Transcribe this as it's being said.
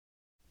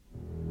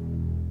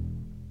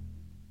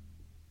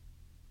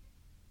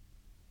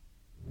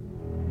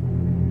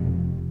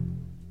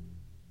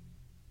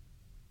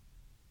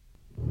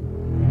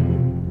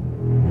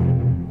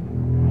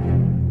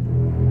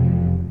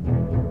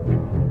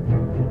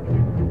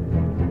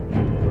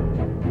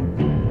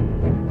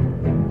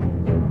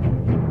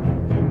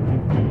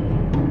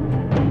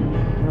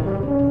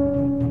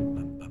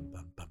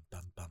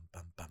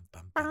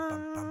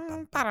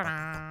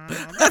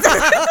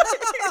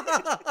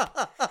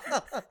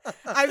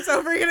I'm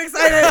so freaking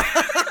excited.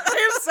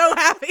 I am so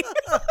happy.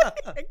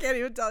 I can't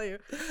even tell you.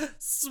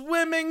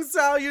 Swimming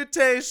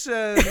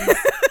salutations.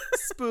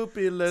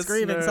 Spoopy listeners.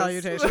 Screaming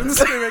salutations.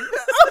 Screaming.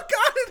 Oh,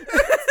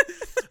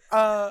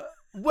 God.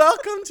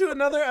 Welcome to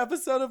another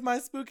episode of My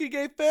Spooky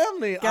Gay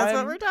Family. Guess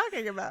what we're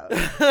talking about?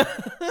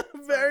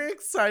 Very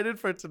excited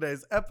for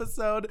today's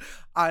episode.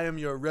 I am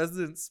your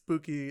resident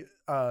spooky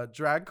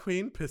drag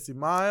queen, Pissy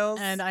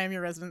Miles. And I am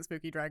your resident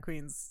spooky drag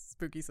queen's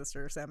spooky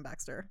sister, Sam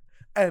Baxter.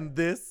 And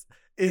this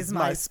is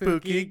My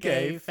Spooky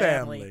Gay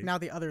Family. Now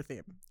the other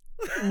theme.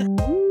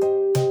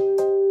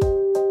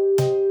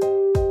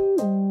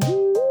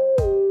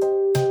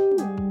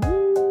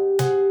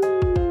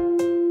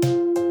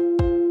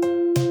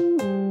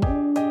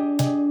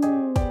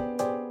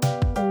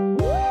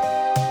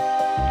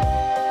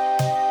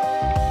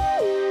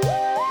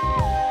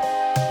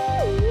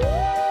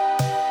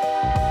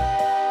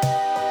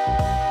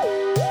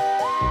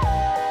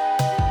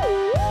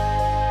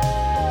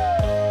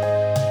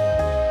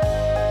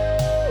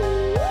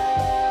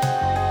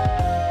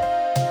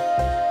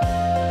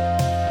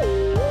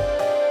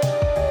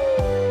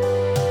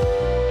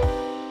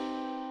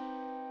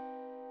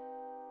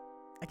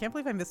 I can't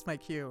believe I missed my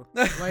cue.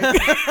 Like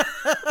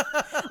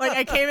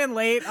I came in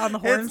late on the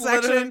horn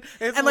section.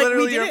 It's and like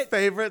literally we did your it,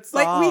 favorite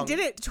song. Like we did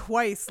it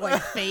twice, like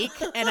fake,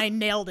 and I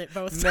nailed it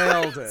both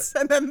Nailed times. it.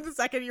 And then the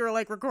second you were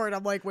like record,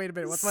 I'm like, wait a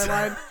minute, what's my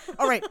line?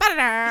 All right,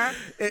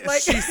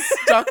 like She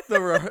stuck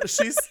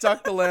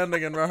the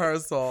landing in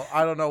rehearsal.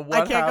 I don't know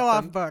what I can't go off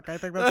happened. book. I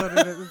think that's what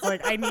it is. It's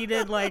like I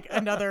needed like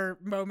another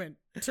moment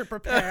to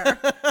prepare.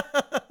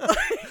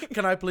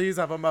 Can I please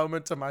have a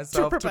moment to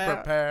myself to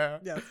prepare?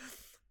 Yes.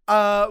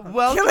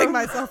 Welcome. Killing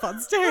myself on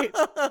stage.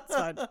 It's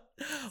fine.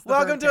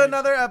 Welcome to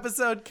another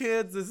episode,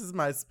 kids. This is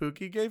My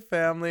Spooky Gay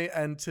Family,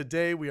 and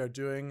today we are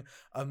doing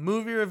a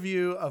movie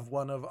review of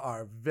one of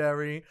our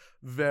very,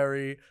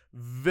 very,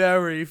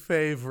 very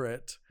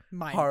favorite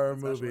horror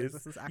especially. movies.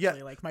 This is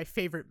actually like my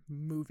favorite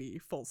movie,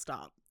 full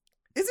stop.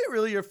 Is it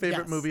really your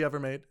favorite Yes. movie ever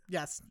made?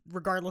 Yes,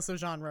 regardless of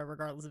genre,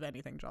 regardless of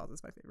anything, Jaws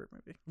is my favorite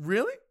movie.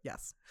 Really?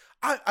 Yes.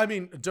 I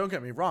mean, don't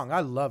get me wrong.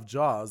 I love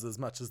Jaws as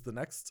much as the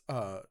next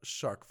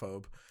shark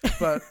phobe,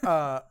 but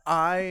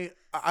I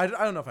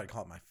don't know if I'd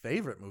call it my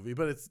favorite movie,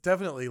 but it's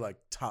definitely like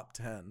top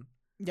 10.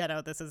 Yeah,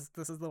 no, this is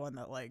the one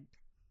that like,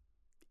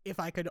 if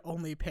I could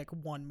only pick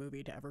one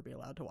movie to ever be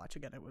allowed to watch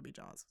again, it would be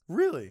Jaws.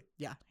 Really?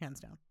 Yeah, hands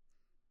down.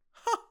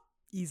 Huh.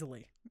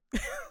 Easily.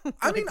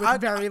 I mean,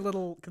 with very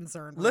little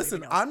concern. for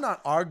Listen, anything else. I'm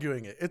not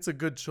arguing it. It's a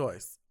good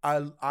choice.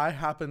 I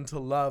happen to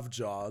love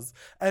Jaws.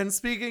 And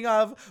speaking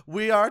of,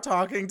 we are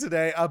talking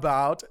today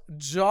about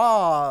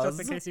Jaws.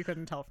 Just in case you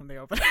couldn't tell from the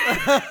opening.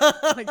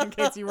 Like in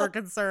case you were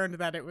concerned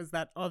that it was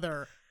that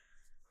other,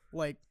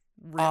 like,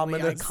 really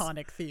Ominous.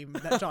 iconic theme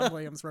that John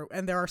Williams wrote.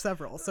 And there are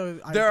several. So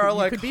There are you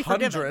like could be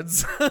forgiven.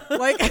 hundreds.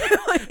 like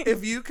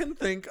If you can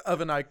think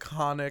of an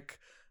iconic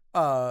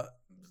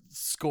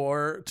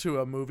score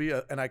to a movie,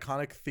 an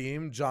iconic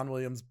theme, John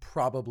Williams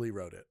probably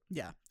wrote it.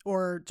 yeah.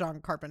 Or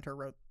John Carpenter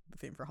wrote the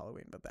theme for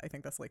Halloween, but I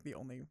think that's like the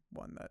only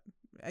one that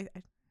I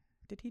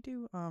did he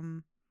do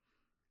the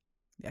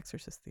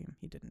Exorcist theme?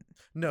 He didn't.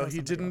 No, Or he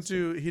somebody didn't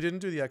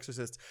else do The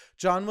Exorcist.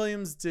 John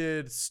Williams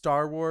did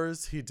Star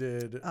Wars. He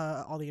did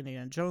all the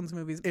Indiana Jones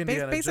movies.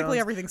 Indiana Basically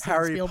Jones, everything Steven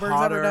Harry Spielberg's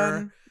Potter, ever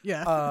done.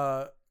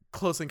 Yeah.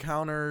 Close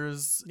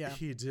Encounters. Yeah.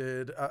 He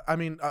did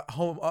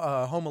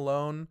Home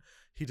Alone.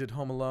 He did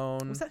Home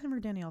Alone. Was that him or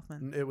Danny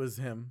Elfman? It was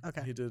him.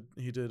 Okay. He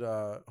did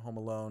Home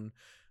Alone.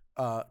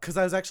 Because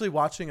I was actually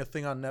watching a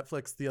thing on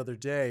Netflix the other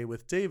day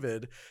with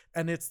David,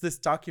 and it's this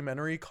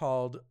documentary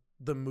called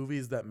The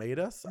Movies That Made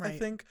Us, I Right.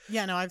 think.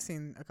 Yeah, no, I've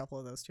seen a couple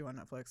of those too on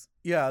Netflix.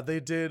 Yeah, they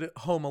did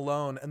Home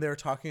Alone, and they were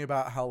talking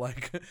about how,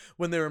 like,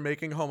 when they were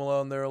making Home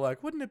Alone, they were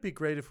like, wouldn't it be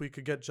great if we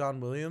could get John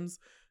Williams?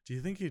 Do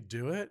you think he'd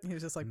do it? He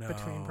was just like No.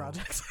 between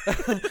projects.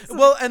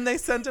 Well, and they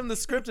sent him the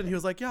script, and he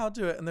was like, yeah, I'll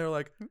do it. And they were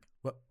like,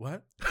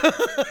 what?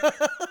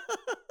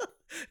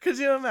 Could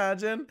you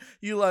imagine?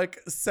 You like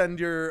send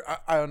your,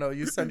 I don't know,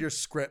 you send your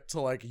script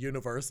to like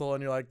Universal,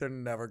 and you're like, they're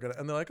never gonna,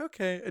 and they're like,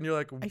 okay, and you're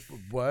like,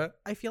 what?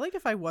 I feel like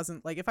if I was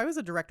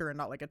a director and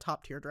not like a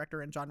top tier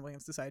director and John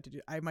Williams decided to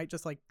do, I might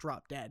just like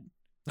drop dead.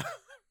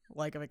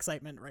 Like of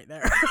excitement right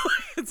there.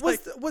 It's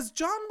Was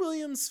John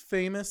Williams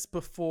famous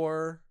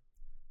before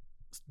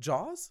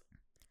Jaws?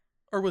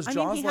 Or was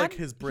Jaws like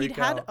his breakout?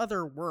 He'd had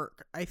other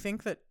work. I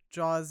think that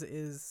Jaws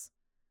is,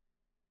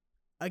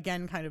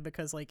 again, kind of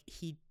because like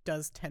he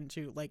does tend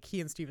to, like,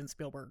 he and Steven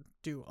Spielberg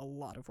do a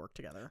lot of work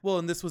together. Well,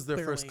 and this was their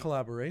first Clearly.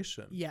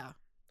 collaboration. Yeah.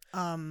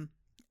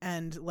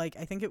 And like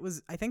I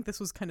think this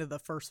was kind of the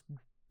first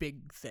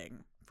big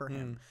thing for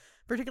him.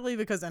 Particularly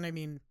because, and I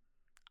mean,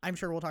 I'm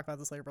sure we'll talk about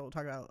this later, but we'll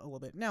talk about it a little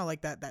bit now,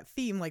 like that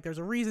theme, like there's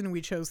a reason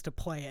we chose to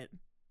play it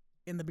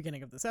in the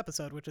beginning of this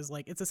episode, which is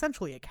like it's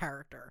essentially a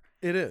character.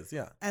 It is,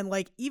 yeah. And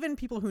like even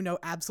people who know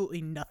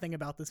absolutely nothing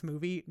about this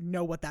movie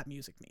know what that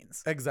music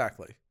means.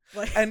 Exactly.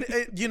 Like, And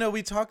you know,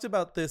 we talked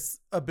about this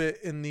a bit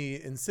in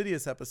the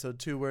Insidious episode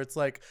too, where it's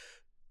like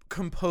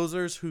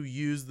composers who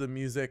use the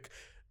music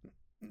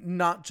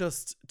not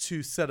just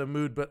to set a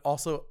mood, but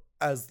also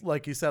as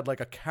like you said, like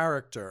a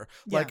character.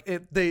 Yeah.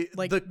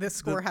 Like this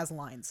score has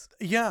lines.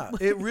 Yeah,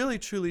 it really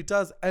truly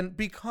does. And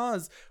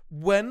because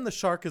when the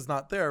shark is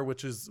not there,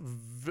 which is,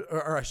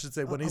 or I should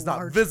say, when he's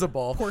not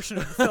visible, portion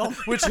of the film,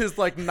 which is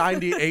like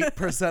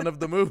 98% of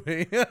the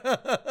movie,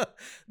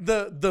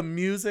 the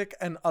music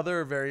and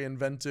other very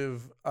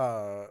inventive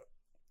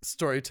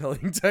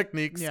storytelling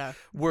techniques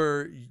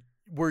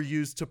were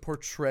used to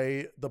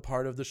portray the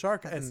part of the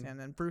shark. And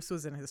then Bruce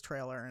was in his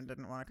trailer and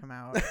didn't want to come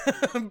out.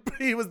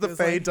 He was the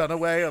Faye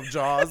Dunaway of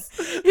Jaws.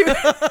 He was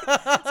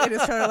in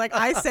his trailer, like,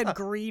 I said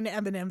green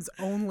M&Ms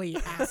only,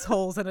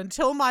 assholes, and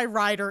until my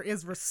rider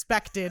is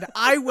respected,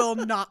 I will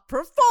not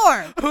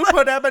perform. Who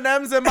put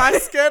M&Ms in my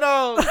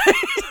Skittles?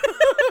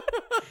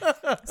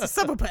 So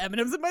someone put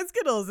M&Ms in my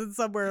Skittles, and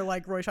somewhere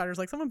like Roy Scheider's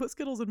like, someone put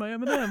Skittles in my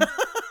M&Ms.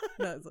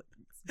 No, it's like,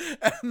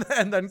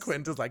 and then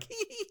Quint is like,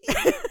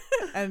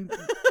 and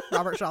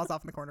Robert Shaw's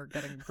off in the corner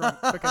getting drunk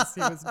because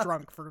he was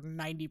drunk for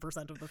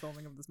 90% of the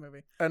filming of this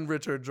movie. And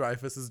Richard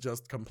Dreyfuss is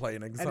just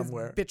complaining and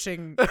somewhere, is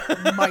bitching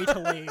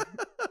mightily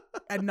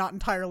and not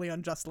entirely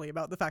unjustly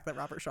about the fact that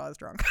Robert Shaw is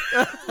drunk.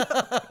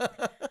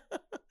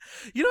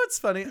 You know what's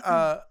funny?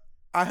 I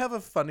have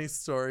a funny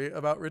story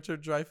about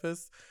Richard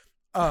Dreyfuss.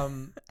 I have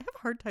a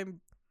hard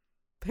time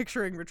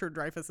picturing Richard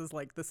Dreyfuss as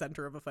like the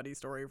center of a funny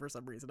story for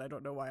some reason. I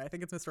don't know why. I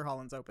think it's Mr.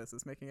 Holland's Opus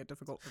is making it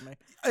difficult for me.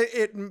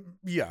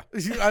 Yeah.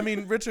 I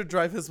mean, Richard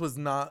Dreyfuss was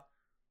not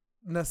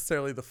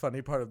necessarily the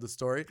funny part of the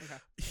story. Okay.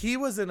 He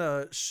was in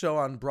a show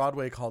on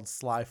Broadway called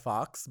Sly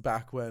Fox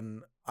back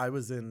when I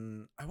was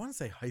in, I want to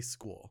say high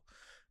school.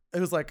 It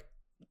was like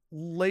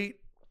late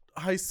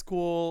high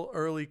school,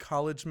 early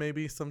college,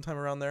 maybe sometime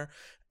around there.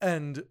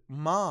 And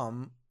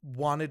Mom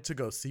wanted to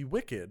go see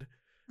Wicked.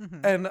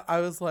 Mm-hmm. And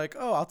I was like,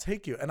 oh, I'll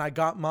take you. And I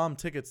got Mom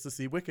tickets to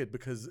see Wicked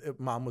because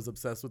Mom was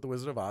obsessed with The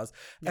Wizard of Oz.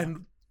 Yeah.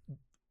 And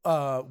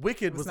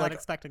Wicked was not like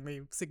expecting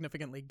the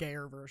significantly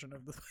gayer version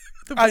of the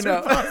Wizard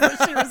of Oz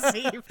that she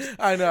received.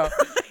 I know.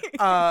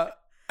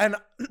 And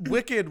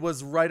Wicked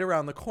was right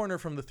around the corner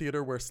from the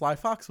theater where Sly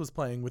Fox was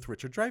playing with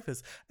Richard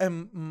Dreyfuss.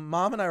 And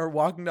Mom and I were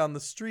walking down the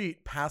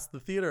street past the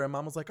theater, and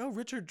Mom was like, oh,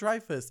 Richard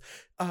Dreyfuss.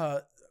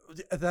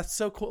 That's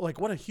so cool.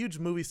 Like, what a huge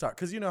movie star.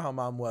 Because you know how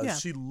Mom was. Yeah.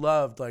 She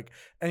loved like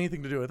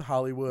anything to do with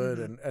Hollywood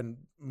and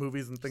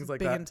movies and things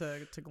like that.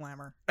 Big into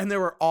glamour. And there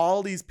were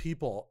all these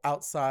people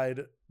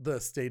outside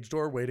the stage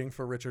door waiting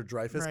for Richard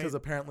Dreyfuss because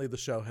apparently the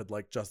show had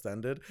like just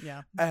ended.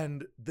 Yeah.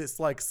 And this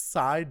like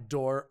side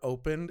door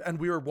opened and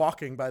we were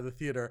walking by the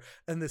theater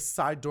and this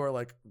side door,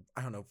 like,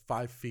 I don't know,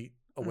 5 feet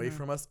away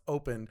from us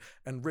opened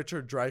and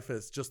Richard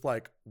Dreyfuss just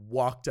like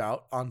walked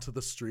out onto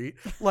the street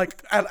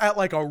like at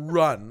like a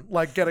run,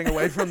 like getting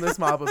away from this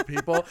mob of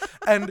people.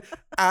 And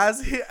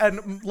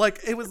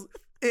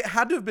it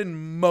had to have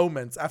been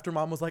moments after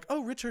Mom was like,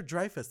 oh, Richard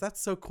Dreyfuss,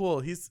 that's so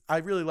cool. I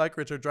really like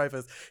Richard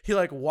Dreyfuss. He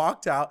like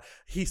walked out.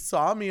 He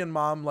saw me and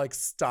Mom like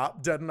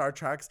stop dead in our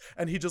tracks.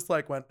 And he just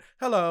like went,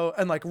 hello,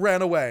 and like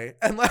ran away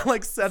and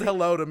like said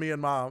hello to me and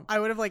Mom.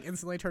 I would have like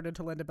instantly turned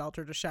into Linda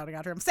Belcher just shouting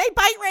at her, say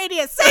bite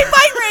radius, say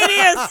bite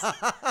radius.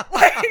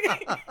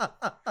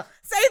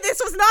 Say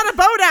this was not a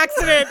boat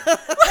accident.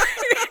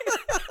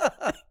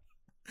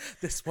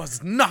 This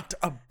was not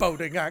a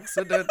boating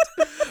accident.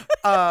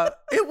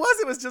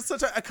 It was just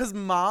such a, because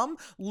Mom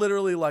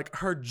literally like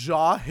her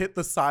jaw hit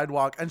the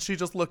sidewalk and she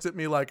just looked at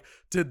me like,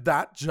 did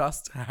that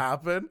just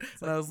happen?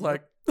 And I was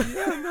like,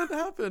 yeah, that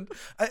happened.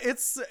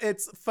 It's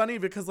funny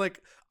because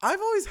like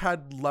I've always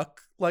had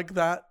luck like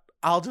that.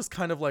 I'll just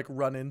kind of like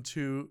run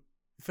into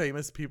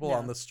famous people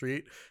on the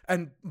street,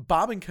 and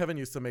Bob and Kevin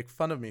used to make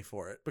fun of me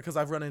for it because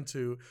I've run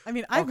into I've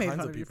made fun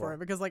of you for it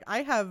because like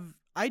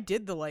I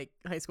did the like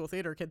high school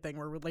theater kid thing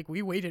where like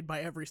we waited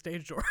by every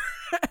stage door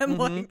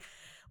and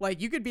like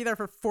you could be there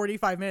for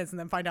 45 minutes and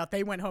then find out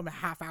they went home a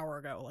half hour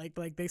ago.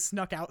 Like they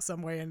snuck out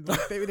some way and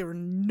like, they were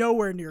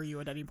nowhere near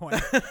you at any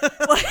point.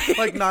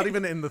 Like not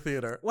even in the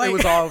theater. Like, it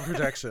was all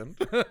projection.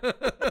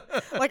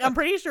 Like I'm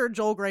pretty sure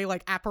Joel Grey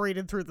like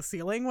apparated through the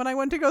ceiling when I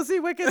went to go see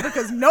Wicked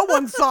because no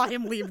one saw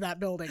him leave that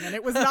building and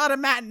it was not a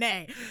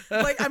matinee.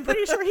 Like I'm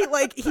pretty sure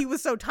he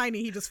was so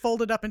tiny he just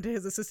folded up into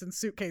his assistant's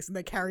suitcase and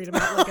they carried him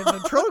out like a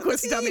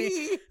ventriloquist dummy.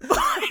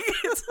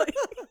 It's like,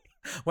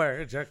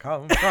 where'd you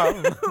come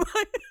from?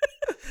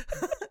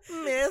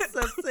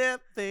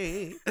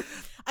 Mississippi.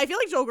 I feel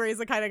like Joel Grey is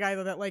the kind of guy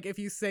that like if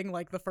you sing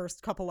like the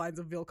first couple lines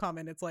of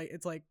Willkommen, it's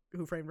like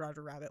Who Framed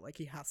Roger Rabbit, like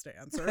he has to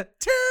answer.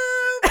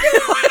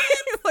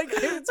 Like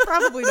it's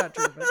probably not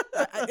true, but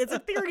it's a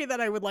theory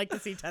that I would like to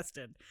see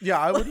tested. Yeah,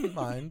 I wouldn't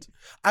mind.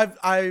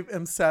 I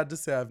am sad to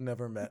say I've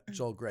never met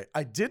Joel Grey.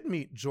 I did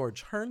meet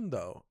George Hearn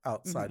though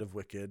outside of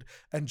Wicked,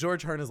 and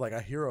George Hearn is like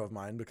a hero of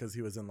mine because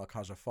he was in La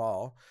Cage aux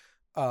Folles.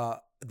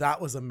 That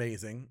was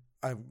amazing.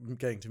 I'm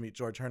getting to meet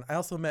George Hearn. I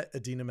also met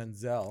Idina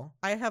Menzel.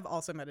 I have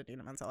also met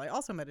Idina Menzel. I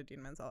also met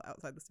Idina Menzel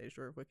outside the stage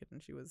door of Wicked,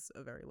 and she was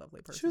a very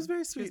lovely person. She was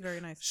very sweet. She was very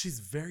nice. She's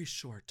very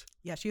short.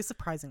 Yeah, she is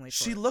surprisingly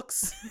short. She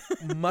looks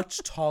much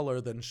taller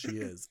than she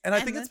is. And I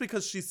think it's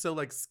because she's so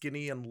like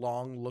skinny and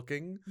long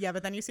looking. Yeah,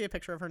 but then you see a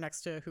picture of her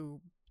next to who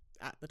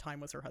at the time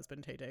was her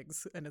husband, Taye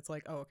Diggs. And it's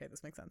like, oh, okay,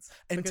 this makes sense.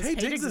 And Because Taye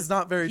Diggs is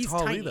not very he's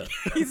tall tiny. either.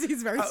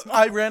 he's very small.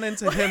 I ran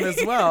into him as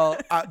well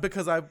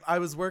because I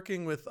was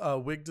working with a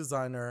wig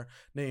designer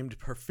named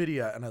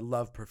Perfidia, and I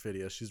love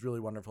Perfidia. She's really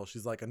wonderful.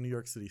 She's like a New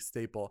York City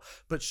staple.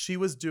 But she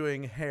was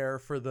doing hair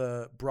for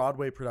the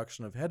Broadway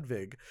production of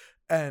Hedwig,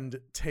 and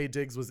Taye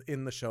Diggs was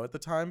in the show at the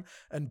time.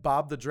 And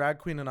Bob the drag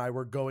queen and I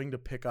were going to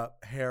pick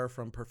up hair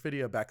from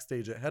Perfidia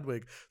backstage at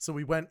Hedwig. So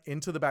we went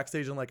into the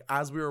backstage, and like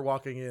as we were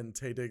walking in,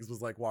 Taye Diggs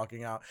was like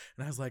walking out,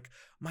 and I was like,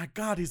 my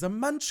God, he's a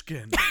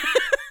munchkin.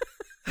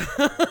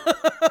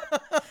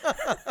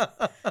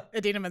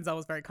 Idina Menzel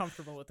was very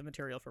comfortable with the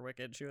material for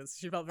Wicked. She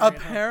felt very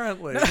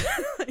apparently.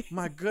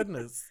 My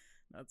goodness.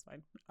 That's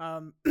fine.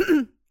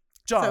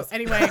 Jaws. So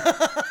anyway,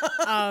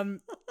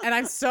 and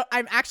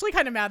I'm actually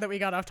kind of mad that we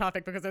got off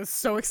topic because I was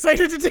so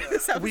excited to do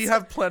this episode. We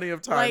have plenty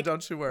of time,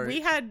 don't you worry.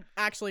 We had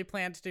actually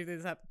planned to do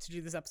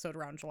this episode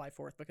around July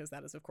 4th because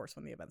that is, of course,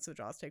 when the events of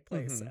Jaws take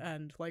place. Mm-hmm.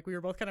 And like we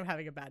were both kind of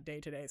having a bad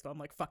day today, so I'm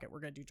like, fuck it, we're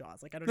gonna do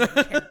Jaws. Like I don't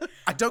even care.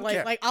 I don't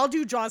care. Like I'll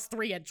do Jaws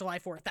 3 at July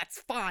 4th. That's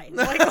fine.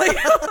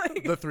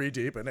 Like the 3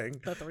 deepening.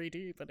 The 3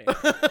 deepening.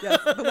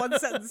 Yes, the one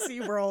set in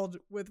SeaWorld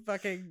with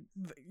fucking,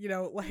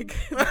 like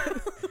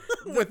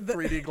with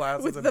 3D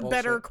glasses with and the bullshit.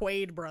 better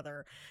Quaid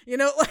brother,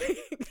 like.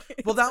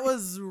 Well, that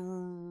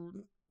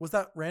was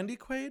that Randy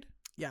Quaid?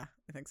 Yeah,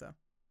 I think so.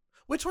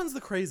 Which one's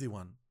the crazy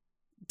one?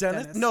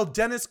 Dennis? Dennis. No,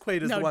 Dennis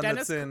Quaid is the one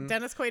Dennis, that's in.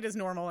 Dennis Quaid is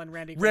normal and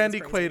Randy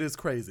Quaid is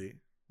crazy.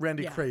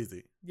 Randy Yeah.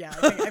 Crazy. Yeah,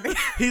 I think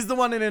He's the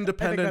one in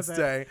Independence that's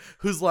it. Day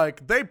who's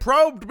like, they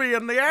probed me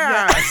in the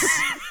ass.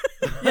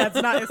 yeah, it's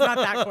not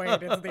that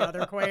Quaid, it's the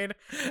other Quaid.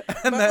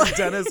 And then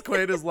Dennis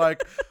Quaid is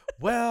like,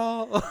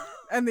 well.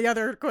 And the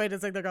other Quaid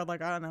is like, they're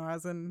like, I don't know,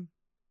 as in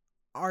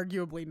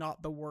arguably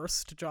not the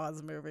worst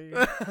Jaws movie.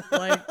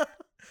 Like,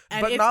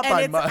 and but it's, not and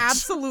by it's much.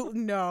 absolute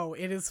no,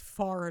 it is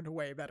far and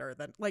away better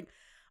than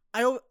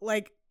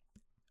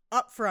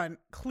up front,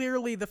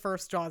 clearly the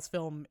first Jaws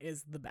film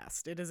is the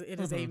best. It is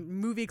a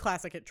movie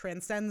classic. It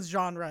transcends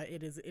genre.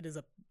 It is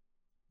a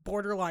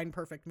borderline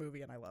perfect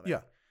movie, and I love it.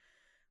 Yeah.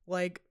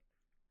 Like,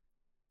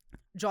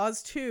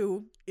 Jaws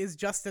 2 is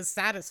just as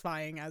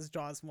satisfying as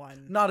Jaws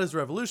 1. Not as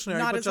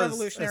revolutionary, Not but as just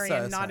revolutionary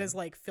as and not satisfying. as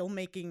like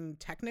filmmaking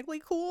technically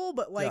cool,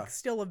 but like Yeah.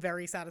 still a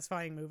very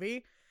satisfying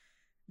movie.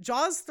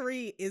 Jaws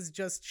 3 is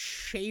just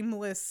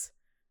shameless,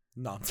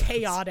 nonsense.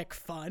 chaotic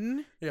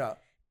fun. Yeah.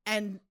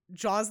 And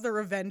Jaws the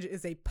Revenge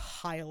is a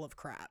pile of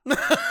crap.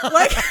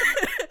 Like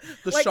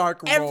The like,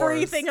 shark roars.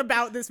 everything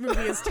about this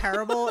movie is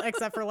terrible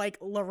except for like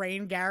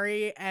Lorraine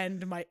Gary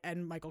and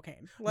Michael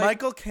Caine. Like,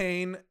 Michael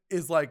Caine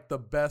is like the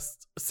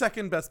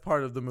second best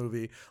part of the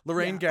movie.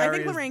 Lorraine yeah, Gary. I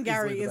think Lorraine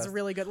Gary easily the is best.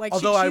 really good. Like,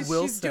 Although I she's,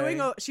 will she's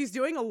say,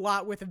 doing a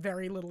lot with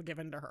very little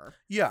given to her.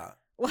 Yeah,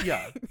 Like,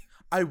 yeah.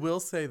 I will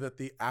say that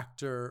the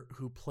actor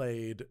who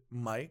played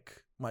Mike,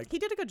 he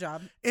did a good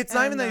job. it's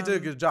not even And, that he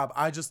did a good job.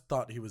 I just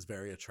thought he was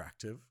very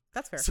attractive.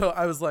 That's fair. So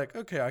I was like,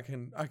 okay, I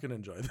can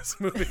enjoy this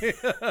movie.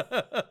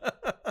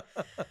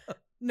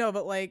 No,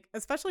 but like,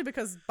 especially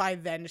because by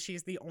then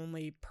she's the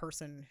only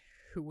person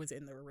who was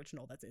in the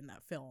original that's in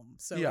that film.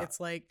 So Yeah. it's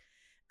like,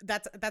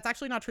 that's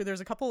actually not true.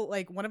 There's a couple,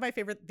 like, one of my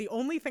favorite, the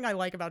only thing I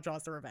like about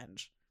Jaws the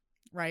Revenge,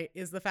 right,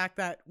 is the fact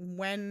that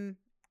when,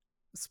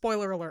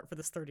 spoiler alert for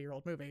this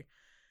 30-year-old movie,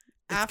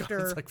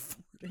 It's like,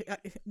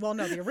 well,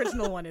 no, the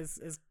original one is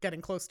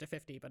getting close to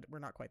 50, but we're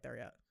not quite there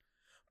yet.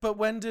 but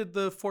when did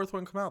the fourth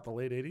one come out? The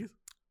late 80s?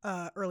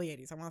 Early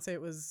 80s. I want to say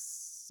it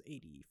was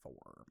 84,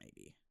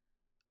 maybe.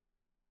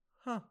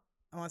 Huh.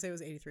 I want to say it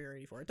was 83 or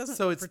 84. It doesn't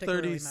So it's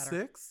particularly matter.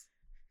 36?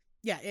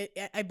 Yeah,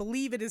 I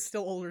believe it is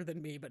still older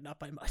than me, but not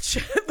by much.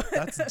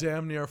 That's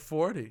damn near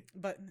 40.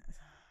 But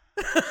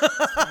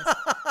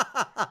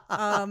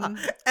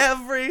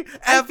Every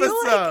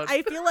episode.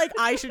 I feel like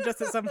I should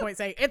just at some point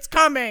say it's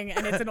coming,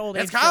 and it's an old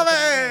age. It's joke.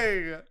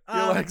 coming.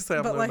 You're like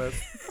Sam but, Loomis.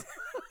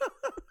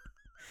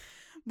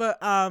 But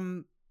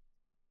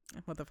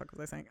what the fuck was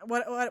I saying?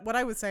 What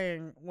I was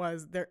saying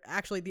was there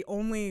actually the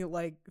only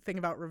like thing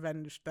about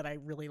Revenge that I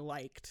really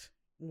liked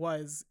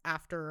was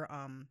after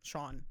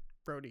Sean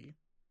Brody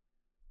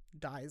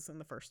dies in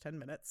the first 10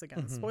 minutes.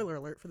 Again, spoiler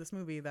alert for this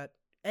movie that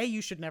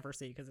you should never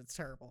see because it's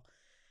terrible.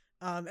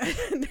 And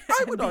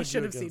I would argue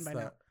should have seen against by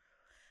that. now.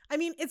 I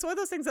mean, it's one of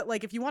those things that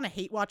like if you want to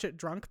hate watch it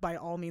drunk, by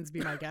all means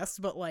be my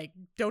guest, but like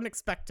don't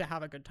expect to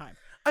have a good time.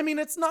 I mean,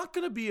 it's not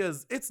gonna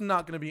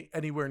be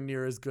anywhere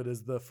near as good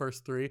as the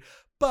first three,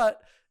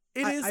 but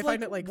I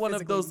find it like one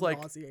of those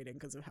like nauseating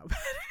because of how bad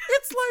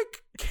it's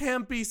like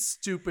campy,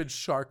 stupid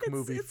shark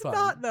movie it's fun.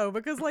 not though,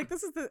 because like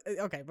this is the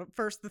okay. But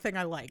first, the thing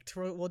I liked,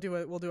 we'll do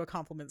a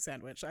compliment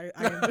sandwich.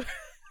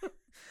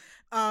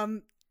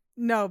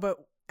 No, but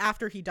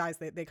after he dies,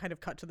 they kind of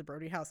cut to the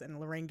Brody house, and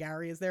Lorraine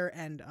Gary is there,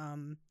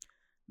 and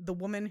the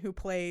woman who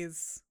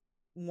plays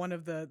one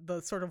of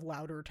the sort of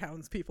louder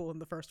townspeople in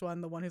the first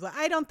one, the one who's like,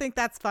 I don't think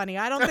that's funny.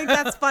 I don't think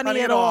that's funny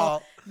at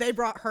all. They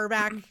brought her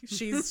back.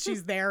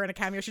 She's there in a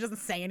cameo. She doesn't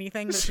say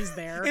anything, but she's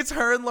there. It's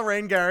her and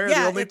Lorraine Gary are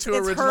the only two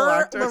original her,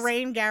 actors.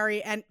 Lorraine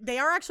Gary, and they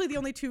are actually the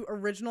only two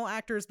original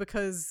actors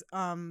because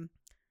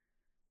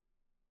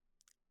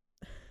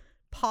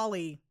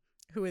Polly,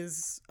 who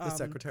is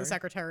The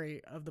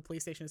secretary of the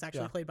police station, is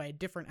actually played by a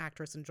different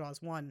actress in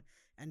Jaws 1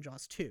 and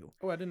Jaws 2.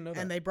 Oh, I didn't know that.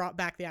 And they brought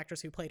back the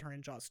actress who played her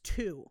in Jaws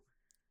 2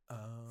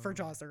 for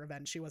Jaws the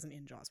Revenge. She wasn't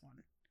in Jaws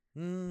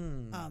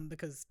 1.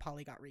 Because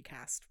Polly got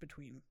recast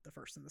between the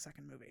first and the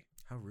second movie.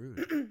 How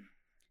rude.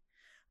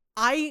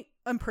 I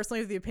am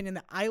personally of the opinion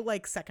that I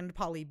like second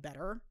Polly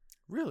better.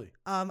 Really?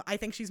 I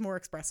think she's more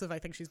expressive. I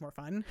think she's more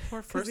fun.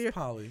 Or first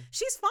Polly.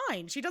 She's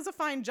fine. She does a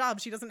fine job.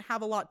 She doesn't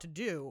have a lot to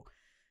do.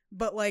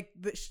 But like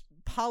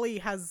Polly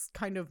has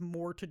kind of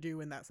more to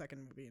do in that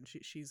second movie, and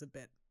she's a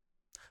bit.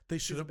 They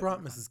should have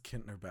brought Mrs.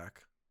 Kintner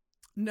back.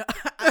 No,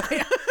 I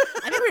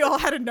think we all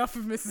had enough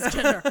of Mrs.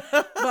 Kintner.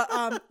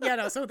 But yeah,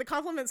 no. So the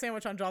compliment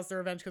sandwich on Jaws the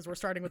Revenge, because we're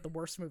starting with the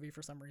worst movie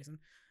for some reason,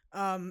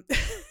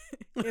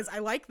 is I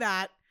like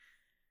that.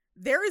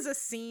 There is a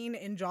scene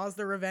in Jaws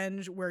the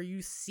Revenge where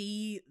you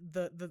see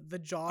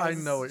the Jaws I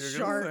know what you're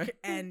shark, gonna say.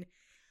 and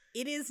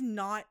it is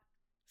not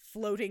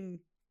floating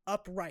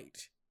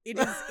upright. It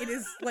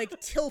is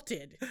like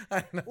tilted.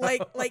 I know.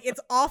 Like it's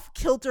off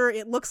kilter.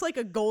 It looks like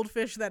a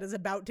goldfish that is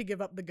about to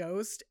give up the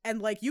ghost,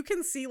 and like you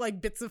can see like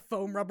bits of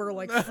foam rubber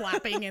like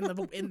flapping in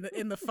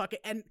the fucking.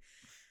 And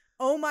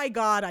oh my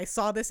god, I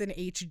saw this in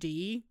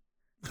HD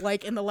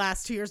like in the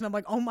last 2 years, and I'm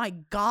like, oh my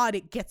god,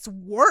 it gets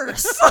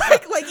worse.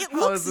 like it How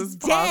looks is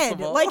this dead.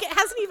 possible? Like it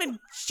hasn't even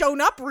shown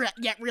up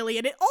yet, really,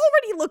 and it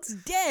already looks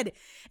dead.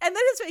 And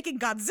then it's making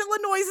Godzilla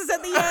noises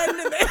at the end,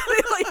 and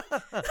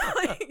then,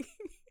 like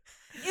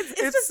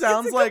it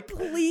sounds it's a like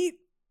complete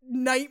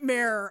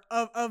nightmare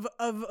of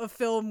a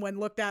film when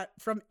looked at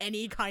from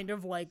any kind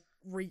of like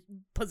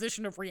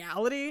position of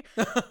reality.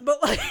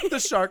 But like the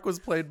shark was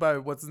played by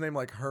what's his name,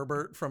 like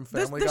Herbert from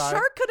Family Guy. The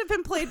shark could have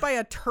been played by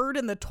a turd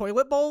in the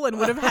toilet bowl and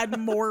would have had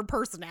more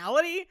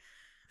personality.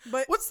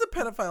 But what's the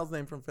pedophile's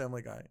name from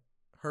Family Guy?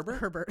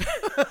 Herbert.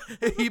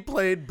 He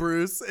played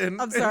Bruce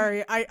in. I'm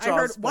sorry. I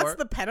heard 4. What's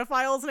the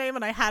pedophile's name,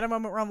 and I had a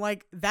moment where I'm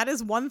like, that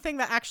is one thing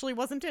that actually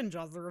wasn't in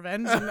Jaws the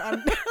Revenge, and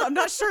I'm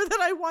not sure that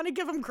I want to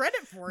give him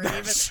credit for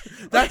it.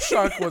 That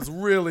shark was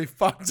really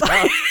fucked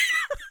up.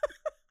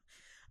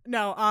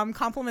 No,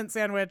 compliment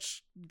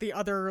sandwich. The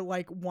other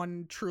like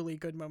one truly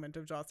good moment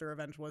of Jaws the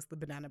Revenge was the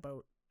banana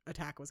boat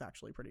attack. Was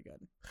actually pretty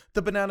good.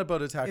 The banana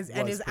boat attack is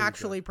pretty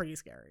actually good. pretty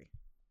scary.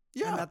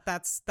 Yeah, and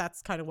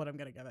that's kind of what I'm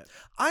gonna give it.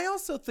 I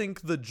also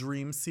think the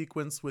dream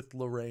sequence with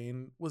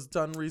Lorraine was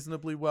done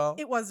reasonably well.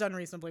 It was done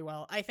reasonably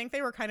well. I think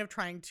they were kind of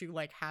trying to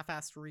like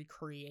half-assed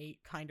recreate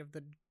kind of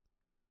the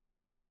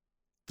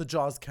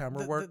Jaws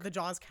camera work. The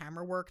Jaws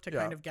camera work to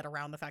kind of get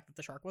around the fact that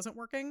the shark wasn't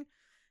working.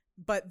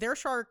 But their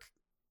shark,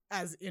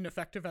 as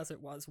ineffective as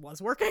it was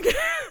working.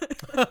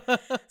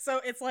 So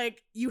it's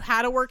like you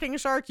had a working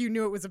shark, you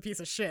knew it was a piece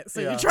of shit. So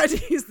you tried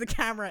to use the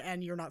camera,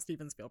 and you're not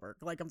Steven Spielberg.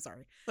 Like, I'm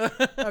sorry.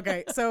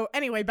 Okay, so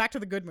anyway, back to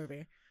the good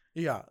movie.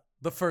 Yeah,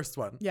 the first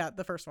one. Yeah,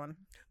 the first one.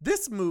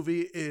 This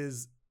movie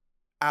is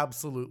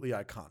absolutely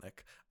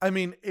iconic. I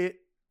mean, it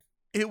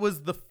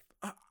was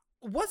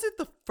was it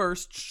the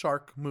first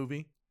shark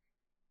movie?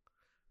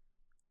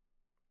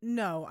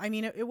 No, I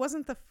mean, it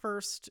wasn't the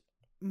first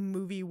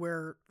movie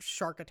where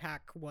shark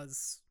attack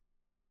was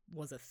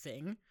a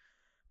thing.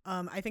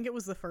 I think it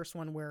was the first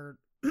one where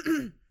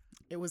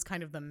it was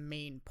kind of the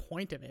main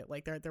point of it.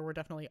 Like there were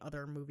definitely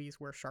other movies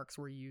where sharks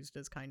were used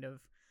as kind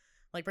of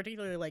like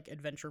particularly like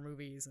adventure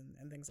movies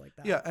and things like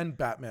that. Yeah, and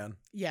Batman.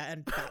 Yeah,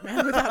 and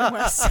Batman with Adam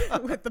West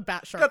with the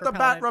bat shark. Got the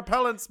bat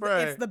repellent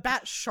spray. It's the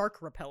bat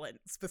shark repellent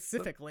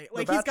specifically.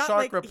 He's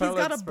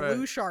got a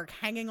blue shark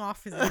hanging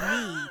off his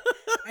knee,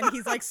 and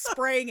he's like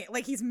spraying it,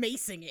 like he's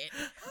macing it.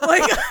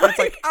 Like it's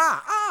like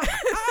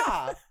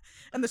ah.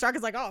 And the shark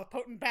is like, oh,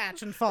 potent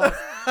batch, and falls.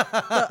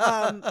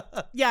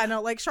 But, yeah,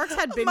 no, like sharks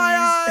had been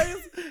My used.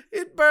 eyes,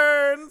 it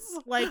burns.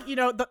 Like, you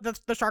know,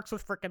 the sharks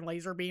with freaking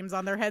laser beams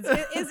on their heads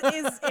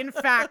is in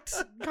fact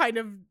kind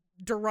of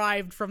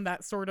derived from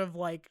that sort of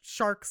like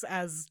sharks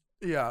as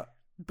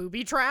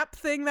booby trap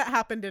thing that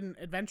happened in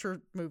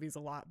adventure movies a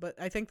lot. But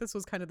I think this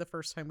was kind of the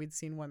first time we'd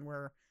seen one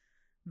where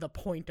the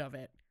point of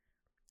it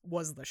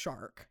was the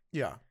shark.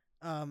 Yeah.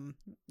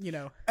 You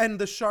know. And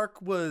the shark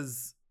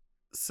was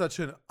such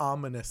an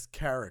ominous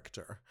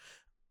character.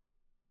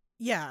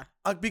 Yeah.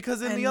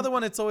 Because in the other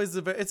one, it's always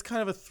it's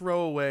kind of a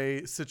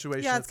throwaway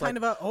situation. Yeah, it's kind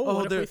of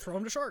what if we throw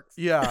them to sharks?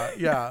 Yeah,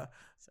 yeah.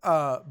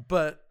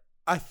 But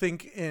I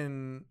think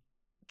in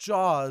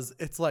Jaws,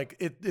 it's like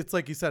it's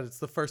like you said, it's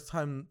the first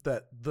time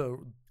that the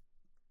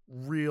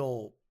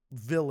real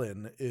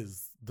villain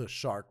is the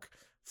shark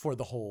for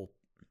the whole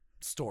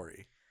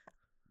story.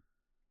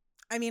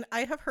 I mean,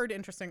 I have heard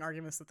interesting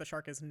arguments that the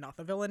shark is not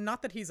the villain.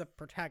 Not that he's a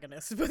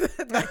protagonist, but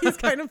that he's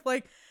kind of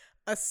like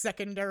a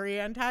secondary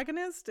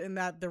antagonist, and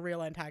that the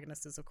real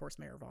antagonist is, of course,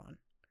 Mayor Vaughn.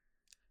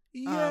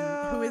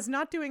 Yeah. Who is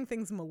not doing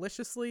things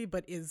maliciously,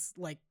 but is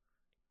like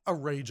a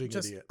raging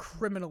just idiot.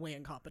 Criminally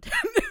incompetent.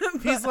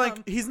 But, he's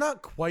like, he's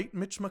not quite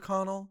Mitch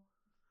McConnell,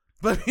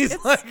 but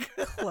he's like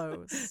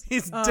close.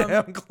 He's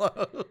damn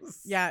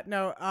close. Yeah,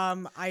 no,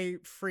 I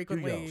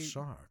frequently You yell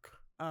shark.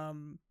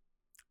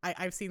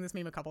 I've seen this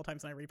meme a couple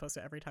times and I repost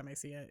it every time I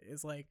see it.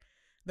 Is like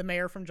the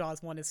mayor from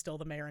Jaws 1 is still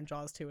the mayor in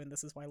Jaws 2, and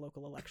this is why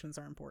local elections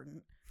are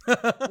important.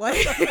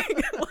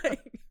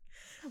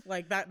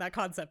 Like that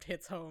concept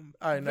hits home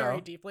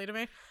very deeply to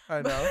me.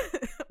 I know.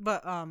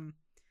 But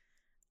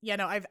yeah,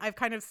 no, I've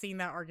kind of seen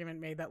that argument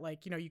made that,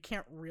 like, you know, you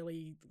can't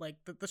really, like,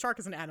 the shark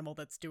is an animal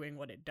that's doing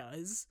what it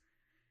does.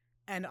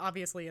 And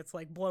obviously it's,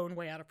 like, blown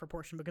way out of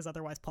proportion because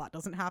otherwise plot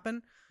doesn't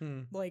happen.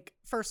 Like,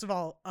 first of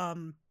all,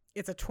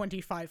 it's a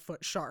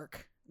 25-foot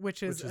shark,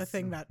 which is a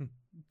thing that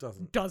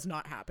does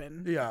not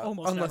happen. Yeah,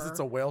 almost unless ever. It's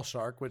a whale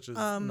shark, which is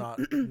not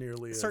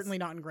nearly certainly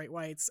not in great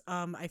whites.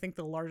 I think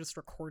the largest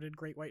recorded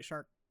great white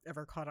shark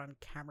ever caught on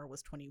camera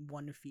was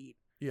 21 feet.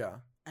 Yeah.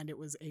 And it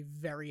was a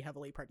very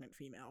heavily pregnant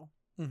female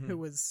who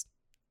was,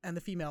 and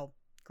the female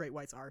great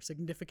whites are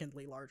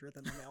significantly larger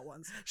than the male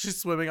ones. She's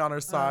swimming on her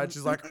side.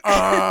 She's like,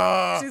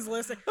 ah! She's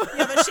listening.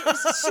 Yeah, but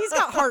she's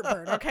got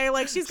heartburn, okay?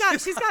 Like, she's got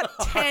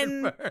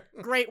 10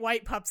 great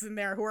white pups in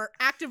there who are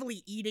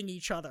actively eating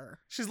each other.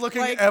 She's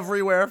looking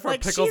everywhere for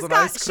pickles and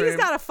ice cream. She's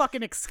got a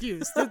fucking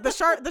excuse.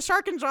 The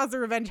shark in Jaws: The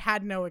Revenge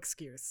had no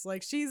excuse.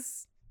 Like,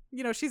 she's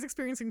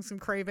experiencing some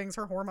cravings.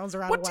 Her hormones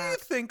are out of whack. What do you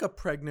think a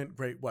pregnant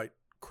great white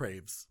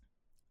craves?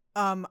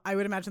 I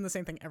would imagine the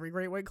same thing every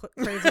great white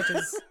craves, which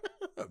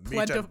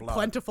is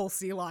plentiful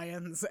sea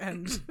lions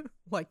and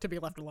like to be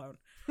left alone.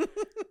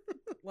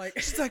 Like,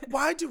 she's like,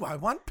 why do I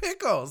want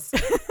pickles?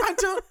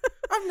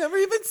 I've never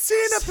even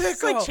seen a pickle.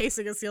 She's like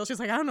chasing a seal. She's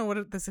like, I don't know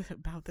what this is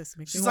about. This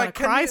makes me want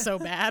to cry so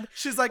bad.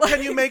 She's like,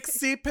 can you make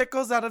sea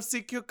pickles out of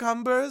sea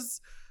cucumbers?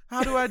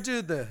 How do I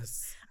do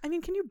this? I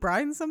mean, can you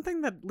brine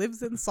something that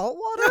lives in salt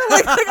water?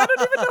 Like I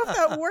don't even know if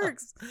that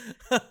works.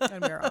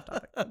 And we're off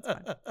topic. That's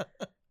fine.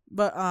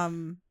 But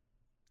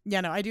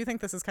yeah, no, I do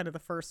think this is kind of the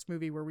first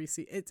movie where we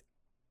see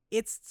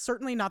it's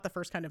certainly not the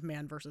first kind of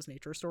man versus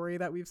nature story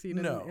that we've seen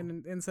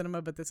in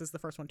cinema, but this is the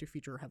first one to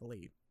feature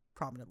heavily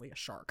prominently a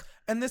shark.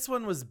 And this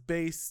one was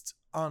based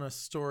on a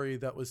story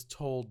that was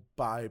told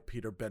by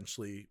Peter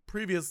Benchley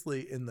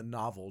previously in the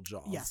novel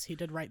Jaws. Yes, he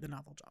did write the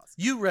novel Jaws.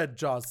 You read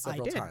Jaws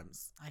several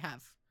times. I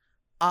have.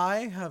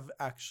 I have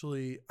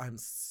actually, I'm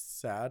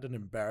sad and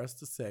embarrassed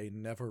to say,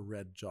 never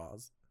read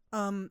Jaws.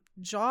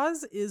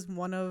 Jaws is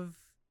one of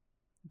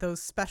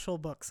those special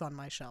books on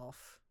my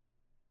shelf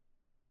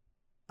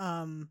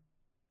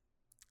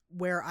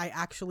where I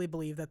actually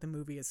believe that the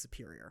movie is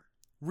superior.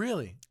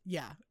 Really?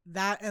 Yeah,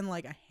 that and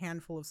like a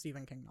handful of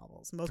Stephen King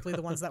novels, mostly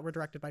the ones that were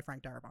directed by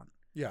Frank Darabont.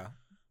 Yeah.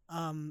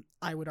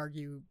 I would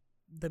argue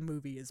the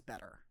movie is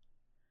better.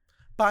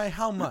 By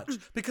how much?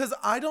 Because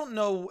I don't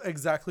know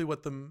exactly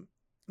what the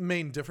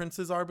main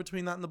differences are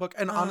between that and the book,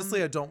 and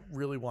honestly I don't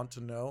really want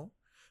to know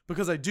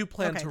because I do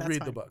plan to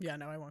read the book. Yeah,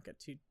 no, I won't get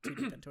too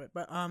deep into it,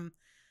 but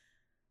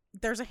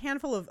there's a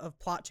handful of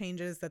plot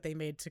changes that they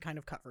made to kind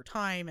of cut for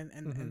time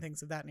and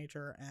things of that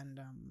nature, and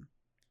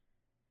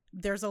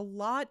there's a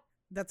lot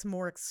that's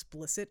more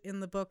explicit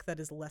in the book that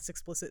is less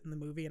explicit in the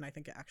movie, and I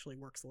think it actually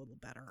works a little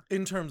better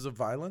in terms of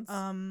violence.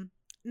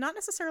 Not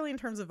necessarily in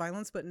terms of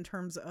violence, but in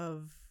terms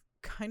of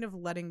kind of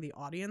letting the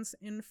audience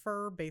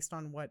infer based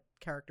on what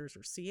characters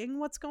are seeing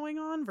what's going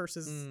on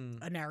versus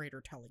a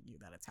narrator telling you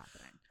that it's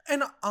happening.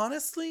 And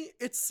honestly,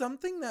 it's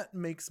something that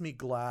makes me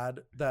glad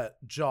that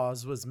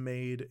Jaws was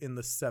made in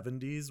the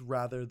 70s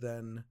rather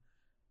than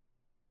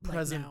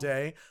present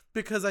day,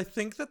 because I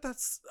think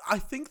that's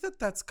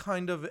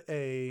kind of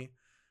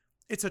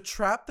it's a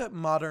trap that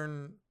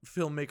modern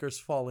filmmakers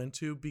fall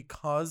into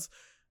because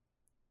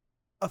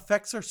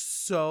effects are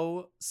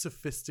so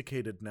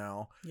sophisticated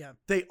now. Yeah.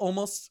 They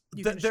almost...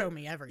 You can show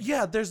me everything.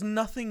 Yeah, there's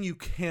nothing you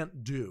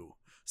can't do.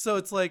 So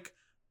it's like,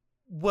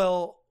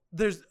 well,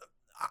 there's...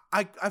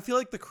 I feel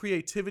like the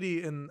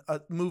creativity in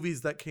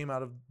movies that came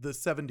out of the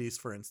 70s,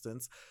 for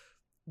instance,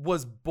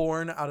 was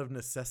born out of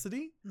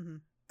necessity. Mm-hmm.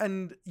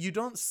 And you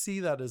don't see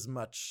that as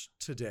much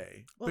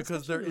today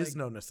because there is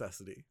no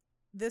necessity.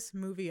 This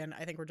movie, and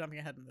I think we're jumping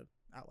ahead in the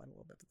outline a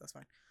little bit, but that's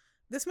fine.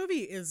 This movie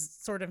is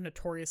sort of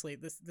notoriously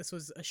this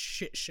was a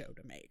shit show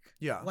to make.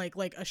 Yeah.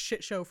 Like a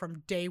shit show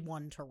from day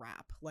one to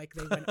wrap. Like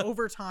they went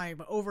over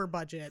time, over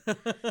budget.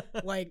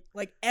 like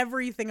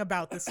everything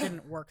about this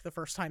didn't work the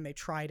first time they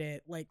tried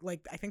it. Like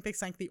I think they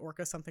sank the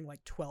Orca something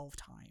like 12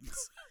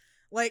 times.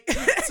 Like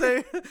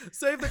save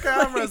the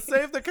cameras,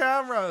 save the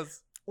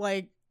cameras.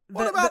 Like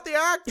what about the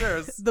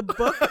actors? The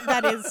book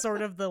that is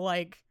sort of the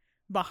like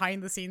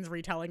behind the scenes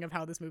retelling of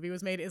how this movie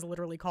was made is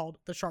literally called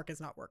The Shark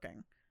Is Not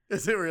Working.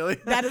 Is it really?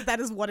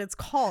 That is what it's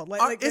called.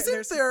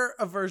 Isn't there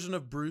a version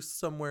of Bruce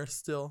somewhere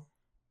still?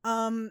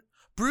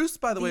 Bruce,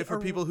 by the way, for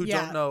people who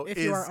don't know, if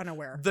is you are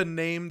unaware, the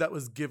name that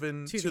was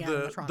given to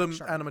the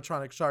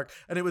animatronic shark,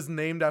 and it was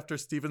named after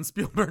Steven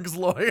Spielberg's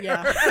lawyer.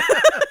 Yeah.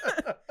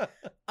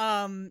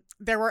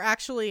 There were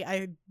actually,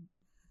 I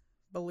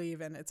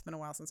believe, and it's been a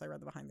while since I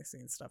read the behind the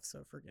scenes stuff,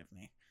 so forgive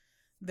me.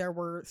 There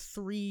were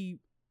 3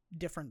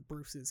 different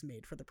Bruces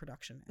made for the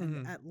production,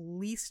 and at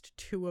least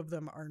 2 of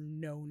them are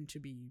known to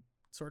be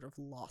sort of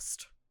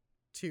lost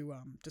to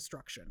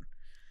destruction.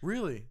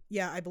 Really?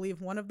 Yeah, I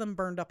believe one of them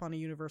burned up on a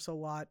Universal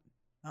lot.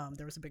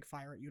 There was a big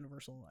fire at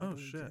Universal, I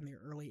believe, in the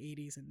early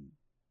 80s, and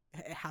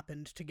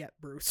happened to get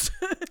Bruce.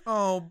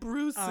 Oh,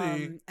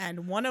 Brucey.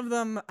 And one of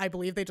them, I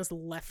believe they just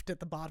left at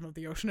the bottom of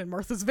the ocean in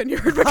Martha's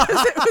Vineyard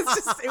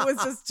because it was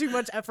just too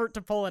much effort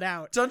to pull it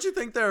out. Don't you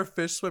think there are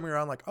fish swimming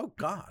around like, oh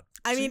God?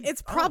 I mean,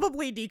 it's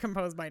probably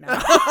decomposed by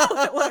now.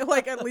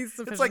 like at least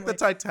sufficiently. It's like the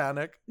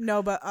Titanic.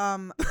 No, but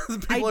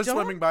people are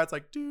swimming by. It's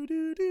like doo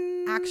doo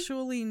doo.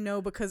 Actually,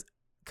 no, because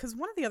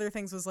one of the other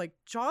things was like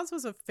Jaws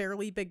was a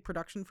fairly big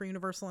production for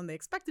Universal, and they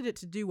expected it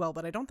to do well,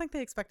 but I don't think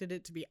they expected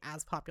it to be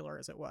as popular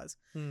as it was.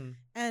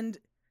 And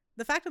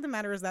the fact of the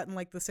matter is that in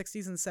like the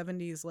 60s and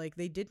 70s, like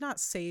they did not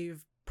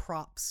save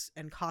props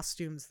and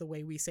costumes the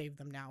way we save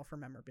them now for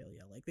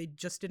memorabilia. Like they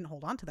just didn't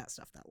hold on to that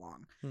stuff that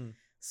long.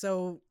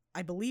 So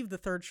I believe the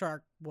third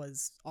shark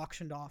was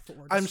auctioned off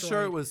or destroyed. I'm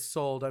sure it was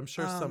sold. I'm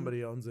sure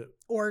somebody owns it.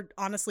 Or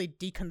honestly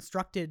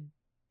deconstructed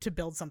to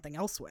build something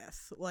else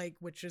with, like,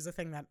 which is a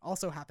thing that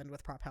also happened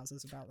with prop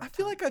houses about that I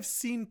feel time. like I've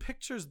seen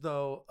pictures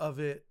though of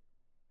it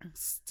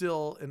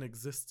still in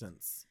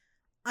existence.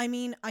 I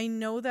mean, I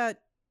know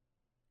that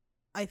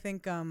I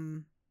think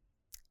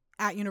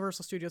at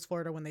Universal Studios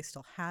Florida when they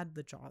still had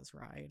the Jaws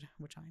ride,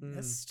 which I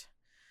missed.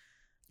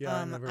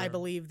 Yeah, I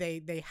believe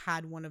they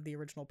had one of the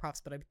original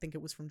props, but I think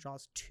it was from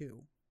Jaws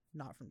 2,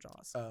 not from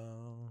Jaws.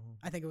 Oh.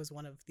 I think it was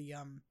one of the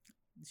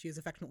she is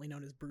affectionately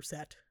known as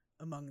Brucette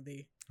among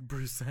the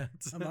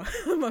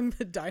among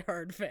the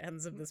diehard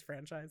fans of this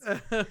franchise.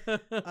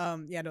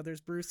 Yeah, no, there's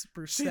Bruce.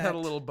 She had a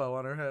little bow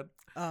on her head.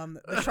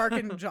 The shark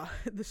in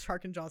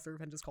Jaws: The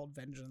Revenge is called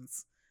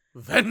Vengeance.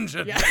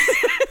 Vengeance. Yeah.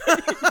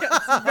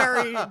 It's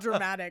very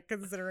dramatic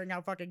considering how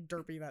fucking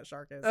derpy that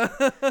shark is.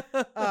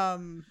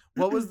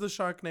 What was the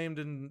shark named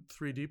in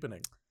 3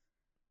 Deepening?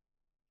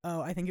 Oh,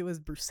 I think it was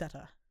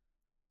Bruschetta.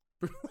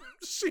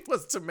 She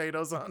was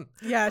tomatoes on.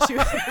 Yeah, she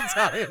was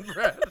Italian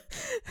bread.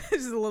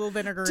 Just a little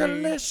vinegary,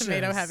 Delicious.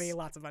 tomato heavy,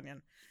 lots of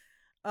onion.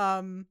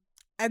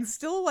 And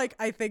still, like,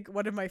 I think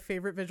one of my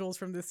favorite visuals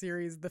from this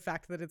series, the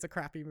fact that it's a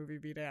crappy movie,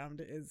 be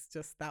damned, is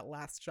just that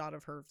last shot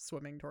of her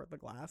swimming toward the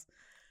glass.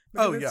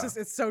 Because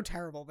it's so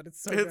terrible, but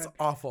it's so It's good.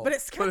 awful. But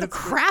it scared the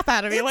crap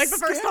out of me. Like the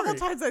first couple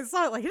scary. times I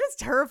saw it, like it is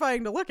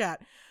terrifying to look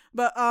at.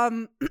 But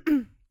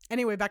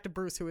anyway, back to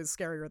Bruce, who is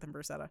scarier than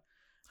Bruschetta.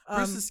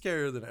 Bruce is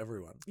scarier than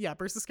everyone. Yeah,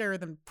 Bruce is scarier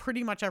than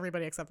pretty much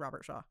everybody except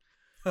Robert Shaw.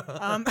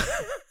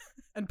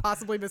 And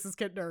possibly Mrs.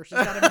 Kintner. She's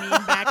got a mean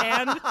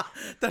backhand.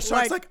 That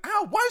shark's like,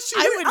 ow, why is she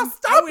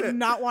I would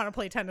not want to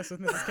play tennis with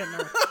Mrs.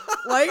 Kintner.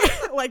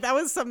 like that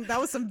was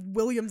some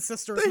Williams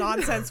sisters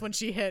nonsense when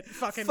she hit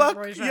fucking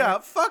Roy Scheider. Yeah,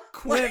 fuck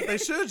Quint. They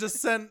should have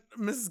just sent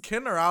Mrs.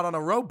 Kintner out on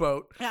a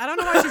rowboat. Yeah, I don't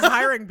know why she's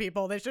hiring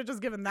people. They should have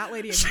just given that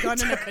lady a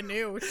gun and a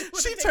canoe.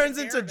 She turns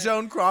into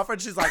Joan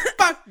Crawford. She's like,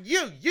 fuck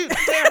you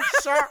damn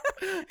shark.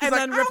 And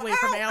then Ripley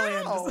from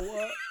Alien.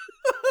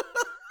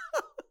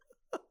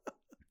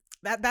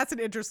 That's an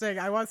interesting.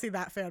 I want to see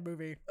that fan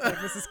movie. Like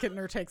Mrs.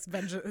 Kintner takes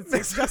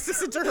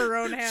justice into her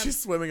own hands. She's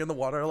swimming in the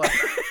water like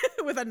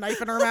with a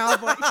knife in her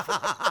mouth. Like.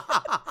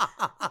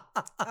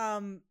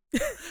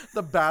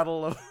 The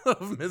battle of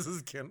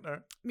Mrs.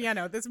 Kintner. Yeah,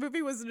 no, this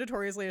movie was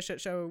notoriously a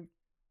shit show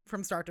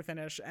from start to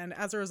finish, and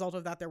as a result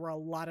of that, there were a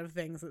lot of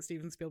things that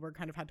Steven Spielberg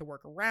kind of had to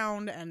work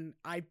around, and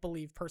I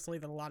believe personally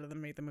that a lot of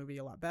them made the movie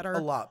a lot better. A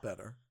lot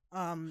better.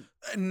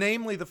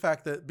 Namely the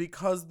fact that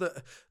because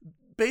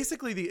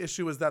basically the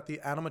issue is that the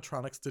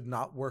animatronics did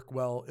not work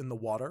well in the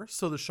water,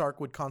 so the shark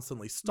would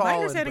constantly stall. My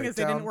understanding is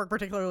they didn't work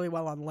particularly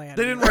well on land.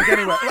 They didn't work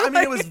anywhere. I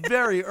mean, it was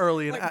very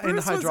early in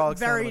Bruce hydraulics.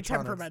 Was very and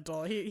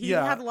temperamental. He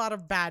had a lot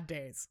of bad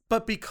days.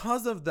 But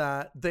because of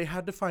that, they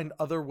had to find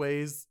other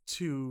ways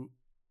to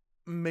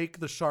make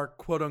the shark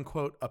quote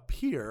unquote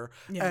appear,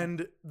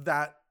 and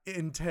that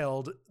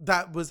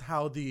was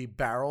how the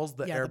barrels,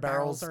 air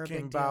barrels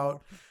came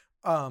about.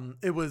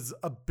 It was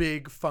a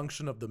big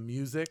function of the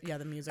music. Yeah,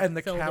 the music and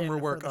the camera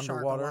work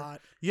underwater.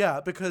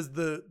 Yeah, because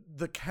the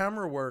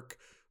camera work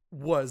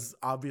was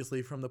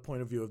obviously from the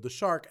point of view of the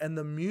shark, and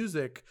the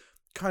music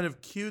kind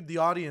of cued the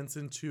audience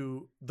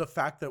into the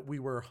fact that we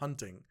were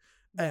hunting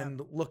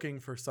and looking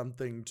for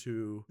something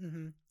to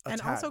attack.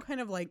 And also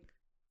kind of like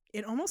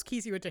it almost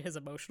keys you into his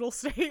emotional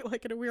state,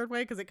 like in a weird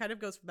way, because it kind of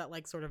goes from that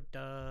like sort of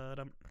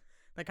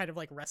that kind of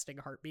like resting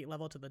heartbeat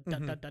level to the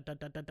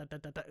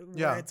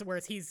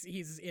where he's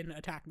in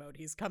attack mode.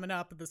 He's coming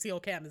up, the seal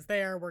cam is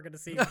there. We're gonna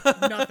see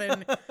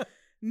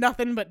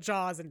nothing but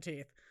jaws and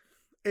teeth.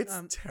 It's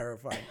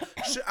terrifying.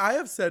 I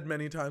have said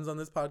many times on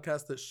this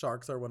podcast that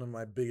sharks are one of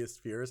my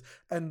biggest fears,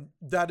 and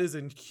that is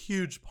in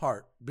huge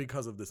part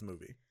because of this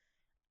movie.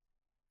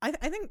 I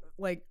think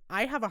like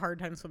I have a hard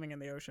time swimming in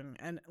the ocean,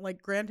 and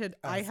like granted,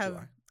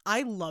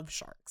 I love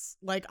sharks.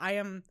 Like I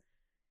am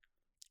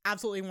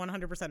absolutely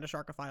 100% a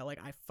sharkophile.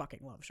 Like I fucking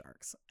love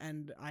sharks,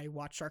 and I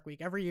watch Shark Week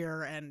every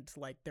year, and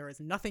like there is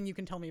nothing you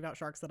can tell me about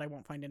sharks that I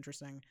won't find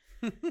interesting.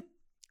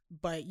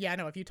 But yeah,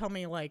 no, if you tell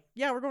me like,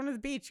 yeah, we're going to the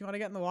beach, you want to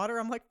get in the water?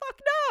 I'm like, fuck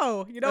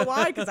no. You know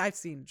why? Because I've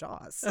seen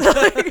Jaws.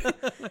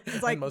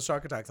 It's like, and most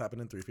shark attacks happen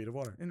in 3 feet of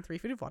water. In 3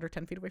 feet of water,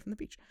 10 feet away from the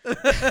beach.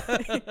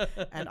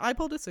 And I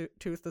pulled a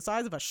tooth the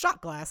size of a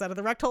shot glass out of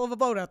the wrecked hull of a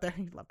boat out there.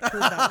 You'd love to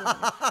prove that, wouldn't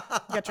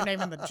you? Get your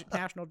name in the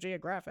National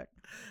Geographic.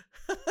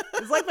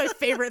 It's like my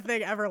favorite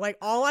thing ever. Like,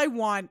 all I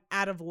want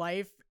out of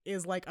life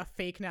is like a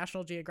fake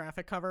National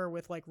Geographic cover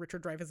with like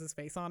Richard Dreyfuss's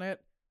face on it.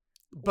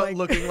 But like,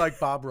 looking like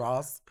Bob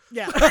Ross.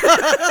 Yeah.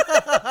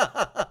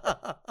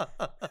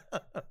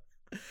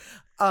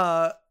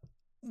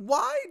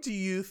 Why do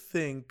you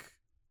think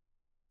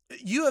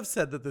you have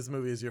said that this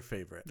movie is your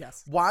favorite?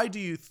 Yes. Why do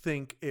you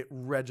think it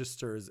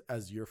registers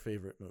as your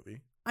favorite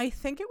movie? I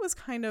think it was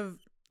kind of,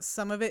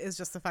 some of it is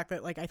just the fact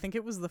that like I think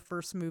it was the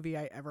first movie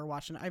I ever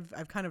watched, and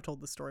I've kind of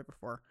told this story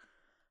before.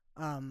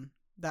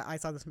 That I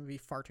saw this movie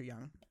far too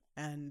young.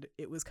 And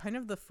it was kind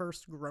of the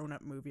first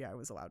grown-up movie I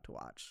was allowed to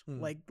watch.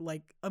 Like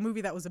a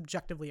movie that was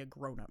objectively a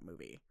grown-up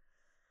movie.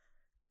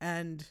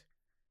 And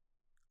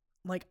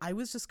like I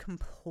was just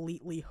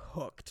completely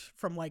hooked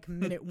from like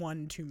minute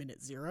 1 to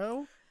minute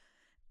 0.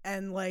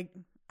 And like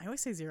I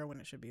always say 0 when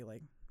it should be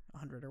like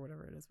 100 or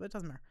whatever it is, but it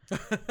doesn't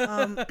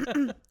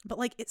matter. But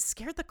like it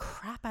scared the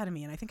crap out of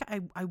me. And I think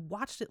I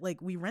watched it,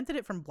 like we rented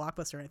it from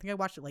Blockbuster. And I think I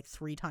watched it like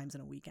 3 times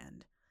in a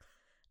weekend.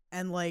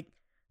 And like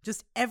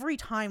just every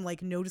time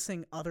like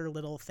noticing other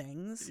little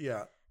things.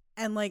 Yeah.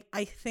 And like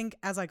I think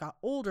as I got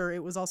older,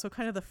 it was also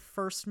kind of the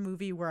first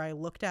movie where I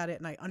looked at it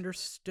and I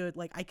understood,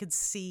 like I could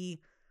see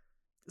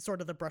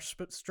sort of the brush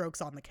strokes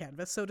on the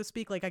canvas, so to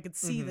speak. Like I could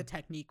see the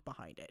technique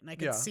behind it, and I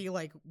could see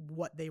like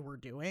what they were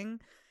doing.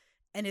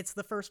 And it's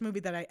the first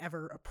movie that I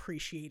ever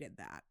appreciated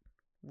that,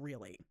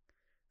 really.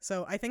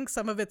 So I think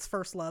some of it's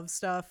first love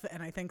stuff,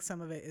 and I think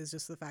some of it is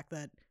just the fact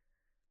that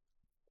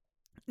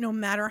no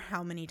matter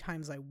how many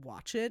times I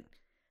watch it,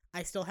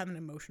 I still have an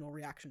emotional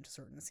reaction to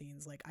certain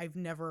scenes. Like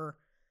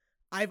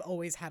I've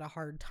always had a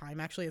hard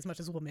time, actually, as much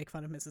as we'll make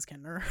fun of Mrs.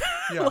 Kintner.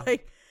 Yeah.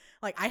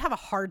 like I have a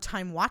hard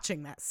time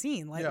watching that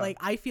scene. Like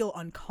I feel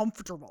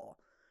uncomfortable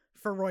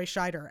for Roy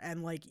Scheider,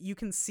 and like you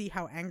can see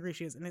how angry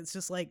she is, and it's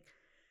just like,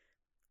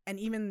 and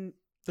even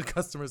the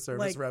customer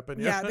service rep,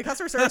 and the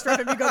customer service rep,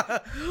 and you go,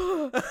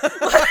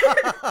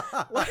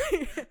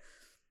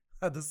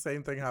 had the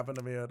same thing happen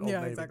to me at Old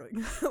Navy. Exactly.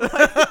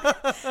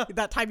 Like,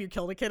 that time you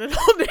killed a kid at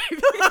Old Navy.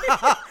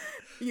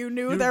 You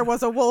knew there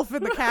was a wolf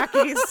in the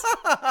khakis,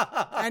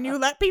 and you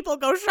let people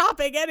go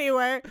shopping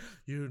anyway.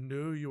 You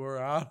knew you were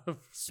out of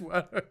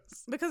sweaters.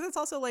 Because it's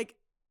also like,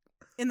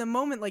 in the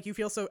moment, like you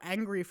feel so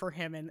angry for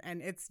him,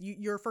 and it's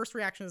your first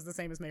reaction is the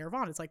same as Mayor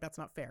Vaughn. It's like, that's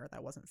not fair.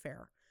 That wasn't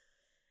fair.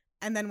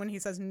 And then when he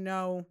says,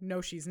 no,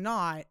 she's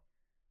not,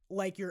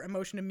 like your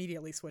emotion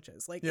immediately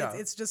switches. Like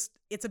it's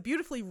a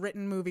beautifully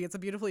written movie. It's a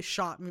beautifully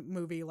shot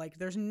movie. Like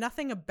there's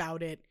nothing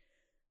about it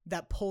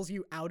that pulls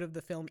you out of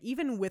the film,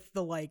 even with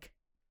the like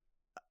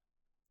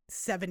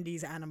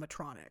 70s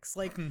animatronics.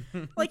 Like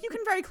like you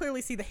can very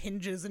clearly see the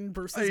hinges in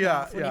Bruce's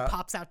mouth when he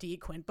pops out to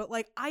eat Quint, but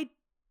like I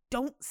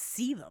don't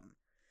see them.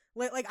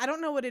 Like I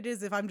don't know what it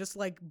is, if I'm just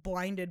like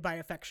blinded by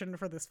affection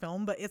for this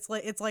film, but it's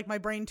like my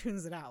brain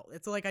tunes it out.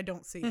 It's like I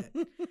don't see it.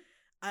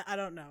 I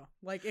don't know.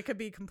 Like it could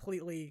be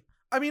completely.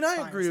 I mean,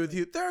 I agree with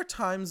you. There are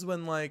times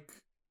when like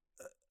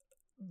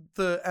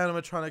the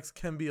animatronics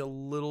can be a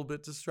little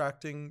bit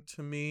distracting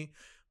to me,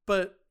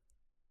 but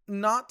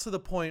not to the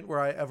point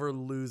where I ever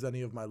lose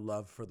any of my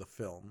love for the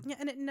film. Yeah,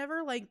 and it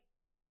never like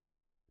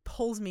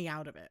pulls me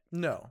out of it.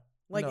 No.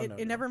 Like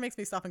it never makes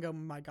me stop and go,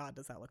 my God,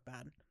 does that look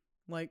bad?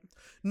 Like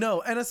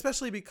no, and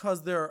especially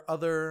because there are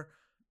other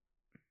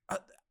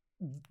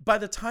by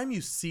the time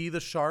you see the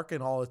shark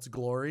in all its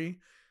glory,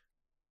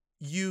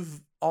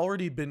 you've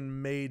already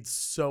been made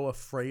so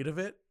afraid of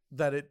it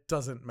that it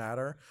doesn't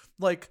matter.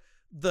 Like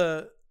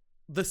the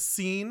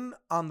scene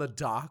on the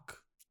dock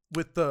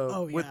with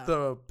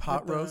the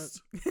pot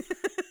roast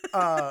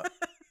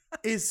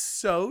is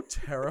so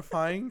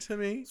terrifying to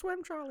me.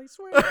 Swim, Charlie,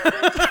 swim.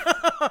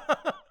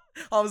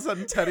 All of a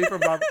sudden, Teddy from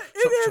Bob.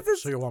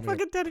 So you want me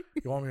to, Teddy.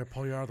 You want me to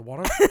pull you out of the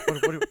water?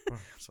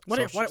 What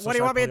do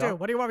you want me to do?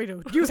 What do you want me to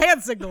do? Use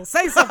hand signals.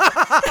 Say something.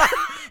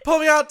 Pull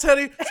me out,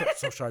 Teddy.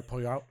 So should I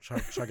pull you out?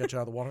 Should I get you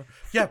out of the water?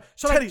 Yeah,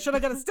 Teddy. Should I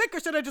get a stick, or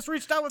should I just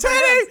reach down with Teddy?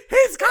 my hands?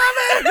 He's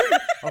coming.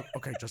 Oh,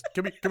 okay, just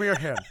give me your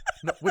hand.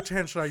 No, which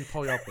hand should I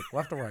pull you out with?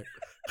 Left or right?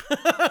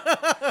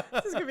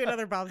 This is gonna be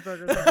another Bob's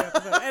Burgers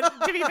episode. And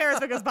to be fair, it's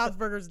because Bob's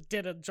Burgers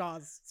did a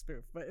Jaws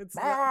spoof, but it's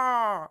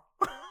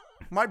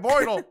my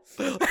Boydle.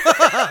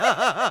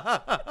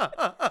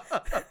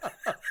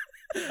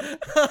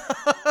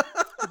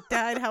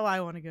 Died how I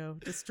want to go,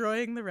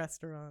 destroying the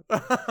restaurant.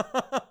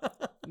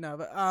 No,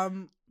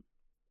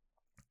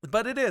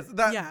 but it is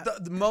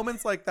that the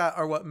moments like that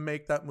are what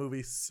make that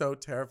movie so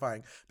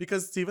terrifying,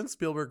 because Steven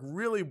Spielberg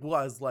really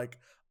was like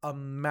a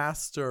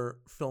master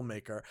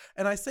filmmaker.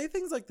 And I say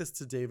things like this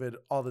to David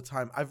all the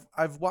time.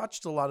 I've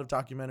watched a lot of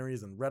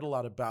documentaries and read a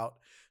lot about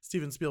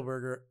Steven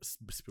Spielberg.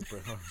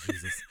 Oh,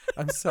 Jesus,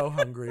 I'm so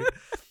hungry.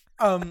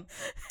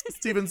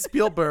 Steven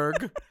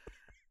Spielberg.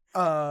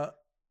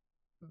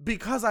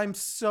 because I'm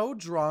so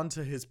drawn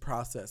to his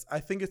process. I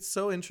think it's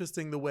so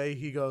interesting the way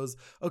he goes,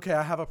 okay,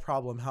 I have a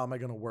problem. How am I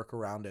going to work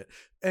around it?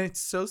 And it's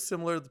so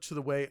similar to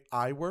the way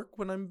I work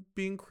when I'm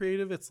being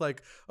creative. It's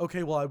like,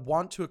 okay, well, I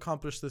want to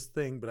accomplish this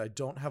thing, but I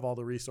don't have all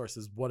the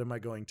resources. What am I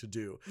going to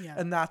do? Yeah.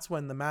 And that's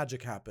when the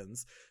magic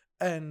happens.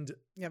 And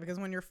yeah, because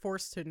when you're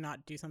forced to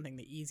not do something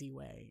the easy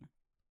way,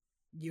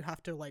 you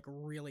have to like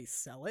really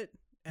sell it.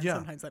 And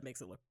sometimes that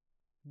makes it look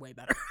way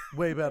better.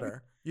 Way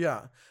better.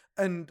 Yeah.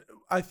 And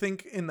I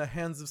think in the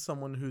hands of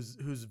someone who's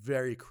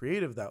very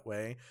creative that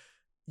way,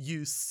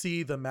 you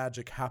see the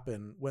magic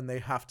happen when they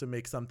have to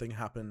make something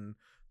happen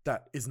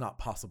that is not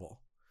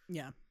possible.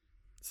 Yeah.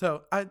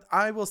 So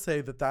I will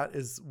say that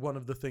is one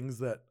of the things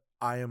that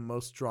I am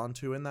most drawn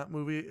to in that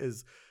movie,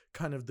 is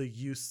kind of the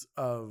use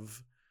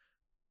of,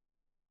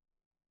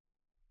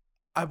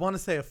 I want to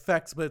say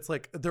effects, but it's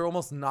like they're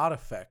almost not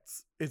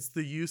effects. It's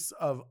the use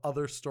of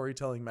other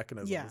storytelling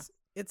mechanisms. Yeah.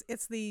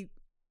 It's the,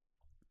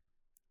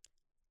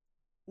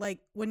 like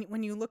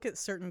when you look at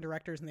certain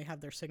directors and they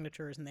have their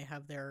signatures and they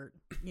have their,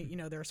 you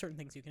know, there are certain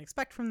things you can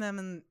expect from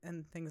them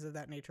and things of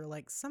that nature.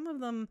 Like some of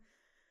them,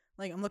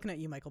 like I'm looking at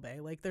you, Michael Bay.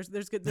 Like there's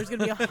going to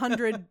be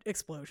 100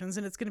 explosions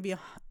and it's going to be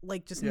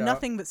like just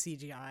nothing but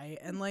CGI.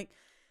 And like,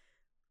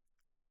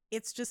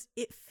 it's just,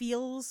 it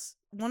feels,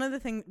 one of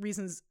the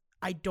reasons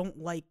I don't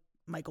like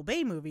Michael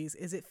Bay movies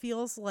is it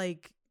feels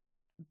like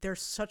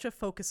there's such a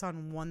focus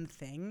on one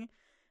thing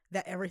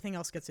that everything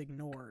else gets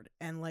ignored.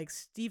 And like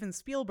Steven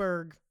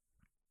Spielberg,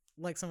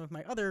 like some of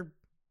my other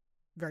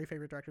very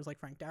favorite directors like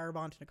Frank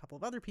Darabont and a couple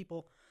of other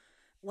people,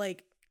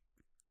 like,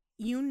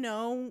 you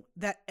know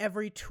that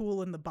every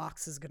tool in the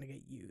box is going to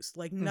get used.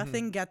 Like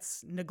nothing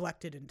gets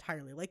neglected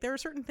entirely. Like there are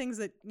certain things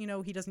that, you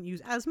know, he doesn't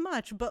use as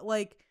much, but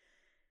like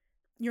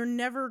you're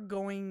never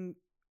going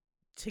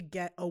to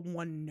get a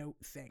one note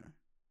thing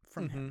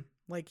from him.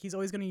 Like he's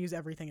always going to use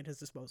everything at his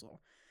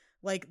disposal.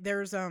 Like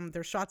there's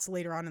shots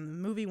later on in the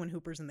movie when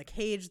Hooper's in the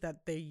cage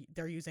that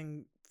they're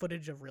using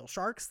footage of real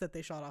sharks that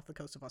they shot off the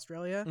coast of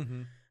Australia,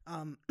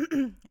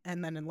 and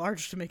then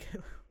enlarged to make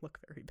it look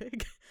very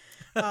big.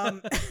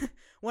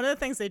 One of the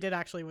things they did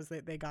actually was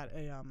they got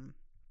an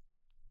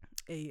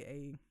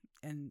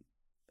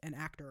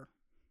actor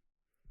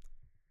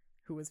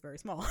who was very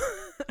small,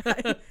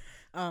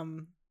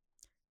 and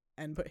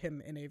put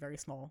him in a very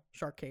small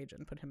shark cage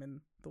and put him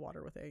in the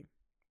water with a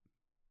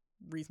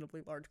reasonably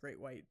large great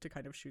white to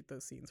kind of shoot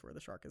those scenes where the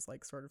shark is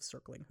like sort of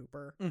circling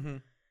Hooper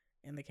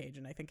in the cage,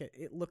 and I think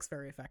it looks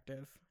very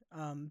effective.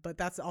 But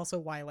that's also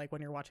why, like,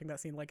 when you're watching that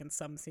scene, like in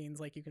some scenes,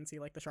 like you can see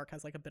like the shark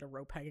has like a bit of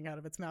rope hanging out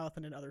of its mouth,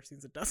 and in other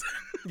scenes it doesn't.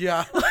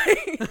 Yeah.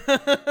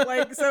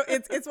 like so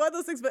it's one of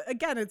those things, but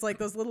again, it's like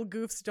those little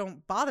goofs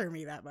don't bother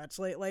me that much.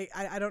 Like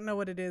I don't know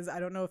what it is. I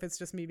don't know if it's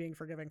just me being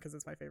forgiving because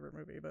it's my favorite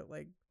movie, but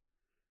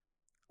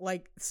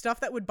like stuff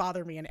that would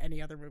bother me in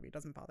any other movie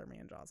doesn't bother me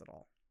in Jaws at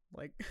all.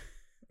 Like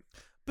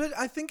But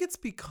I think it's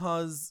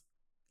because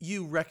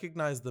you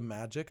recognize the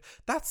magic.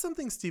 That's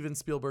something Steven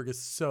Spielberg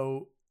is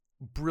so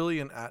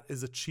brilliant at,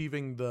 is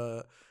achieving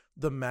the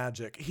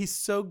magic. He's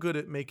so good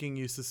at making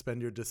you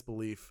suspend your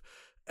disbelief.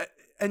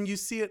 And you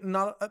see it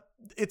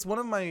it's one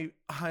of my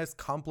highest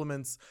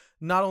compliments,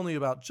 not only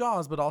about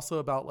Jaws, but also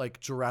about like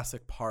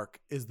Jurassic Park,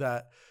 is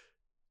that.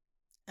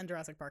 And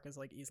Jurassic Park is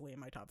like easily in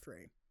my top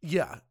 3.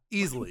 Yeah,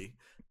 easily.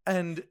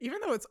 And even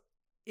though it's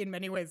in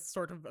many ways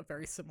sort of a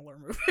very similar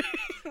movie.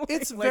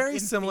 It's very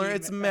similar.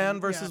 It's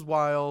man versus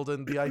wild,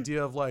 and the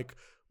idea of like,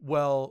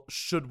 well,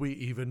 should we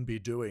even be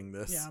doing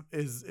this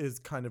is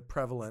kind of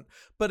prevalent.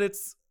 But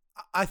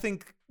I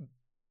think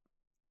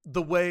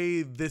the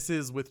way this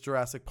is with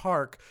Jurassic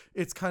Park,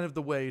 it's kind of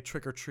the way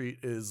Trick or Treat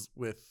is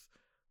with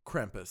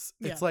Krampus.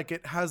 It's like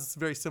it has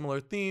very similar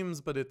themes,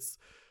 but it's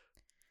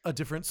a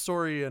different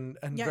story and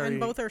very and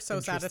both are so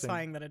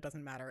satisfying that it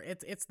doesn't matter.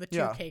 It's the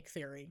two cake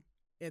theory.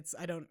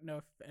 I don't know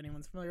if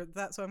anyone's familiar with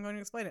that, so I'm going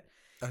to explain it.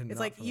 It's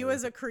like you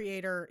as a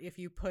creator, if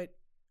you put,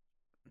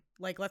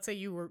 like, let's say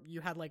you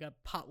had like a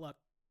potluck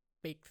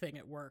bake thing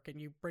at work and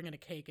you bring in a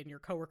cake and your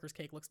coworker's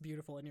cake looks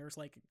beautiful and yours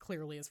like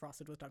clearly is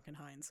frosted with Duncan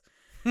Hines.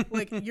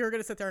 Like you're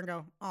going to sit there and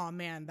go, oh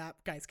man, that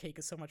guy's cake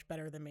is so much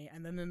better than me.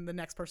 And then the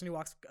next person who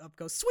walks up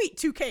goes, sweet,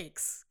 2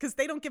 cakes. Because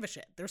they don't give a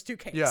shit. There's 2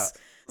 cakes. Yeah.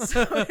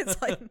 So it's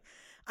like,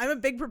 I'm a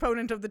big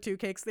proponent of the 2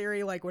 cakes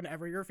theory, like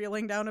whenever you're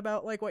feeling down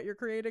about like what you're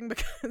creating,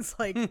 because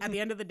like at the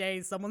end of the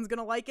day, someone's going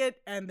to like it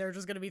and they're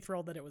just going to be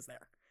thrilled that it was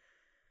there.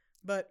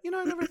 But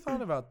I never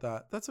thought about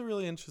that. That's a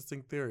really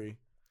interesting theory.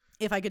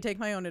 If I could take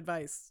my own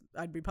advice,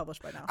 I'd be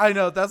published by now. I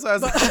know. That's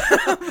what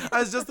I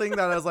was just thinking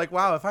that. I was like,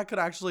 wow, if I could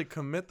actually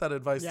commit that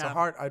advice to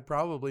heart, I'd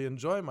probably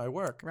enjoy my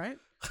work. Right?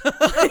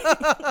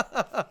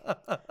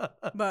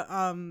 But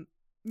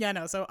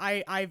so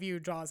I view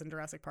Jaws and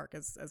Jurassic Park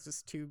as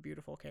just 2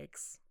 beautiful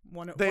cakes.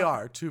 They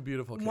are 2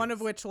 beautiful cakes. One of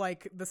which,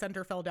 like, the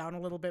center fell down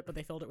a little bit, but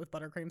they filled it with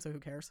buttercream, so who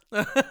cares?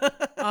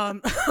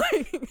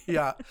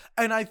 Yeah.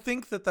 And I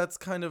think that's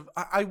kind of,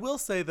 I will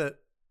say that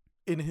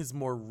in his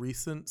more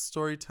recent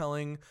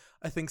storytelling,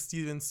 I think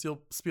Steven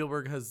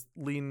Spielberg has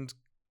leaned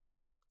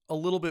a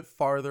little bit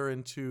farther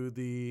into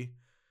the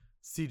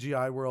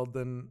CGI world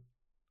than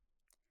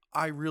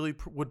I really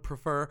would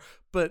prefer,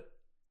 but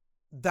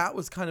that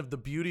was kind of the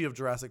beauty of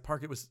Jurassic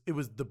Park. It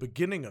was the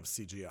beginning of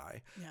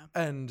CGI. Yeah.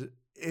 And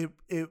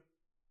it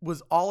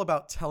was all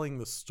about telling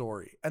the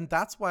story. And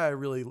that's why I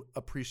really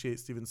appreciate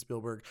Steven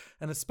Spielberg,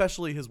 and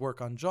especially his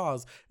work on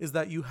Jaws, is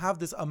that you have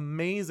this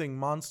amazing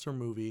monster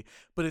movie,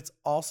 but it's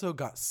also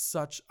got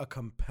such a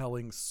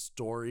compelling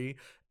story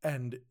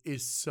and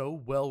is so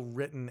well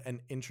written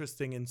and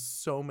interesting in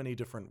so many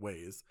different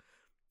ways.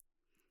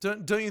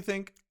 Don't you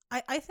think?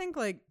 I think,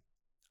 like,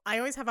 I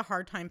always have a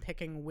hard time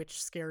picking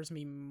which scares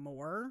me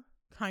more,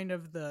 kind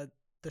of the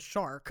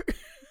shark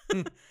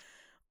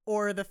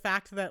or the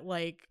fact that,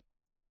 like,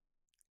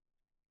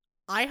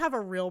 I have a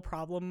real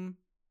problem,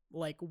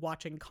 like,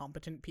 watching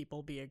competent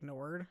people be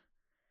ignored.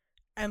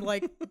 And,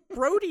 like,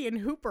 Brody and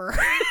Hooper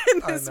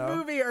in this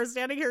movie are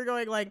standing here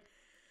going, like,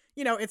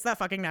 you know, it's that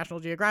fucking National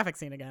Geographic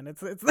scene again.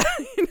 It's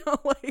that, you know,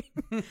 like,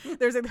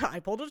 there's I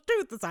pulled a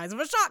tooth the size of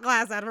a shot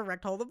glass out of a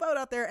wrecked hole of the boat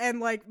out there. And,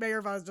 like,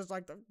 Mayor Vaughn's just,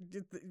 like,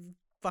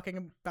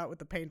 fucking about with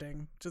the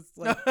painting, just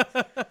like,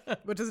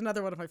 which is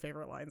another one of my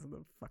favorite lines in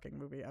the fucking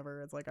movie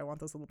ever. It's like, I want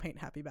those little paint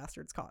happy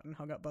bastards caught and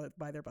hung up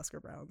by their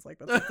Busker Browns. Like,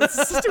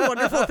 that's such a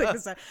wonderful thing to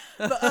say.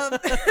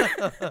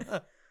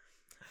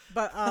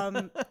 But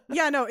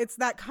yeah, no, it's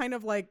that kind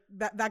of, like,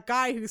 that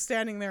guy who's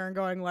standing there and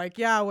going, like,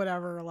 yeah,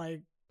 whatever,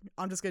 like,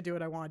 I'm just gonna do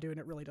what I want to do and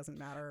it really doesn't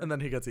matter. And then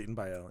he gets eaten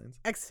by aliens.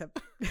 Except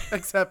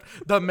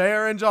the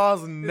mayor in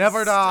Jaws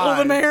never dies.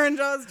 Still the mayor in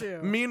Jaws too.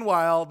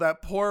 Meanwhile,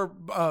 that poor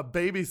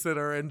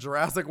babysitter in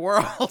Jurassic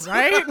World.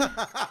 Right?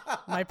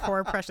 My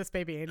poor precious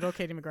baby angel,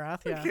 Katie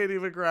McGrath. Yeah. Katie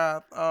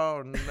McGrath.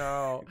 Oh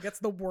no. Gets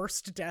the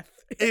worst death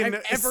in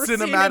I've ever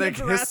cinematic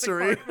seen in a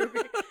history.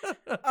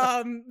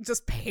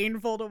 Just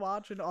painful to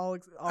watch in all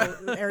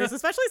areas,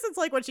 especially since,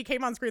 like, when she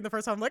came on screen the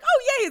first time, I'm like,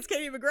 oh yay, it's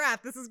Katie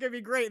McGrath, this is gonna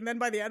be great. And then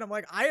by the end, I'm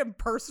like, I am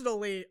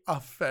personally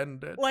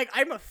offended. Like,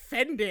 I'm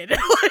offended.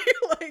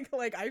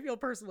 like I feel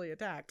personally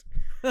attacked.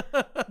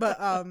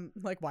 But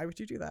like, why would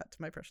you do that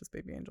to my precious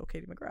baby angel,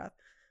 Katie McGrath?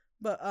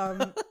 But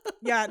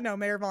yeah, no,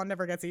 Mayor Vaughn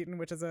never gets eaten,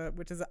 which is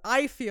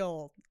I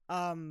feel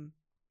a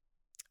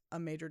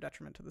major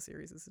detriment to the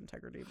series'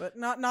 integrity, but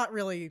not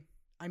really.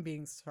 I'm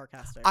being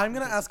sarcastic. I'm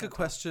going to ask a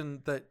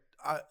question that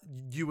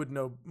you would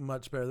know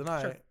much better than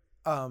I.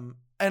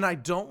 And I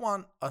don't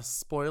want a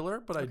spoiler,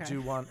 but I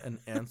do want an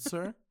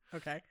answer.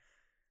 Okay.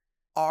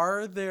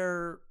 Are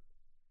there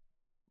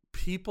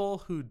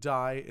people who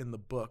die in the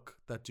book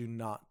that do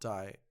not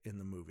die in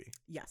the movie?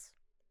 Yes.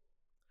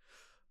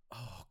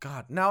 Oh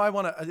God! Now I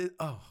want to.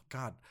 Oh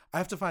God! I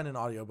have to find an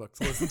audiobook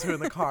to listen to in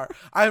the car.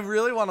 I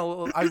really want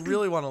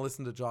to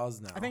listen to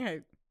Jaws now.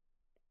 I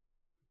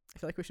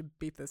feel like we should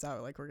beep this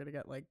out. Like, we're gonna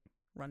get, like,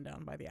 run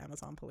down by the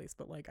Amazon police,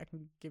 but, like, I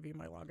can give you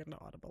my login to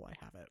Audible. I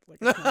have it. Like,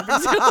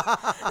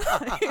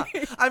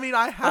 I mean,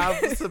 I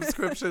have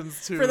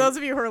subscriptions to. For those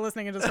of you who are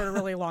listening and just heard a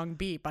really long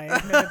beep, I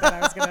admitted that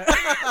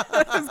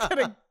I was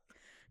gonna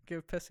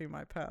give Pissy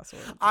my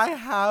password. I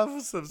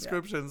have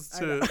subscriptions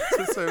to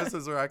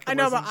services where I can. I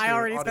know, but listen I to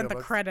already spent audiobooks.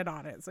 the credit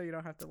on it, so you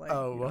don't have to, like.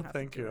 Oh well,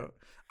 thank you.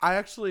 I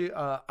actually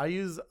I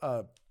use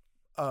a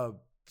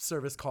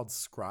service called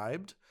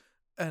Scribd.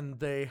 And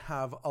they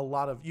have a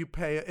lot of, you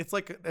pay, it's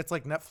like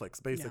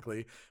Netflix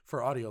basically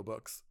for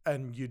audiobooks,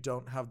 and you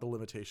don't have the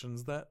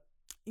limitations that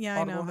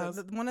Audible has.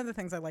 I know. One of the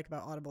things I like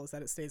about Audible is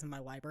that it stays in my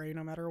library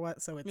no matter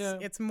what. So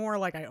it's more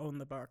like I own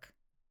the book.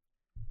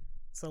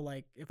 So,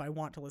 like, if I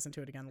want to listen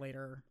to it again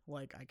later,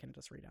 like, I can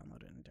just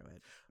re-download it and do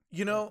it.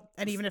 You know,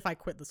 and even if I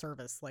quit the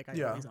service, like,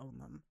 I always own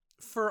them.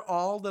 For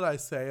all that I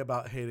say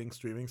about hating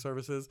streaming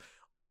services,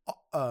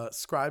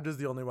 Scribd is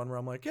the only one where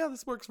I'm like, yeah,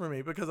 this works for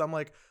me, because I'm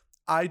like,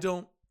 I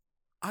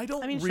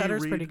mean,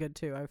 Shudder's pretty good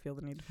too. I feel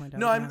the need to point out.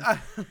 No,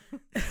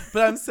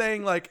 but I'm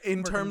saying, like,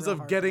 in terms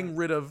of getting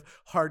rid of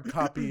hard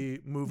copy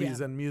movies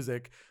and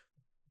music,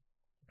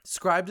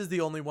 Scribd is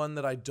the only one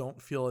that I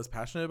don't feel as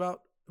passionate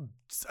about.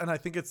 And I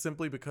think it's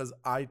simply because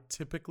I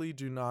typically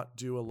do not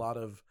do a lot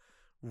of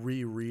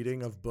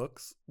rereading of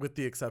books, with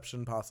the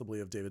exception possibly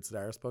of David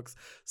Sedaris books.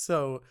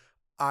 So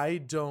I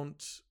don't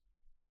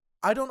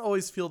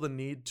always feel the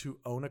need to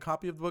own a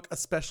copy of the book,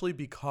 especially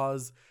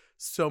because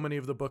so many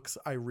of the books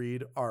I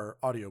read are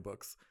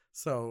audiobooks.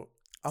 So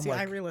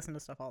I re-listen to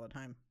stuff all the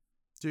time.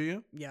 Do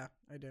you? Yeah,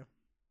 I do.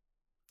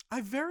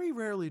 I very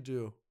rarely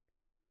do.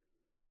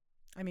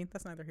 I mean,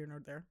 that's neither here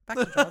nor there. Back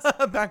to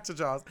Jaws. Back to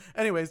Jaws.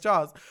 Anyways,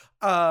 Jaws.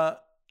 I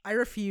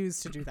refuse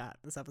to do that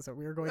this episode.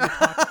 We are going to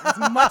talk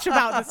as much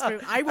about this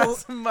movie.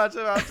 As much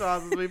about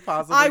Jaws as we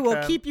possibly can. I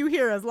will keep you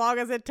here as long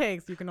as it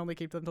takes. You can only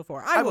keep them till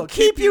 4. I will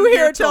keep you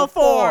here till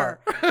 4.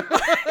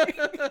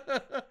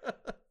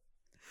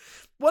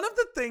 One of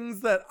the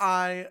things that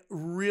I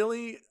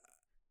really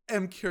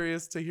am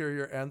curious to hear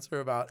your answer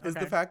about is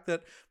the fact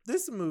that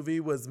this movie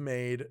was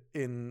made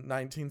in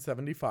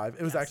 1975.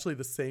 It was actually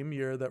the same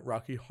year that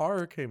Rocky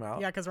Horror came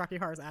out. Yeah, because Rocky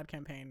Horror's ad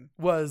campaign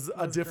was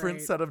a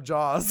different set of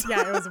Jaws.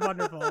 Yeah, it was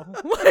wonderful.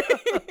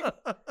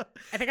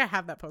 I think I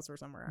have that poster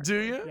somewhere. Actually.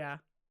 Do you? Yeah.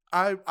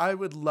 I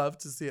would love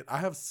to see it. I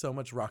have so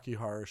much Rocky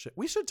Horror shit.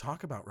 We should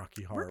talk about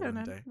Rocky Horror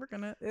one day. We're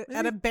gonna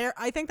at a bare.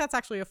 I think that's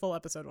actually a full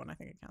episode one. I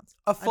think it counts.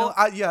 A full,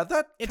 yeah,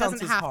 that it counts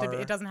doesn't as have horror. to be.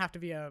 It doesn't have to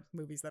be a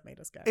movies that made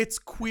us gay. It's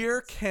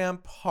queer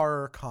camp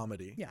horror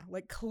comedy. Yeah,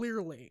 like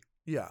clearly.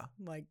 Yeah.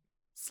 Like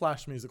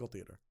 / musical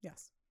theater.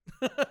 Yes.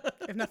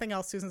 If nothing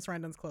else, Susan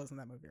Sarandon's clothes in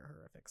that movie are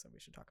horrific, so we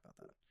should talk about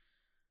that.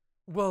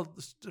 Well,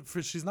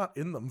 she's not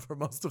in them for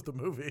most of the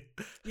movie.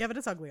 Yeah, but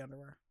it's ugly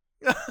underwear.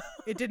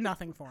 It did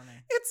nothing for me.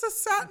 It's a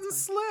satin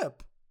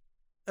slip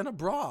and a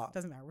bra.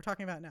 Doesn't matter. We're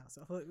talking about it now.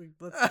 So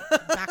let's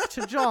back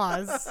to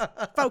Jaws.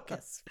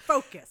 Focus.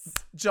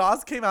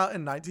 Jaws came out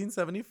in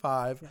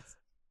 1975. Yes.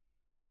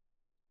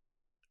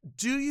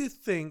 Do you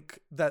think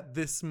that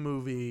this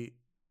movie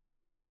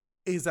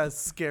is as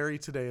scary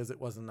today as it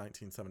was in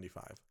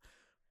 1975?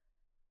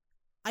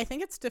 I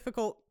think it's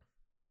difficult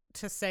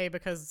to say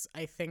because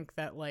I think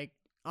that, like,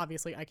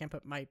 obviously I can't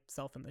put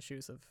myself in the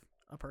shoes of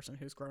a person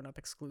who's grown up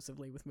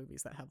exclusively with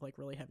movies that have like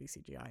really heavy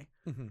CGI.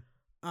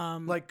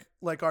 Mm-hmm.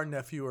 Like our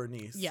nephew or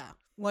niece. Yeah.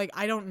 Like,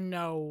 I don't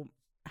know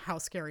how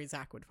scary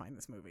Zach would find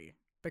this movie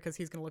because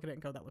he's going to look at it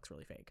and go, that looks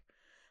really fake.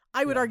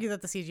 I would argue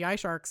that the CGI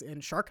sharks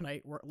in Shark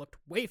Night looked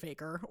way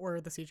faker,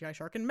 or the CGI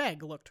shark in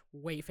Meg looked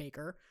way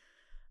faker.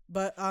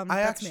 But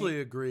I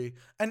actually agree.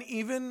 And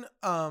even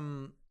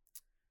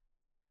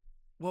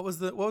what was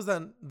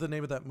the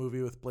name of that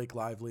movie with Blake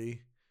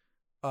Lively?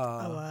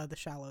 The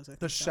Shallows. I think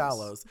The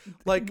Shallows.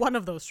 Like one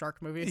of those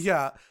shark movies.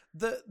 Yeah.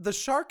 The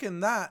shark in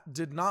that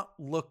did not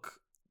look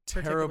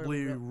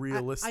terribly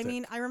realistic. I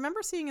mean, I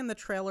remember seeing in the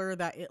trailer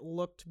that it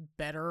looked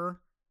better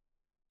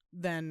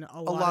than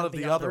a lot of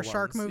the other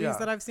shark movies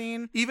that I've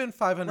seen. Even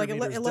 500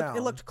 meters down.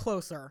 It looked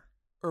closer.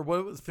 Or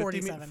what was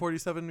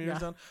 47 meters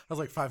down? I was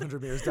like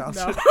 500 meters down.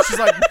 No. She's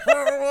like,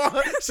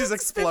 she's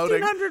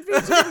exploding. 1,500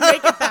 feet. She didn't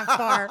make it that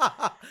far.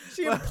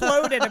 She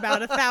imploded about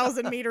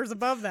 1,000 meters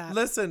above that.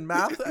 Listen,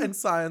 math and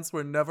science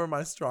were never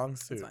my strong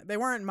suit. They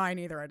weren't mine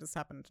either. I just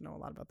happen to know a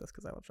lot about this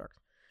because I love sharks.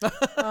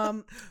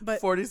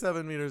 But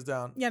 47 meters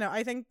down. You know,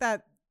 I think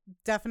that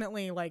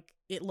definitely, like,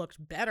 it looked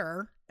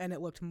better and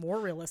it looked more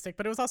realistic,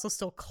 but it was also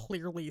still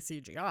clearly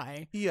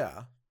CGI.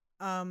 Yeah.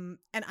 And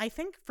I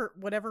think for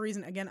whatever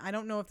reason, again, I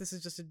don't know if this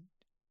is just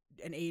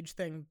an age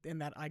thing in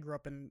that I grew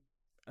up in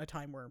a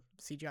time where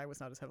CGI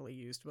was not as heavily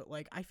used, but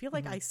like I feel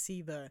like I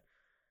see the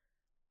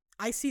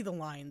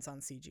lines on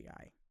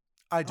CGI.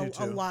 I do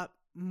too. A lot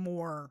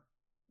more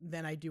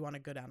than I do on a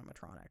good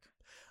animatronic.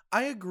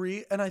 I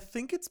agree, and I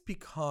think it's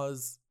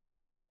because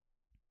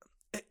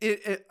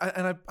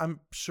I'm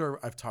sure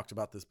I've talked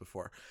about this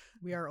before.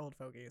 We are old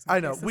fogies.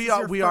 I know we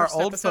are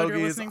old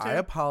fogies. I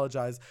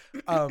apologize.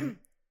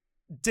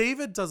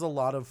 David does a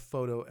lot of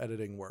photo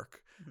editing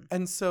work. Mm-hmm.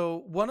 And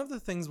so one of the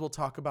things we'll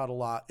talk about a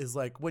lot is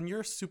like when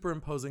you're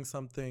superimposing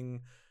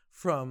something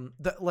from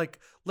that, like,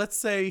 let's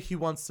say he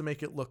wants to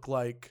make it look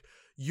like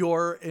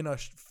you're in a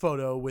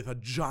photo with a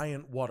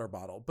giant water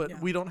bottle, but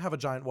we don't have a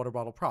giant water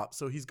bottle prop.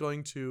 So he's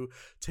going to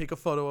take a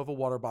photo of a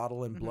water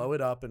bottle and blow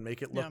it up and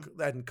make it look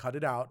and cut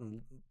it out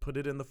and put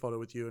it in the photo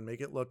with you and make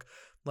it look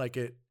like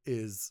it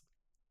is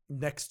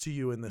next to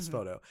you in this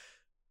photo.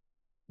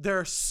 There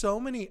are so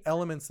many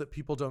elements that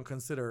people don't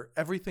consider,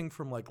 everything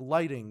from like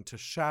lighting to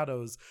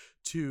shadows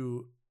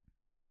to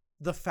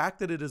the fact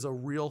that it is a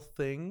real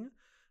thing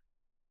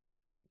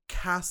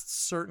casts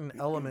certain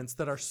elements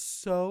that are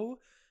so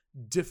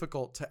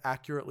difficult to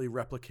accurately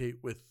replicate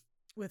with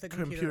a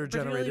computer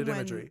generated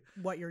imagery.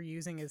 What you're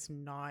using is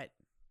not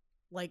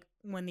like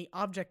when the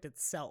object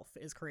itself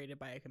is created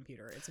by a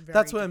computer. It's very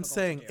That's what I'm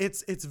saying.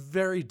 It's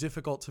very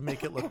difficult to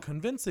make it look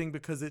convincing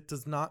because it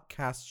does not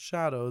cast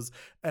shadows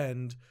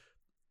and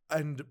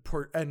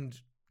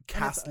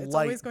cast it's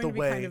light always going the to be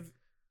way kind of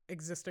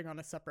existing on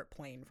a separate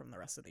plane from the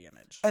rest of the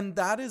image. And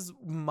that is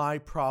my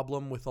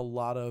problem with a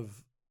lot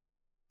of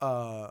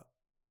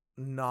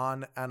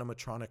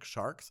non-animatronic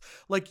sharks.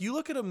 Like you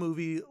look at a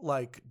movie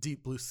like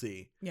Deep Blue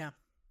Sea. Yeah.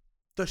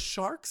 The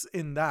sharks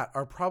in that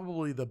are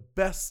probably the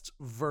best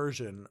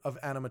version of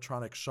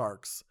animatronic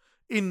sharks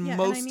in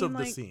most of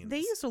the scenes. They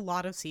used a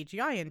lot of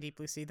CGI in Deep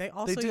Blue Sea. They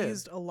also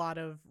used a lot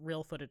of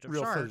real footage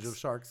of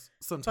sharks.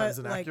 Sometimes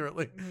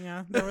inaccurately.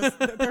 Yeah,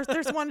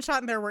 there's one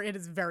shot in there where it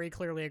is very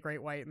clearly a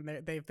great white,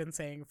 and they've been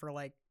saying for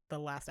like the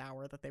last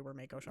hour that they were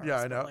Mako sharks.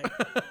 Yeah, I know.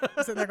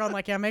 So they're going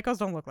like, yeah, Makos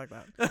don't look like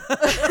that.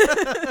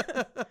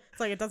 It's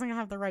like it doesn't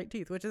have the right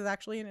teeth, which is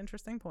actually an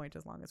interesting point.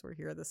 As long as we're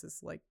here, this is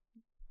like,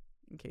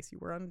 in case you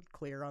were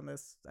unclear on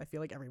this, I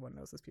feel like everyone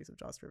knows this piece of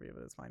Jaws trivia,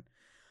 but it's fine.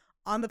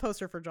 On the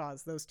poster for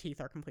Jaws, those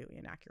teeth are completely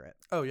inaccurate.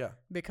 Oh yeah,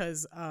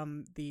 because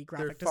the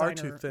graphic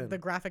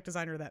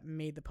designer that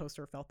made the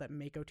poster felt that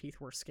Mako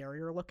teeth were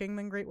scarier looking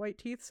than great white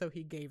teeth, so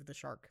he gave the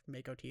shark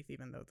Mako teeth,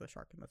 even though the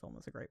shark in the film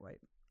was a great white.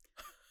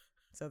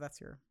 So that's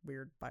your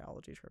weird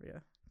biology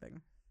trivia thing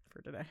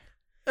for today.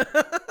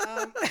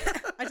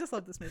 I just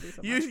love this movie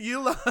so much.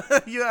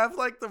 You have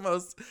like the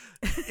most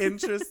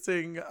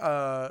interesting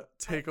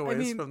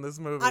takeaways from this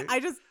movie.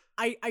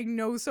 I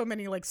know so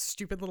many like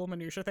stupid little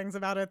minutia things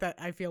about it that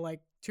I feel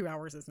like 2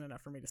 hours isn't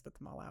enough for me to spit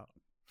them all out.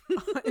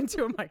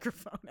 into a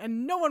microphone,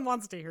 and no one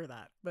wants to hear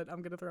that. But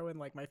I'm gonna throw in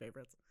like my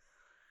favorites.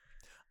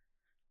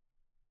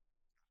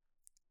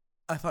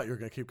 I thought you were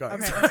gonna keep going.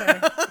 Okay,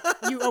 I'm sorry.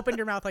 You opened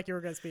your mouth like you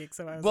were gonna speak,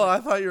 so I was. Well,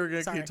 like, I thought you were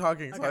gonna sorry. keep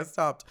talking, so Okay. I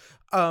stopped.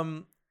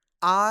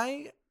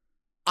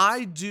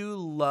 I do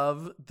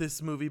love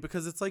this movie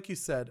because it's like you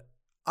said.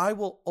 I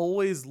will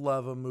always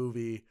love a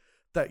movie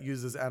that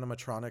uses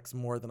animatronics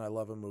more than I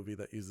love a movie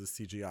that uses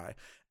CGI.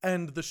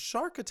 And the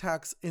shark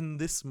attacks in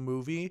this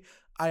movie,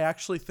 I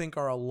actually think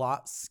are a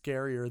lot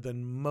scarier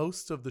than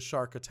most of the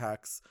shark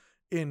attacks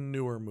in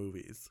newer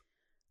movies.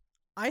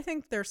 I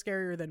think they're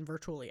scarier than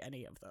virtually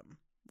any of them.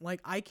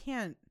 Like, I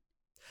can't.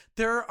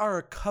 There are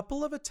a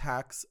couple of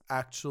attacks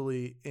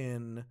actually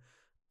in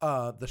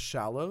The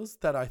Shallows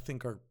that I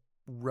think are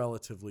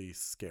relatively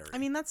scary. I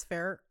mean, that's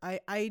fair.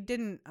 I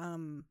didn't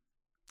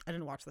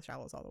watch The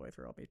Shallows all the way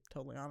through. I'll be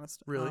totally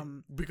honest. Really?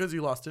 Because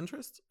you lost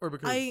interest, or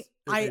because I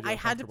had to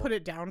uncomfortable? put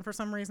it down for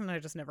some reason. I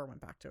just never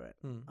went back to it.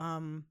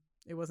 Hmm.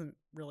 It wasn't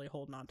really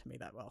holding on to me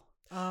that well.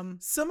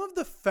 Some of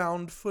the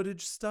found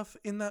footage stuff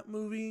in that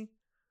movie,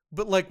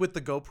 but like with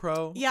the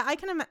GoPro, Yeah, I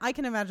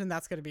can imagine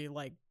that's gonna be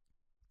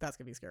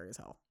scary as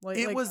hell.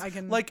 it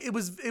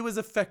was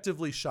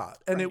effectively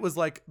shot, and Right. it was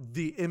like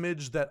the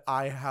image that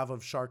I have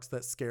of sharks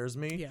that scares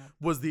me Yeah.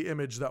 was the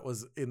image that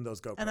was in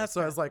those GoPros. And that's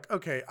so I fair. was like,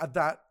 okay,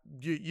 that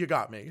you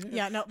got me.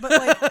 Yeah, no, but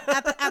like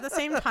at the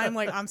same time,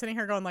 like I'm sitting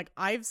here going like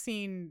I've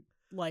seen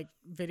like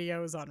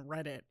videos on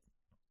Reddit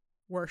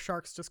where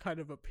sharks just kind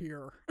of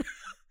appear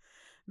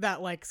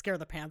that like scare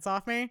the pants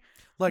off me.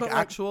 Like But, like,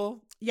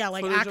 actual. Yeah,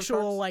 like Footage of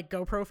actual sharks? like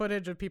GoPro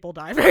footage of people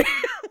diving.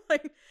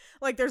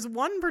 like there's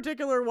one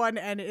particular one,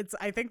 and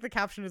I think the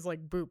caption is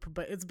like boop,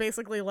 but it's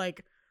basically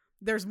like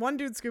there's one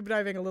dude scuba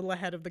diving a little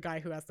ahead of the guy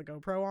who has the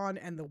GoPro on,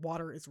 and the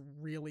water is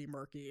really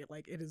murky.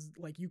 Like it is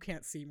like you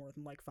can't see more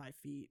than like 5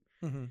 feet.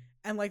 Mm-hmm.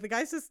 And like the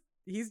guy's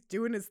he's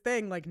doing his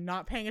thing, like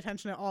not paying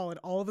attention at all, and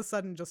all of a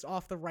sudden just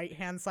off the right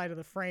hand side of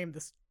the frame,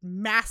 this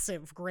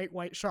massive great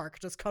white shark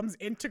just comes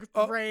into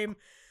the frame,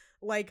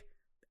 like,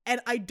 and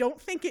I don't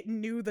think it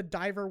knew the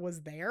diver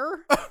was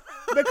there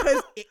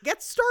because it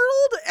gets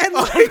startled and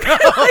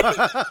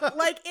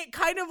like it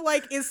kind of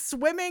like is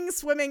swimming,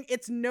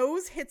 its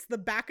nose hits the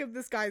back of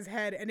this guy's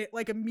head, and it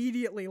like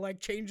immediately like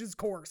changes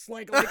course,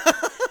 like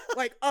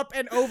up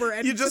and over,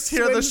 and you just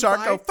hear the swims shark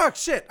by. go, fuck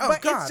shit, oh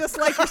But god. it's just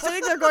like you're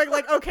sitting there going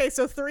like, okay,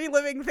 so 3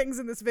 living things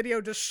in this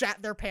video just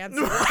shat their pants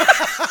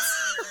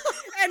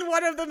and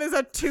one of them is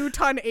a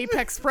 2-ton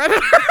apex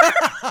predator.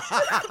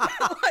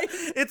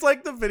 It's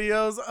like the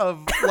videos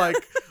of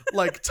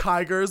like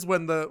tigers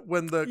when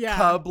the Yeah.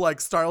 cub like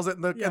startles it,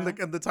 and Yeah.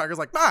 the tiger's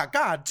like, ah,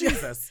 god,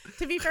 Jesus.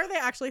 To be fair, they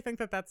actually think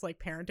that that's like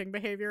parenting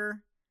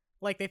behavior.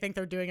 Like they think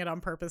they're doing it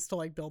on purpose to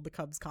like build the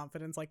cub's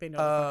confidence. Like they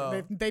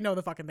know they know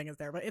the fucking thing is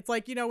there. But it's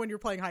like, you know, when you're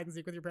playing hide and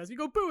seek with your parents, you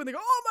go boo and they go,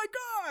 oh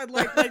my god,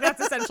 like that's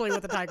essentially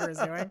what the tiger is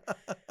doing.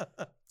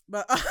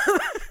 But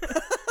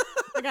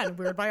again,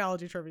 weird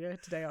biology trivia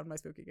today on My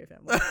Spooky Gay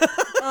Family.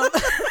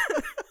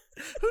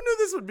 Who knew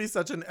this would be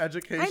such an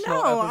educational I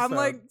know. I'm episode?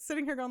 like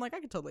sitting here going like, I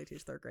could totally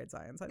teach 3rd grade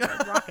science. I'd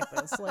like, rock at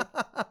this. Like,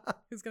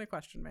 who's gonna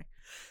question me?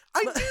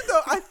 I do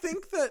though. I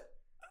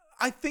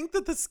think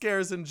that the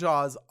scares in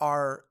Jaws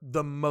are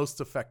the most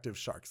effective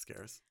shark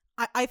scares.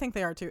 I think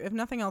they are too. If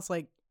nothing else,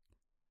 like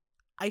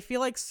I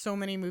feel like so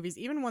many movies,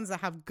 even ones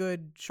that have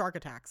good shark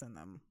attacks in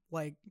them,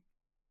 like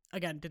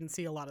again, didn't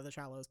see a lot of The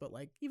Shallows, but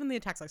like even the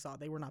attacks I saw,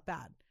 they were not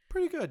bad.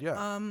 Pretty good,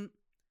 yeah.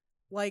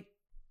 Like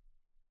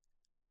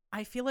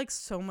I feel like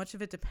so much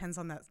of it depends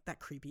on that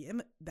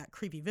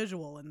creepy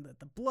visual and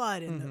the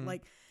blood and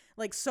Mhm.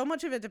 like so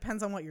much of it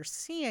depends on what you're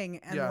seeing,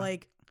 and Yeah.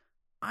 like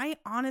I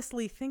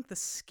honestly think the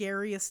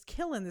scariest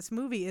kill in this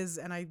movie is,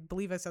 and I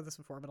believe I said this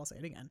before, but I'll say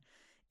it again,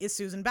 is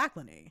Susan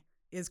Backlany,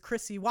 is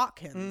Chrissy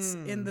Watkins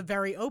in the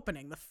very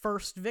opening, the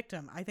first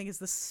victim. I think is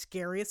the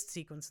scariest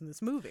sequence in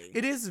this movie.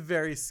 It is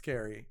very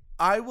scary.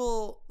 I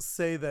will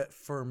say that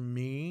for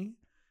me,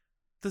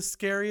 the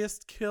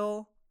scariest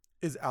kill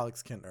is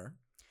Alex Kintner.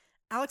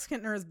 Alex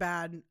Kintner is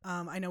bad.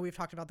 I know we've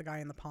talked about the guy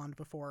in the pond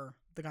before.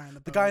 The guy in the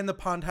boat. The guy in the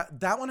pond,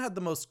 that one had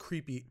the most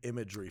creepy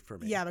imagery for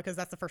me. Yeah, because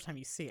that's the first time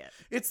you see it.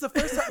 It's the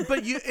first time,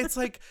 but it's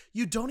like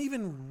you don't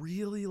even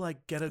really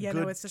like get a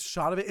good it's just,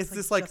 shot of it. It's like,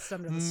 this like just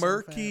under the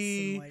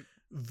murky surface and, like,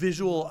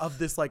 visual of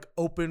this like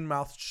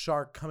open-mouthed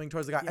shark coming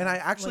towards the guy. And I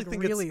actually like,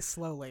 think really it's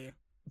slowly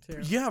too.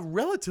 yeah,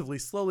 relatively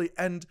slowly.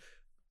 And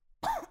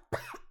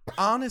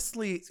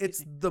honestly,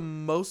 it's the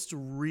most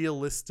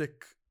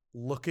realistic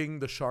looking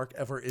the shark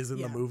ever is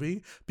in the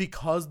movie,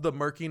 because the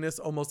murkiness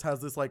almost has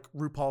this like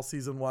RuPaul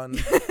season 1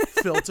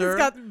 filter. It's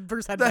got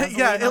Bruce Head.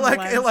 Yeah,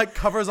 it like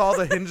covers all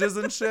the hinges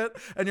and shit,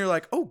 and you're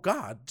like, oh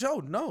god,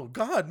 Joe, no,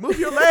 god, move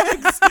your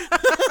legs.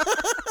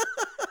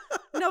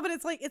 No, but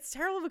it's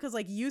terrible because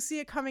like you see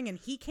it coming and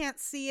he can't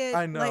see it.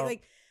 I know.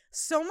 Like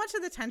so much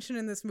of the tension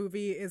in this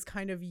movie is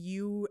kind of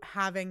you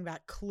having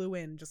that clue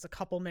in just a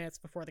couple minutes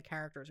before the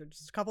characters, or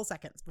just a couple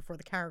seconds before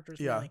the characters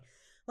Yeah. really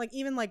like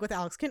even like with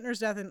Alex Kintner's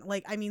death, and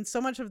like I mean,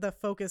 so much of the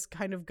focus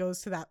kind of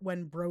goes to that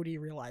when Brody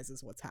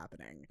realizes what's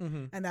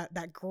happening, and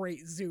that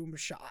great zoom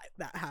shot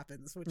that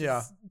happens, which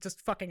is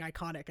just fucking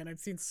iconic. And I've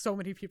seen so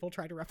many people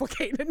try to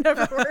replicate it,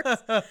 never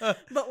works.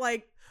 But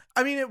like,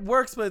 I mean, it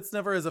works, but it's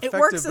never as effective.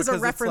 It works as a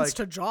reference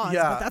to Jaws,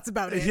 but that's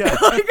about it. Yeah.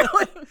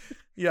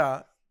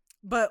 Yeah.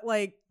 But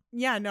like,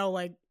 yeah, no,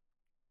 like,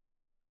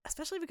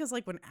 especially because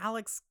like when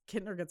Alex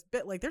Kintner gets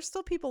bit, like there's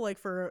still people like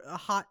for a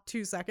hot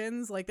 2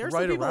 seconds, like there's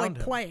right still people like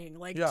him. Playing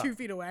like 2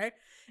 feet away,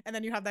 and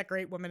then you have that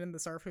great woman in the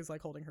surf who's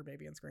like holding her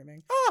baby and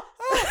screaming.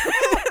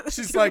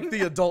 She's like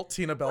the adult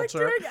Tina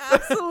Belcher, like, doing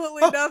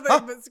absolutely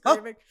nothing but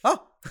screaming.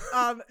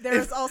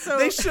 There's also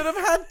they should have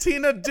had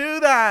Tina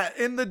do that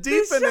in the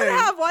deepening. They should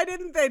have. Why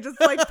didn't they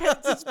just like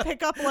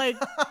pick up like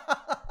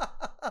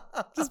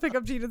just pick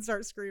up Tina and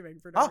start screaming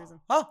for no reason?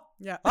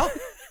 Yeah.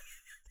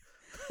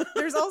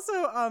 There's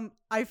also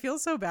I feel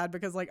so bad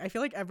because like I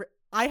feel like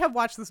I have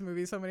watched this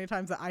movie so many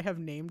times that I have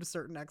named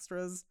certain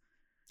extras.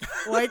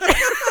 Like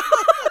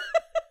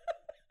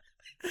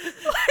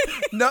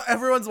no,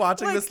 everyone's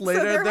watching like, this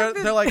later. So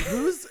they're like,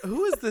 who is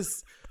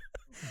this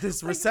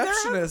like,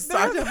 receptionist?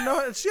 I have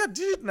no. She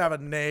didn't have a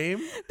name.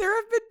 There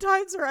have been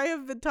times where I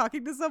have been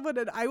talking to someone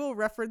and I will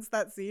reference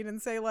that scene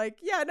and say like,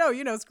 yeah, no,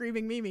 you know,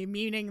 Screaming Mimi,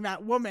 meaning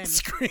that woman.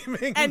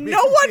 Screaming and Mimi.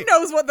 No one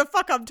knows what the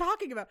fuck I'm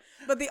talking about.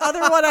 But the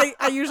other one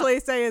I usually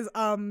say is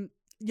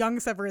young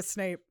Severus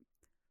Snape,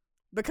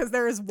 because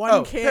there is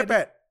one kid.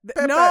 Pippet.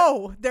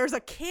 No, there's a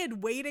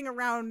kid waiting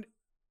around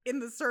in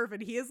the surf,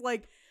 and he is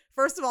like,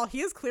 first of all,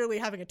 he is clearly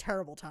having a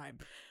terrible time.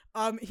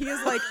 He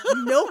is like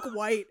milk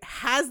white,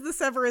 has the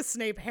Severus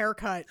Snape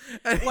haircut,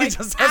 and like he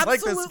just has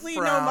absolutely like this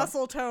no frown.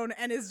 muscle tone,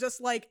 and is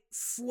just like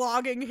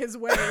slogging his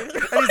way. And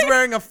he's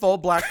wearing a full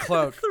black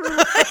cloak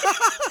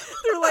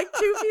through like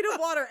 2 feet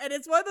of water. And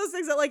it's one of those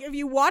things that like if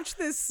you watch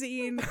this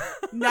scene,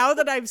 now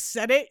that I've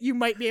said it, you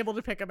might be able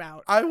to pick him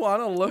out. I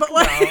want to look But,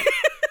 like, now.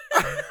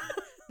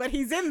 But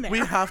he's in there. We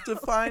have to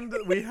find.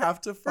 We're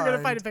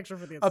gonna find a picture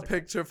for the Instagram. A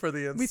picture for the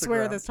Instagram. We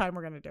swear this time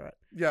we're gonna do it.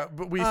 Yeah,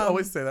 but we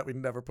always say that we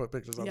never put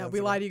pictures on. Yeah, Instagram.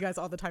 we lie to you guys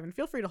all the time, and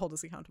feel free to hold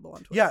us accountable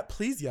on Twitter. Yeah,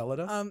 please yell at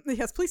us.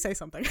 Yes, please say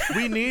something.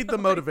 We need the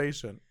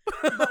motivation.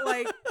 But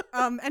like,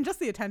 and just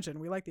the attention.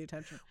 We like the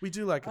attention. We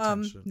do like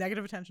attention.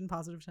 Negative attention,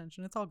 positive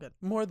attention. It's all good.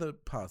 More the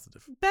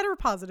positive. Better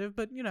positive,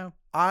 but you know.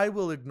 I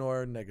will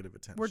ignore negative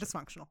attention. We're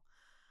dysfunctional.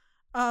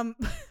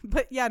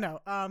 But yeah,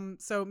 no.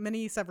 So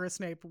mini Severus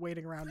Snape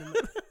waiting around in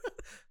the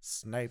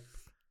Snape.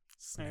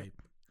 Severus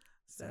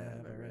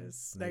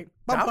Snape.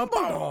 Bum, bum,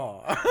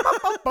 bum.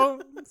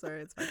 Bum.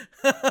 Sorry, it's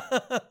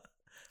fine.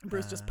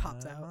 Bruce just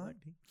pops out.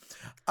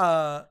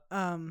 Yeah.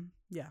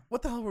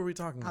 What the hell were we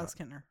talking Alex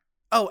about? Kintner.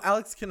 Oh,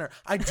 Alex Kintner.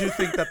 I do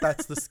think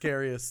that's the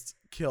scariest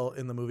kill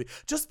in the movie.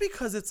 Just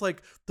because it's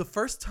like the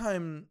first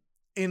time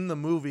in the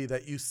movie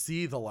that you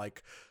see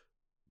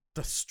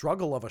the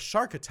struggle of a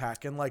shark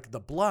attack and like the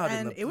blood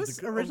and it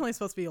was originally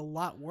supposed to be a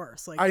lot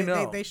worse. Like I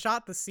know. They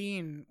shot the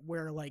scene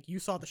where like you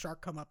saw the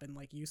shark come up and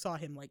like you saw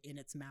him like in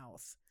its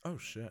mouth. Oh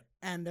shit.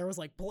 And there was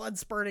like blood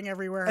spurting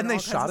everywhere. And they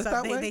all kinds shot of it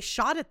stuff. that way? They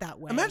shot it that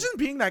way. Imagine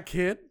being that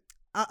kid.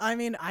 I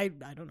mean, I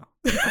don't know.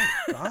 Oh,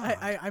 God.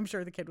 I'm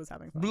sure the kid was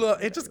having fun.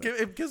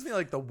 It gives me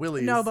like the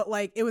willies. No, but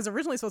like it was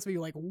originally supposed to be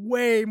like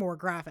way more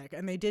graphic,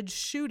 and they did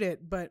shoot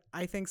it, but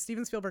I think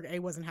Steven Spielberg A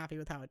wasn't happy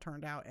with how it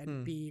turned out,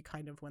 and B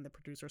kind of when the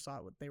producer saw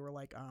it, they were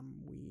like,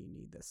 we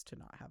need this to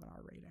not have an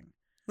R rating.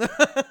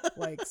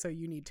 Like, so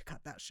you need to cut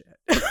that shit.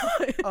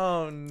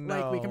 Oh no.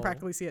 Like we can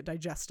practically see it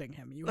digesting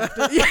him. You have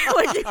to you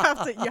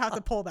have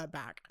to pull that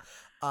back.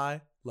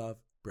 I love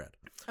bread.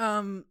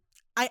 I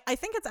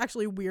think it's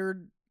actually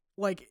weird,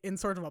 like in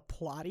sort of a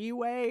plotty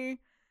way,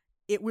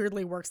 it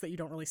weirdly works that you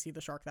don't really see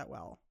the shark that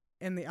well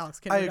in the Alex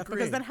Kintner death,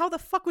 because then how the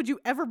fuck would you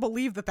ever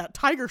believe that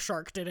tiger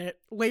shark did it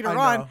later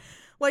on?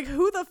 Like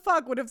who the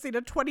fuck would have seen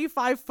a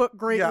 25-foot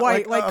great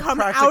white like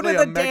come out of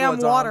the damn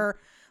water,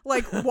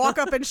 like walk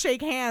up and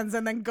shake hands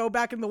and then go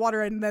back in the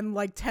water, and then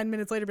like 10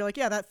 minutes later be like,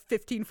 yeah, that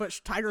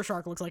 15-foot tiger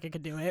shark looks like it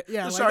could do it.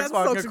 Yeah, the like, shark's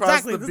walking across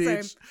exactly the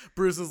beach. same.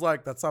 Bruce is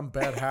like, that's some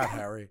bad hat,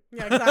 Harry.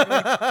 Yeah,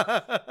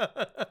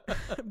 exactly.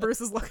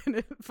 Bruce is looking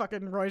at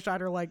fucking Roy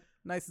Scheider like,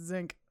 nice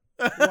zinc.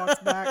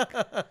 Walks back.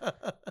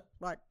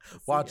 Like,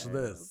 watch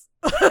this.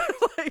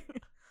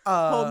 Like,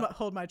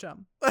 hold my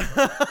chum.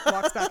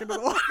 Walks back into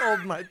the water.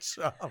 Hold my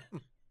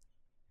chum.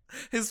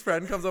 His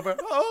friend comes over,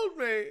 hold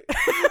me.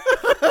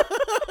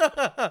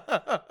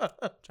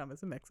 Chum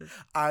is a mix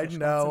of I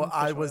know.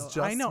 I was oil.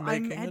 just I know,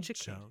 making I'm a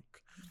educated.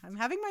 joke. I'm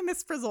having my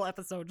Miss Frizzle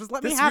episode. Just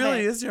let me This have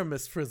really it. is your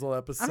Miss Frizzle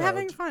episode. I'm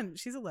having fun.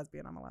 She's a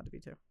lesbian. I'm allowed to be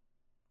too.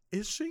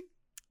 Is she?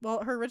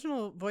 Well, her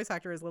original voice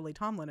actor is Lily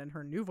Tomlin, and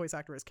her new voice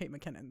actor is Kate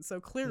McKinnon. So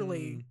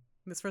clearly,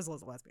 Miss Frizzle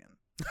is a lesbian.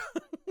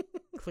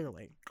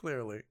 Clearly.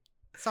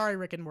 Sorry,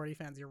 Rick and Morty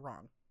fans, you're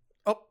wrong.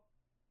 Oh.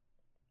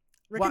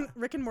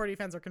 Rick and Morty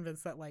fans are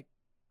convinced that, like,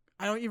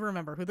 I don't even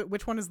remember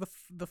which one is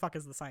the fuck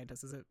is the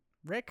scientist. Is it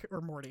Rick or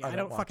Morty? I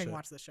don't fucking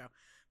watch this show.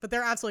 But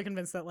they're absolutely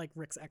convinced that, like,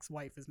 Rick's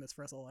ex-wife is Miss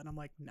Frizzle, and I'm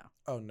like, no.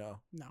 Oh, no.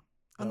 No.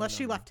 Unless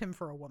she left him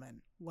for a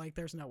woman. Like,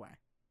 there's no way.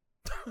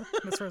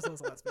 Miss Frizzle is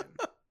a lesbian.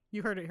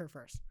 You heard it here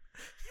first.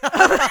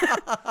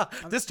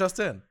 This just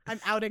in. I'm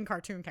outing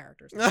cartoon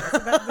characters.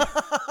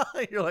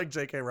 You're like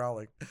J.K.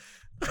 Rowling.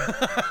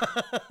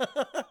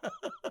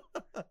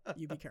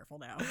 You be careful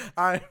now.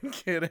 I'm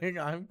kidding.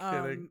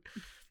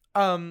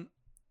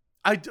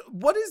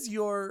 What is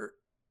your...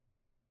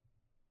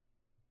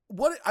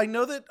 What I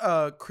know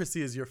that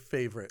Chrissy is your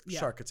favorite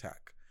Shark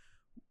Attack.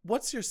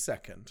 What's your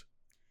second?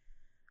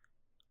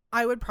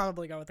 I would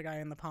probably go with the guy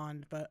in the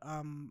pond, but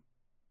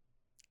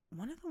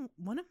one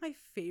of my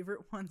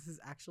favorite ones is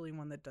actually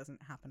one that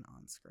doesn't happen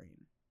on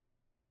screen.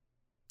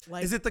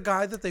 Like, is it the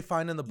guy that they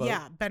find in the boat?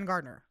 Yeah, Ben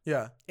Gardner.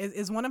 Yeah,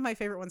 is one of my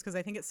favorite ones because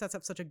I think it sets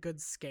up such a good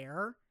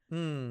scare. I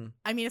mean,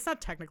 it's not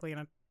technically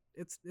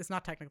it's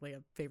not technically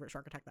a favorite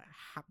shark attack that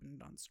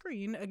happened on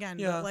screen again.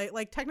 Yeah. But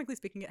like technically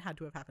speaking, it had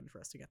to have happened for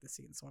us to get this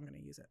scene, so I'm going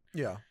to use it.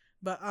 Yeah.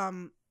 But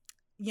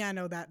yeah,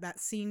 no, that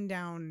scene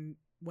down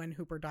when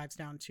Hooper dives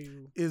down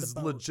to is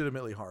the boat,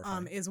 legitimately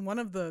horrifying. Is one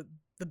of the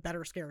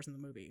better scares in the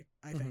movie,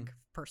 I think,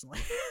 personally.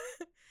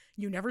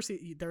 You never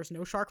see, there's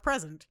no shark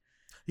present.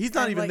 He's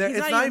not even there.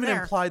 It's not even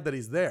implied that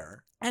he's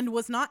there. And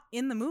was not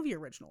in the movie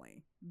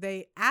originally.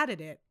 They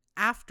added it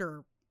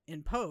after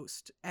in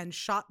post and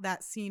shot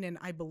that scene in,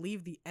 I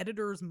believe, the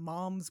editor's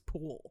mom's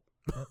pool.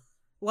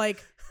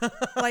 like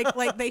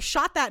they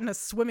shot that in a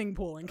swimming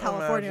pool in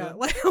California.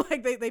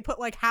 Like they put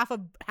like half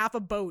a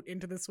boat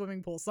into the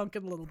swimming pool, sunk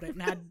it a little bit,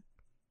 and had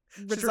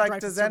Richard She's like, Dreyfuss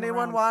does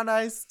anyone want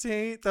iced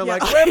tea? They're yeah.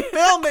 like, we're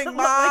filming,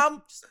 Mom.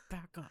 Like, just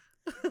back up.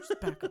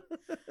 Just back up.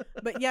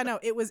 But yeah, no,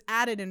 it was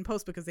added in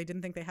post because they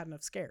didn't think they had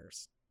enough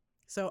scares.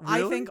 So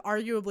really? I think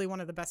arguably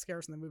one of the best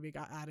scares in the movie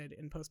got added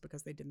in post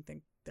because they didn't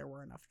think there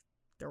were enough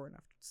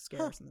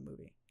scares in the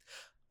movie.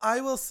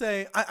 I will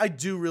say I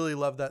do really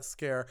love that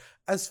scare.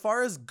 As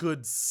far as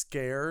good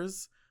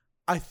scares,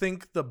 I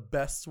think the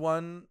best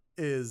one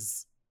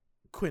is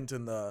Quint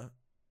in the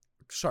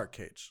shark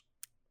cage.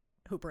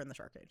 Hooper in the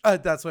shark cage.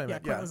 That's what I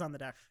meant. Quint was on the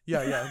deck.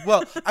 Yeah.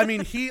 Well, I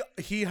mean, he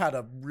had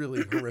a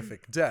really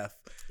horrific death.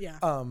 Yeah.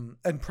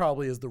 And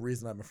probably is the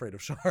reason I'm afraid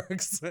of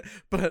sharks.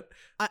 But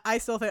I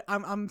still think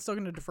I'm still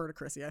going to defer to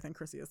Chrissy. I think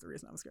Chrissy is the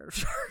reason I'm scared of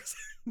sharks.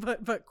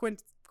 but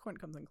Quint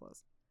comes in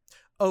close.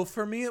 Oh,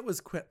 for me it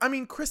was Quint. I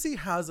mean, Chrissy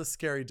has a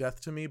scary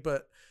death to me,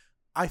 but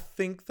I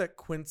think that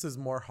Quint's is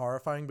more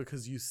horrifying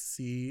because you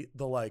see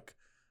the like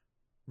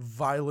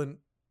violent,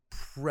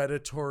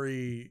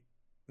 predatory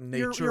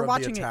nature you're of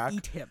watching the attack. It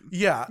eat him.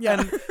 Yeah.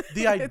 And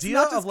the idea it's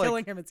not just of like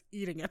killing him, it's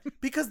eating him.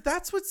 Because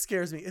that's what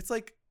scares me. It's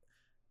like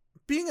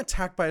being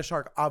attacked by a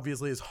shark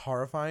obviously is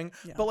horrifying,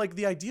 but like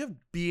the idea of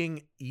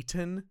being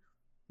eaten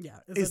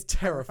is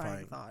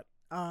terrifying thought.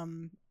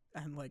 And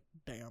like,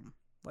 damn,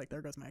 like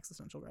there goes my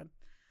existential dread.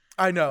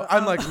 I know. But,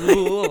 I'm like,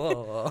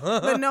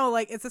 but no,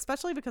 like it's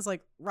especially because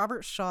like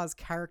Robert Shaw's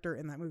character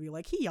in that movie,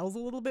 like he yells a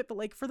little bit, but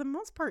like for the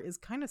most part is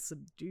kind of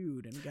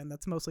subdued. And again,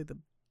 that's mostly the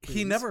booze.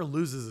 He never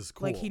loses his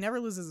cool. Like he never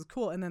loses his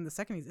cool. And then the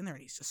second he's in there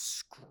and he's just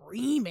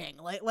screaming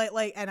like,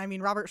 and I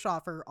mean, Robert Shaw,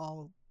 for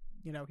all,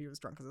 you know, he was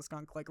drunk as a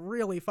skunk, like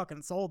really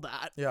fucking sold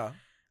that. Yeah.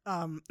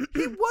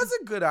 He was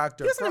a good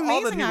actor. He was an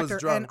amazing actor,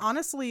 was drunk. and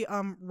honestly,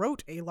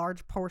 wrote a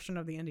large portion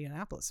of the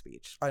Indianapolis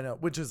speech. I know,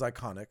 which is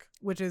iconic.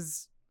 Which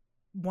is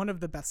one of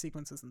the best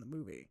sequences in the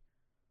movie.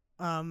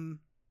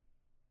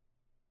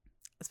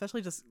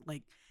 Especially just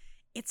like,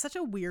 it's such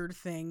a weird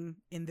thing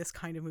in this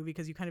kind of movie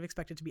because you kind of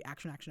expect it to be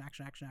action,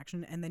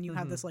 and then you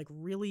have this like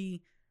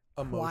really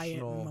quiet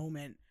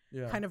moment.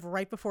 Yeah. Kind of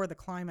right before the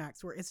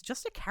climax where it's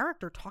just a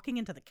character talking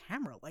into the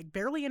camera, like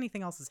barely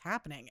anything else is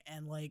happening,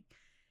 and like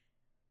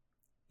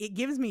it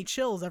gives me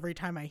chills every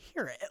time I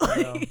hear it.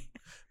 Like,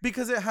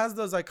 because it has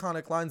those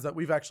iconic lines that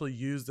we've actually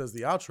used as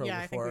the outro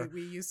before. I think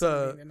we used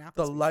the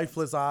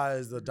lifeless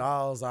eyes, the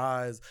doll's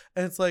eyes,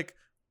 and it's like,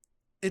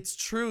 it's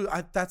true.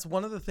 That's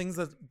one of the things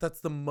that's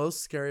the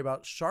most scary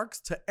about sharks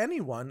to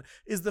anyone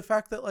is the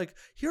fact that like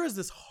here is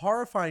this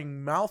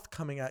horrifying mouth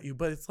coming at you,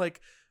 but it's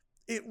like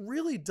it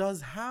really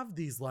does have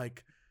these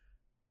like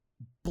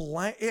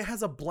blank. It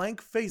has a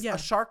blank face. Yeah. A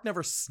shark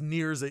never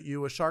sneers at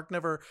you. A shark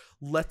never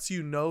lets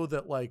you know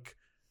that like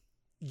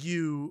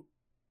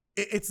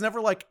it's never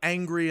like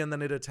angry and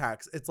then it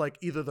attacks. It's like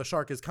either the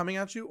shark is coming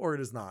at you or it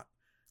is not.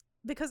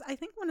 Because I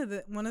think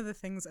one of the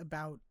things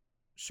about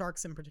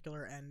sharks in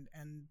particular and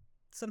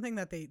something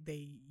that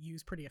they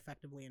use pretty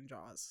effectively in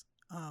Jaws,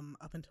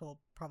 up until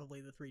probably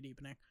the 3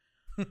 deepening,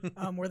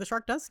 where the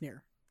shark does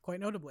sneer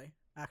quite notably,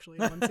 actually,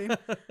 in one scene.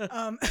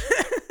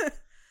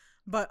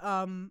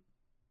 But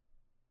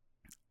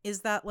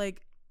is that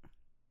like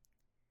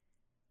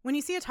when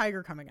you see a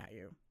tiger coming at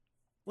you,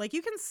 like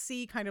you can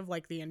see kind of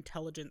like the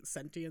intelligent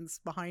sentience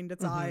behind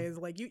its eyes.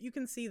 Like you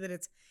can see that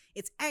it's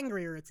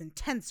angry or it's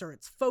intense or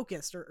it's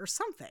focused or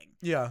something.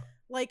 Yeah.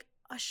 Like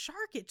a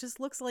shark, it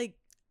just looks like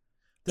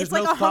there's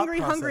like no a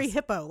hungry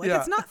hippo. Like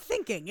it's not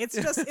thinking. It's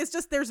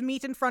just there's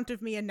meat in front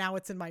of me and now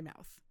it's in my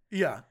mouth.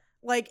 Yeah.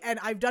 Like, and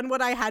I've done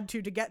what I had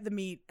to get the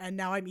meat and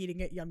now I'm eating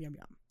it. Yum, yum,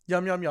 yum.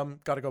 Yum, yum, yum.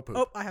 Gotta go poop.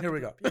 Oh, I have Here to we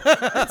go.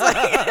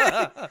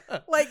 Yeah.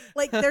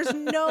 Like there's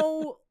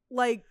no,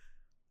 like,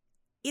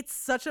 it's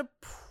such a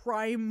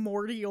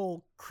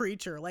primordial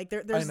creature. Like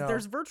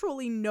there's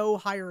virtually no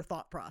higher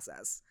thought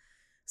process.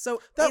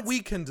 So that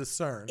we can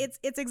discern. It's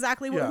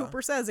exactly what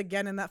Hooper says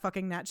again in that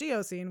fucking Nat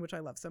Geo scene, which I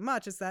love so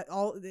much. Is that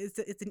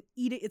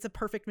it's a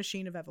perfect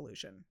machine of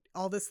evolution.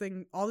 All this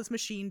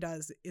machine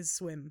does is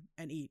swim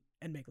and eat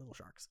and make little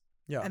sharks.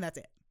 Yeah. And that's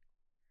it.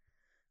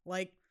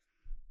 Like,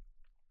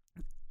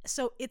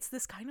 so it's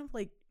this kind of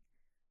like,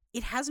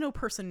 it has no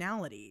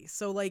personality.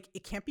 So like,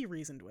 it can't be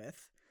reasoned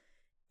with.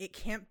 It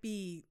can't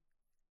be,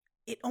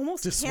 it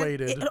almost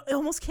dissuaded. It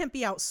almost can't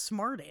be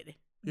outsmarted.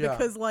 Yeah.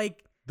 Because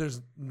like,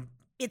 there's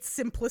its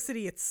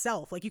simplicity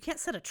itself. Like, you can't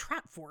set a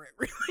trap for it,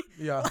 really.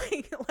 Yeah.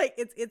 like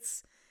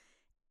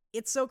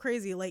it's so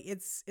crazy. Like,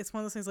 it's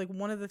one of those things. Like,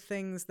 one of the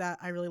things that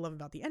I really love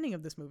about the ending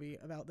of this movie,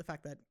 about the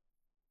fact that,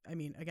 I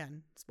mean,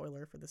 again,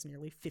 spoiler for this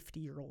nearly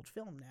 50-year-old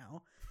film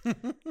now,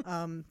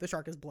 the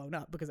shark is blown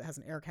up because it has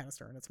an air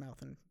canister in its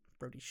mouth and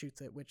Brody shoots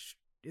it, which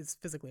is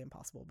physically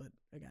impossible. But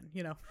again,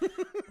 you know,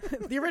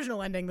 the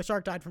original ending, the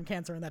shark died from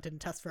cancer and that didn't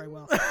test very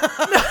well.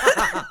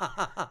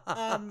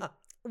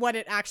 What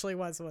it actually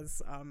was it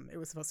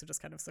was supposed to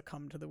just kind of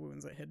succumb to the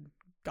wounds it had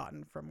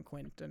gotten from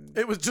Quint, and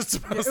it was just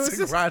supposed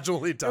to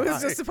gradually die. It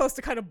was just supposed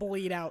to kind of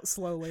bleed out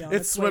slowly. On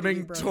it's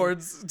swimming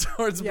towards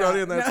Brody,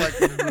 and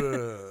that's like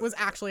was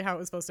actually how it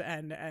was supposed to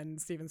end.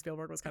 And Steven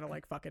Spielberg was kind of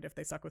like, "Fuck it, if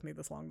they stuck with me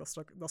this long,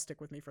 they'll stick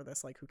with me for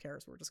this. Like, who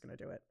cares? We're just gonna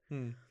do it."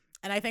 And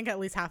I think at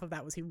least half of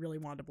that was he really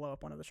wanted to blow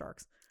up one of the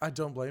sharks. I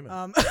don't blame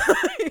him.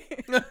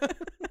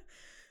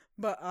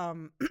 But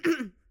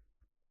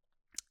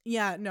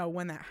yeah, no,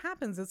 when that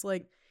happens, it's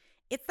like,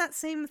 it's that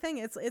same thing.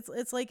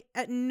 It's like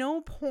at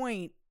no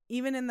point,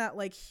 even in that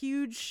like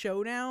huge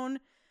showdown,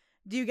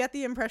 do you get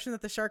the impression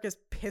that the shark is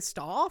pissed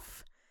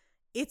off.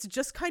 It's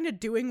just kind of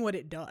doing what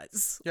it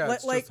does. Yeah,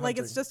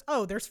 it's just,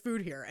 oh, there's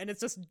food here, and it's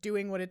just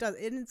doing what it does.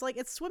 And it's like,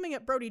 it's swimming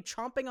at Brody,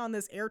 chomping on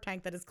this air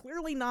tank that is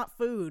clearly not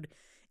food,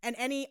 and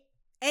any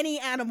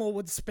animal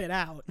would spit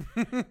out.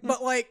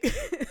 But like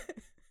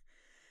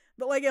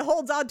But like, it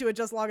holds on to it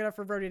just long enough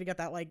for Brody to get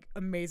that like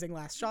amazing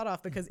last shot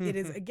off, because it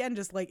is, again,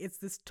 just like, it's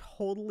this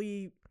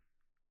totally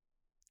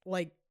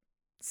like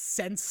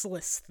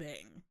senseless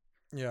thing.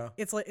 Yeah.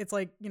 It's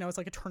like, you know, it's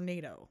like a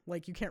tornado.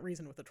 Like, you can't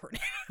reason with a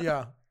tornado.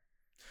 Yeah.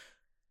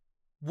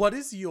 What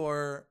is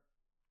your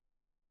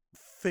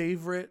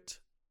favorite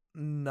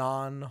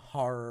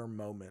non-horror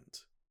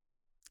moment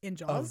in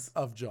Jaws?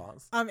 Of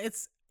Jaws?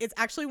 It's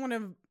actually one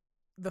of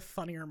the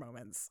funnier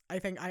moments. I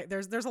think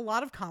there's a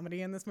lot of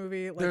comedy in this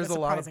movie. Like, there's a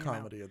lot of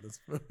comedy in this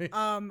movie.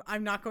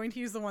 I'm not going to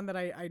use the one that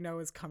I know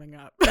is coming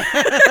up.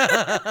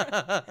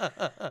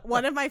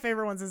 One of my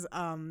favorite ones is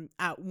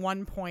at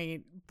one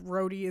point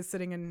Brody is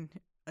sitting in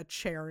a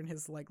chair in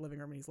his like living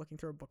room, and he's looking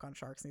through a book on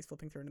sharks, and he's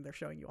flipping through it, and they're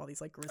showing you all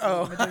these like grisly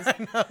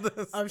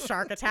images of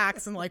shark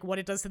attacks and like what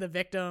it does to the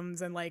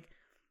victims. And like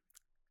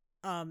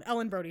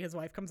Ellen Brody, his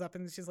wife, comes up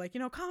and she's like, you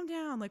know, calm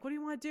down, like, what do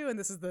you want to do? And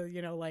this is the,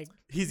 you know, like,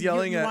 he's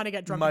yelling at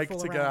get drunk Mike and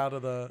to around. get out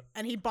of the,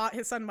 and he bought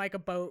his son Mike a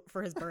boat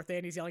for his birthday,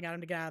 and he's yelling at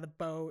him to get out of the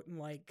boat, and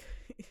like,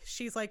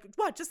 she's like,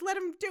 what, just let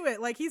him do it,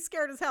 like, he's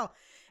scared as hell.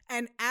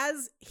 And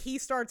as he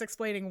starts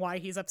explaining why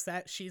he's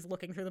upset, she's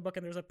looking through the book,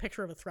 and there's a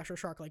picture of a thresher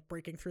shark like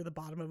breaking through the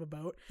bottom of a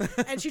boat.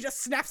 And she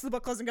just snaps the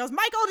book closed and goes,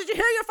 Michael, did you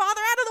hear your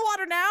father out of the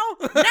water now?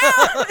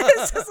 Now!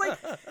 It's just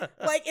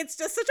like it's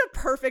just such a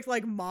perfect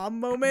like mom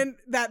moment,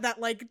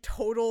 that like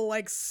total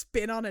like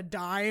spin on a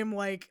dime.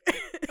 Like,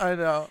 I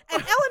know.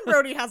 And Ellen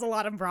Brody has a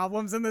lot of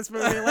problems in this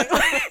movie. Like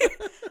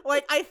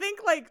I think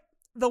like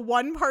the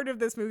one part of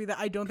this movie that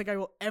I don't think I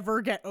will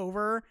ever get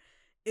over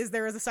is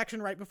there is a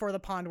section right before the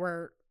pond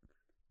where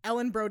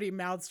Ellen Brody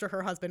mouths to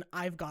her husband,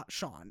 I've got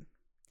Sean.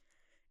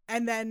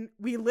 And then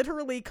we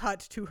literally cut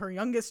to her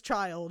youngest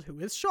child, who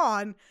is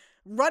Sean,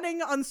 running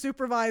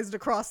unsupervised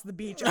across the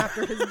beach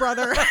after his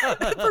brother,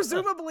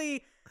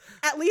 presumably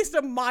at least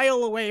a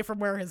mile away from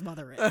where his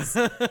mother is.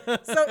 So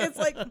it's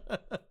like,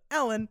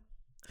 Ellen,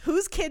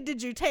 whose kid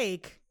did you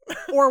take?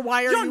 Or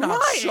why are you not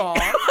lying? Sean.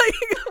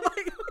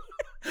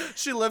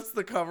 She lifts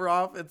the cover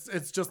off.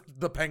 It's just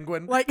the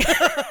penguin. Like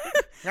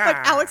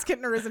Alex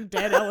Kintner isn't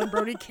dead. Ellen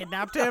Brody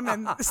kidnapped him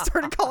and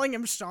started calling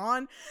him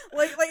Sean.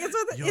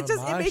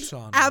 It makes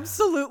Sean,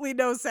 absolutely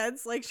no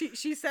sense. Like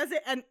she says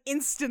it, and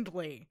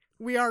instantly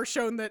we are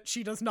shown that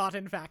she does not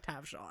in fact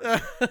have Sean.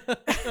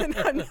 And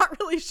I'm not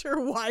really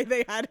sure why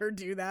they had her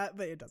do that,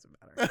 but it doesn't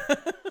matter.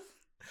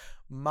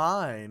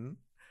 Mine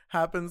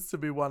happens to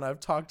be one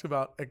I've talked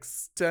about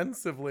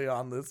extensively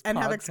on this and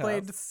podcast. have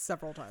explained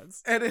several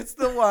times. And it's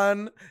the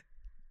one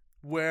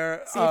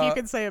where see if you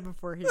can say it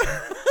before he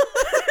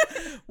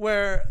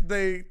where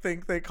they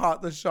think they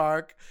caught the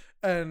shark,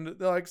 and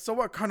they're like, so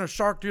what kind of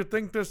shark do you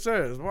think this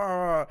is?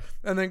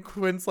 And then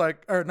Quint's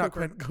like, or not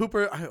Quint,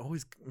 Cooper, I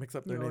always mix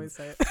up their names. Always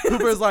say it.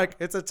 Cooper's like,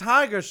 it's a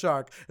tiger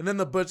shark. And then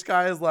the butch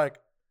guy is like,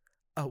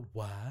 a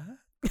what?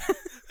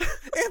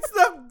 It's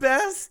the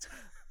best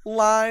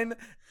line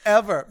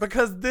ever,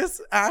 because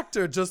this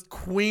actor just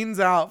queens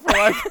out for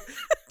like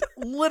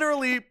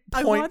literally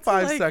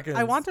 0.5 seconds.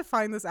 I want to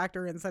find this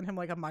actor and send him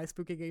like a My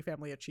Spooky Gay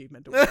Family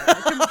Achievement Award.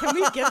 Can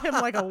we give him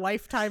like a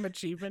lifetime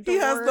achievement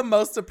award? He has the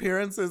most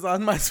appearances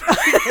on My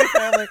Spooky Gay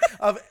Family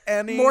of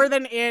any. More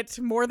than it,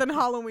 more than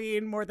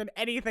Halloween, more than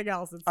anything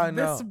else. It's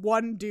this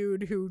one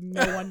dude who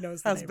no one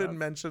knows the has name been of.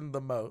 Mentioned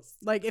the most.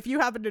 Like, if you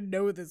happen to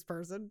know this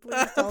person,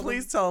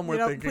 please tell him we're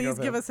thinking please of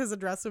him. give us his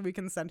address so we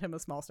can send him a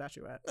small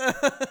statuette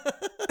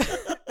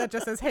that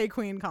just says, "Hey,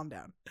 Queen, calm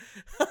down."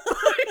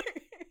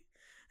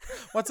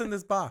 What's in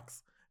this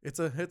box? It's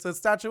a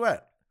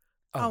statuette.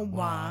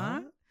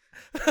 What?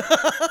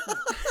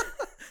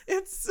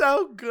 It's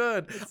so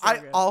good. It's so I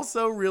good.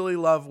 also really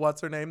love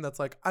what's her name. That's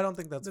like, I don't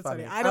think that's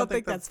funny. I don't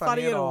think that's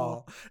funny at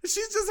all.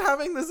 She's just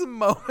having this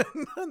moment,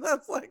 and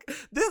that's like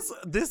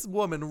this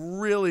woman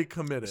really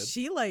committed.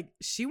 She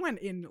went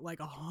in like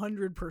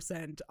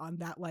 100% on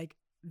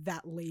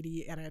that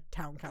lady at a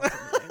town council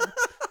meeting.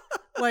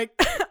 Like,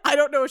 I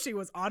don't know if she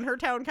was on her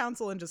town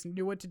council and just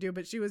knew what to do,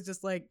 but she was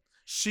just like,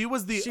 she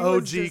was the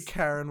OG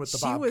Karen with the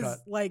bob cut. She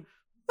was like,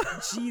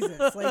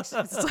 Jesus,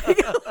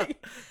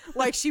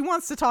 like she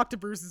wants to talk to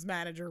Bruce's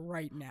manager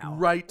right now.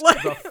 Right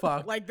like, the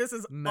fuck. Like, this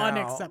is now.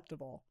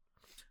 Unacceptable.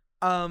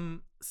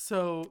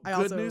 So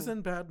good news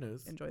and bad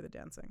news. Enjoy the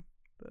dancing.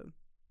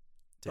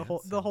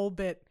 The whole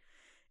bit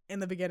in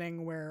the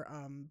beginning where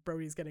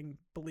Brody's getting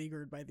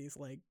beleaguered by these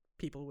like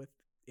people with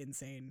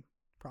insane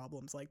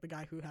problems, like the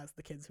guy who has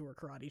the kids who are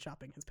karate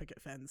chopping his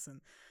picket fence, and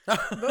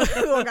the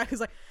little guy who's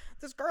like,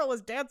 this girl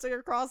is dancing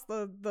across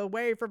the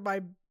way from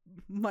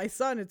my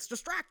son, it's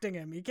distracting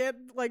him, he can't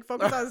like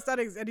focus on his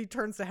studies. And he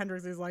turns to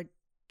Hendrix and he's like,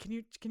 can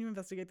you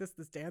investigate this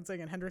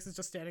dancing? And Hendrix is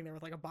just standing there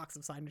with like a box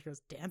of signs and he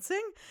goes,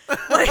 dancing?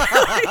 Like,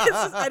 it's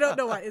just, I don't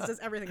know why, it's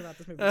just everything about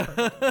this movie is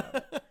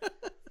perfect.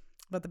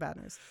 But the bad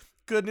news.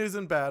 Good news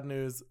and bad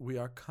news. We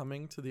are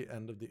coming to the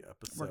end of the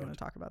episode. We're going to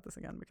talk about this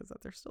again because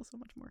there's still so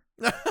much more.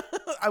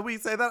 We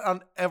say that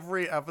on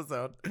every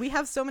episode. We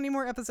have so many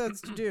more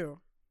episodes to do.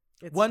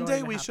 One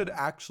day we should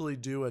actually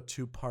do a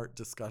 2-part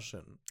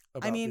discussion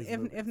about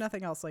if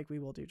nothing else, like, we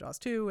will do Jaws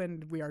 2,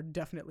 and we are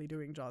definitely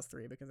doing Jaws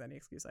 3 because any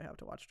excuse I have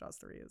to watch Jaws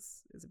 3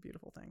 is a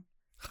beautiful thing.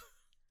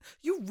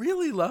 You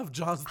really love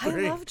Jaws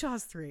 3. I love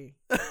Jaws 3.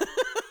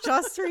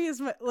 Jaws 3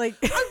 is my, like...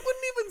 I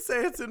wouldn't even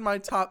say it's in my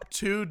top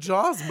 2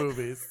 Jaws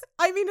movies.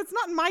 I mean, it's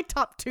not in my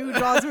top 2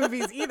 Jaws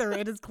movies either.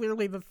 It is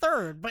clearly the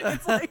third, but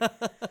it's like...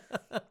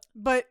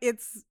 But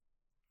it's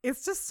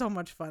just so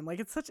much fun. Like,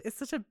 it's such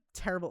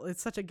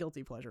a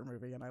guilty pleasure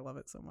movie, and I love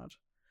it so much.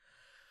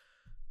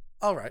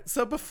 All right.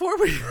 So before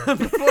we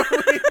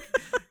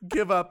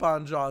give up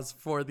on Jaws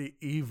for the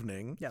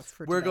evening, yes,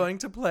 we're going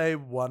to play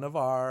one of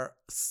our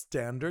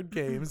standard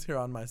games here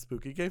on My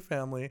Spooky Gay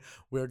Family.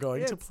 We're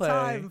going to play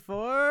time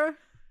for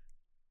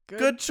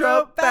Good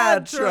Trope,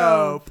 Bad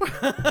Trope.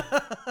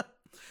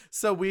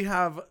 So we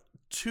have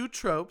 2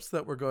 tropes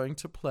that we're going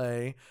to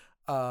play.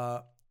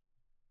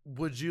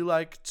 Would you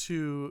like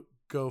to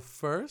go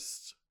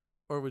first,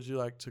 or would you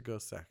like to go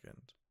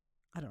second?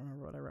 I don't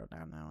remember what I wrote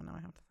down now. Now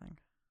I have to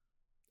think.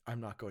 I'm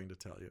not going to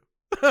tell you.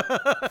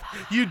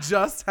 You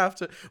just have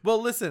to.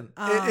 Well, listen,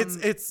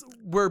 it's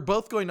we're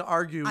both going to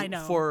argue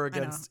for or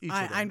against each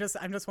of them.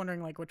 I'm just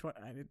wondering, like, which one.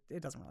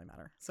 It doesn't really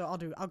matter. So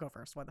I'll go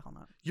first. Why the hell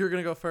not? You're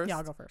gonna go first? Yeah,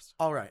 I'll go first.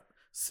 All right.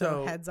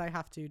 So heads, I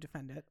have to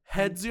defend it.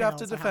 Heads, you have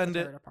to defend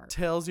it.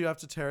 Tails, you have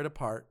to tear it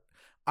apart.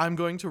 I'm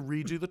going to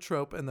read you the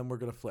trope, and then we're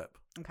gonna flip.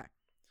 Okay.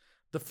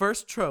 The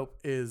first trope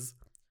is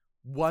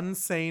one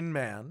sane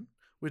man,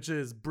 which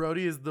is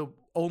Brody is the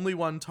only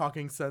one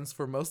talking sense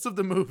for most of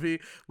the movie.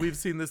 We've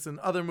seen this in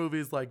other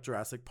movies like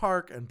Jurassic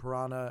Park and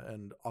Piranha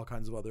and all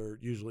kinds of other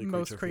usually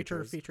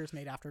creature features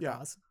made after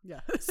Jaws.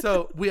 Yeah.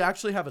 So we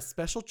actually have a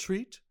special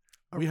treat.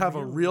 We have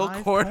a real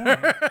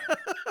quarter.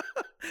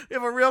 We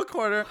have a real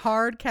quarter.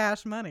 Hard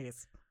cash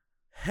monies.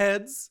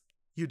 Heads,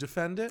 you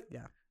defend it.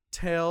 Yeah.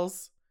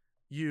 Tails,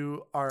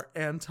 you are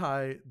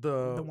anti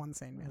the one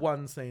sane man.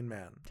 One sane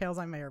man. Tails,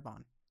 I'm Mayor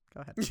Bond.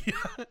 Go ahead.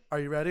 Yeah. Are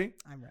you ready?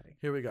 I'm ready.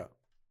 Here we go.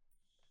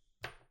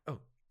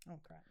 Oh,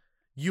 crap.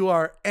 You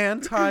are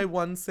anti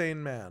one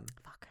sane man.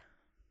 Fuck.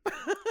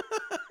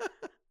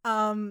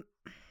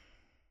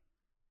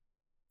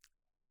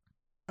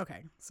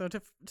 Okay, so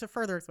to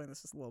further explain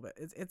this just a little bit,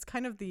 it's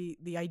kind of the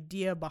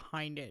idea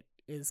behind it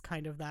is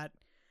kind of that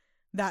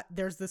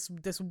there's this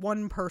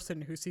one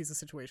person who sees the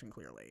situation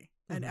clearly,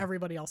 and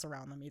everybody else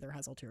around them either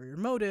has ulterior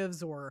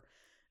motives or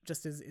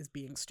just is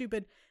being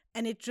stupid,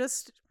 and it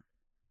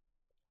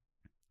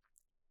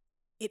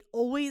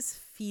always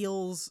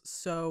feels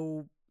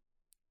so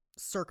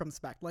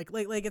circumspect, like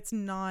it's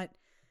not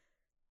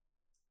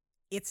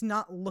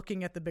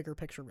looking at the bigger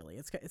picture, really.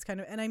 It's kind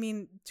of, and I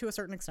mean, to a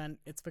certain extent,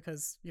 it's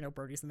because,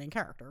 Brody's the main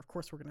character. Of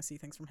course, we're going to see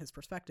things from his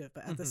perspective,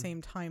 but at the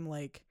same time,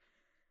 like,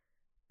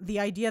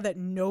 the idea that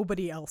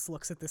nobody else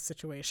looks at this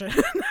situation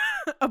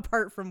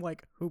apart from,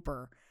 like,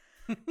 Hooper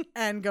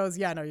and goes,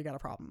 yeah, no, you got a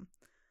problem.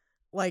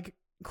 Like,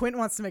 Quint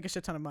wants to make a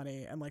shit ton of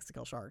money and likes to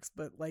kill sharks,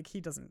 but, like, he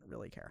doesn't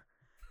really care.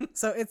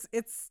 So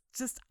it's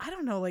just, I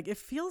don't know, like it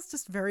feels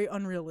just very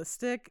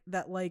unrealistic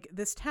that like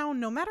this town,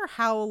 no matter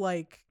how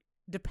like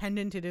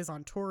dependent it is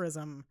on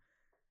tourism,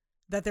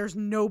 that there's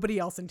nobody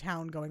else in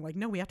town going like,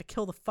 no, we have to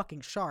kill the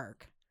fucking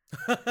shark.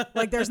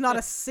 Like there's not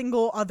a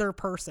single other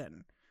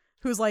person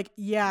who's like,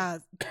 yeah,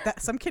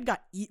 that some kid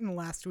got eaten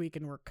last week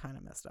and we're kind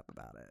of messed up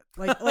about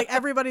it. Like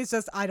everybody's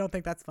just, I don't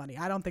think that's funny.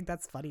 I don't think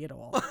that's funny at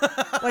all.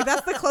 Like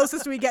that's the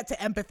closest we get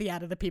to empathy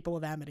out of the people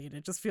of Amity, and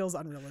it just feels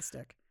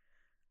unrealistic.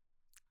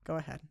 Go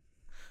ahead.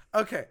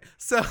 Okay,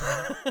 so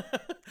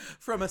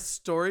from a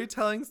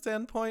storytelling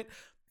standpoint,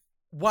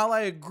 while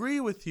I agree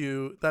with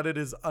you that it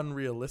is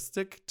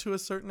unrealistic to a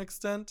certain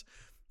extent,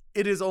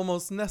 it is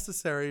almost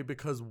necessary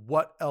because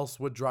what else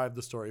would drive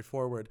the story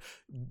forward?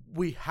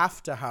 We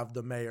have to have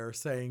the mayor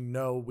saying,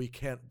 no, we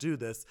can't do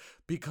this,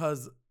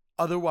 because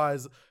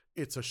otherwise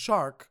it's a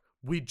shark.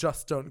 We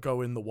just don't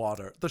go in the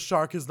water. The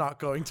shark is not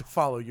going to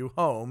follow you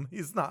home.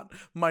 He's not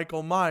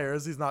Michael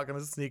Myers. He's not going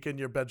to sneak in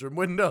your bedroom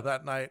window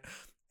that night.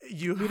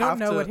 We don't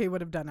know what he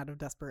would have done out of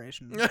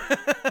desperation.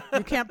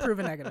 You can't prove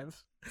a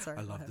negative. Sorry.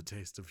 I love the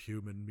taste of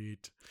human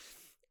meat.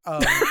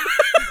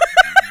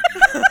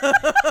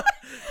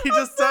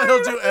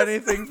 He'll do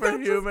anything for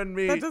human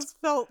meat. That just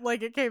felt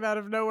like it came out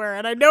of nowhere,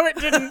 and I know it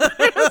didn't.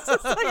 It was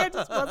just like I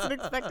just wasn't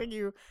expecting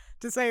you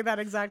to say that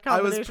exact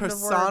combination. I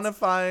was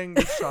personifying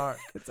the shark.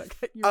 It's like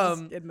you were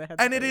just in the head.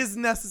 And it is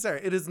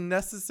necessary. It is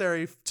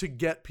necessary to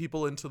get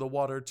people into the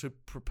water to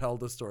propel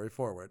the story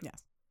forward.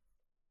 Yes,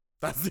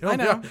 that's the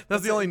only.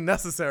 That's the only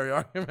necessary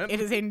argument. It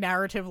is a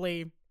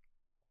narratively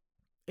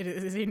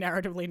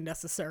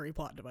necessary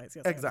plot device.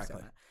 Yes,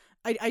 exactly.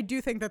 I do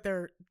think that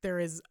there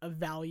is a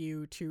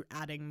value to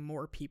adding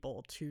more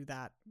people to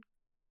that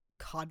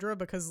cadre,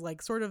 because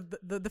like sort of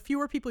the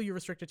fewer people you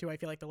restrict it to, I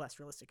feel like the less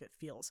realistic it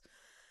feels.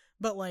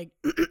 But like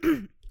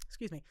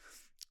excuse me,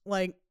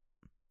 like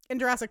in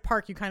Jurassic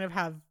Park you kind of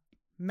have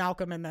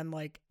Malcolm, and then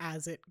like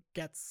as it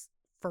gets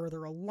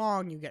further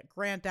along you get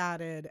Grant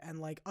added, and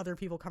like other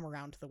people come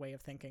around to the way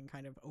of thinking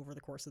kind of over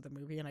the course of the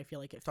movie, and I feel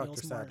like it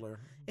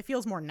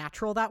feels more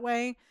natural that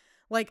way.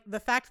 Like the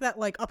fact that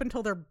like up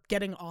until they're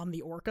getting on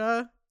the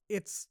orca,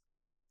 it's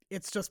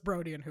just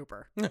Brody and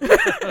Hooper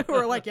who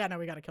are like, yeah, no,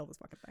 we got to kill this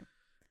fucking thing.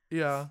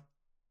 Yeah.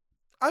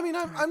 I mean,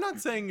 I'm not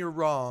saying you're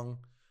wrong.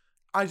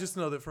 I just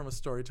know that from a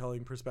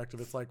storytelling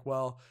perspective, it's like,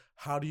 well,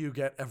 how do you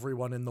get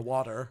everyone in the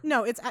water?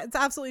 No, it's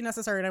absolutely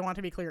necessary. And I want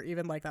to be clear,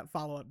 even like that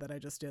follow-up that I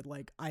just did,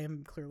 like I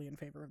am clearly in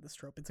favor of this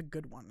trope. It's a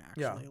good one,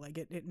 actually. Yeah. Like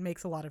it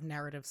makes a lot of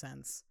narrative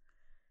sense.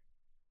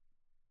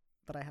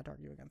 But I had to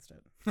argue against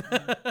it.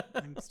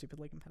 I'm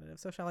stupidly competitive.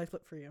 So shall I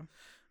flip for you?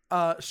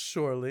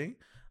 Surely.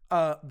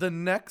 The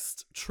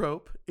next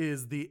trope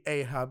is the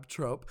Ahab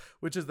trope,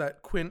 which is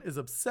that Quint is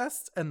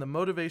obsessed and the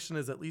motivation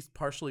is at least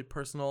partially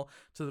personal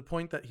to the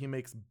point that he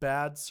makes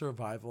bad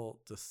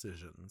survival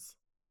decisions.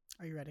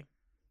 Are you ready?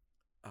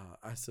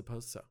 I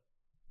suppose so.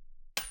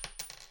 Oh,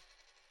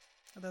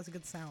 that was a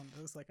good sound.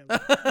 It was like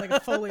a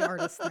Foley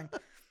artist thing.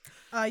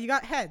 You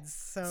got heads,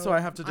 so I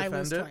have to defend I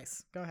lose it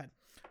twice. Go ahead.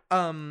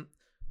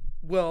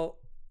 Well,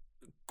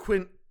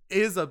 Quint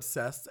is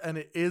obsessed, and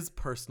it is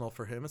personal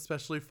for him,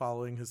 especially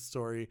following his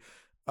story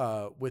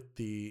with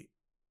the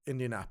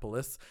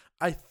Indianapolis.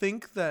 I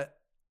think that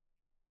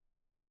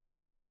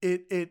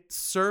it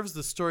serves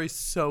the story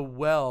so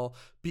well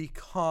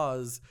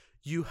because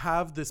you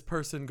have this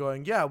person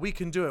going, yeah, we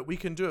can do it. We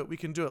can do it. We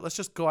can do it. Let's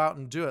just go out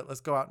and do it. Let's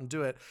go out and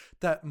do it.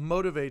 That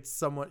motivates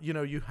someone. You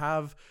know, you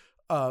have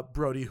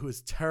Brody, who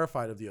is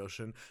terrified of the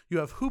ocean. You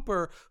have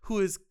Hooper, who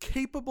is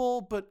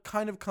capable, but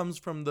kind of comes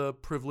from the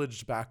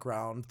privileged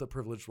background, the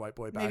privileged white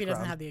boy background. Maybe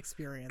doesn't have the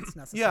experience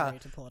necessary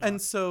to pull it off.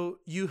 And so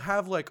you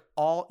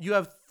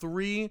have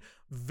three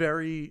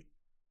very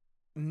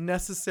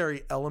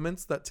necessary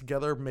elements that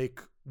together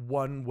make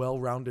one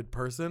well-rounded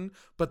person,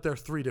 but they're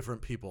three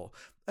different people.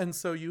 And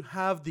so you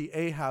have the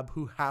Ahab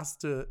who has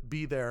to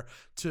be there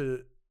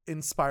to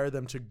inspire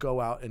them to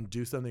go out and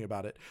do something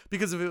about it.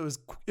 Because if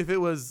it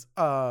was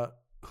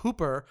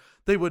Hooper,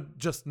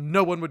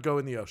 no one would go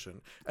in the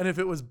ocean. And if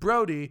it was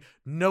Brody,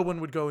 no one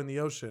would go in the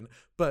ocean.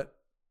 But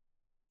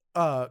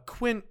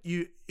Quint,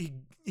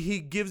 he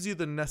gives you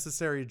the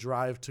necessary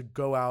drive to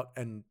go out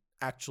and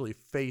actually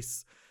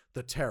face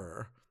the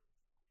terror.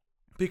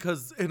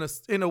 Because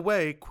in a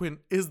way, Quint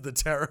is the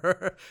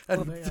terror,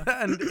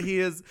 and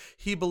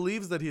he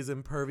believes that he's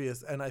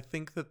impervious. And I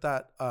think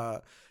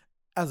that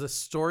as a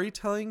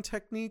storytelling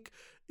technique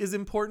is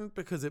important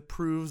because it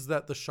proves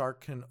that the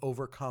shark can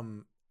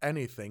overcome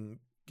anything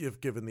if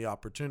given the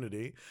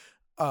opportunity.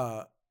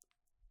 And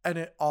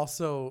it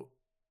also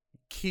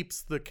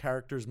keeps the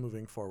characters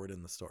moving forward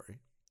in the story.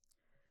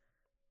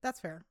 That's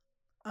fair.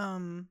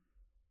 I'm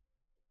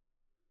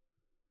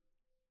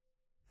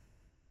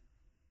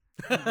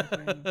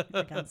going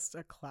against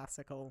a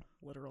classical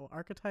literal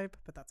archetype,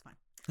 but that's fine.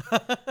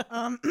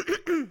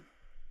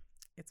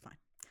 It's fine.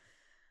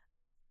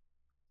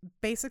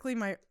 Basically,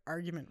 my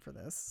argument for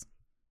this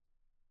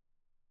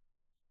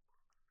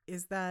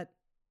is that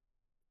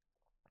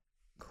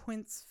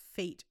Quint's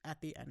fate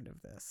at the end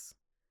of this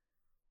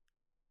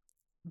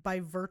by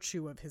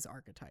virtue of his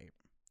archetype,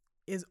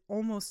 is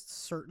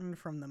almost certain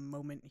from the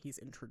moment he's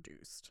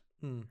introduced.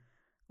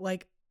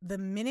 Like, the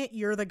minute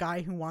you're the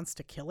guy who wants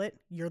to kill it,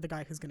 you're the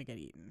guy who's going to get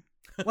eaten.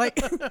 Like,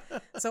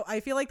 so I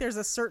feel like there's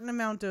a certain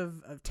amount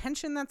of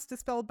tension that's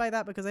dispelled by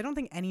that, because I don't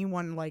think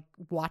anyone, like,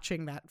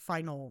 watching that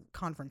final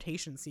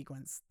confrontation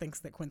sequence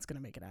thinks that Quint's going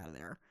to make it out of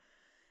there.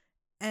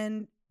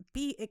 And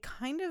B, it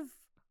kind of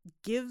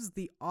gives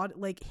the odd,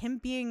 like, him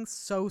being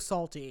so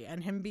salty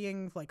and him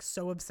being, like,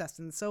 so obsessed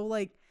and so,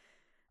 like,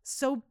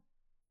 so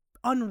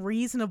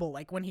unreasonable,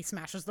 like when he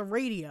smashes the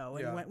radio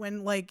and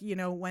when like, you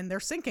know, when they're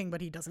sinking but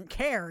he doesn't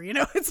care, you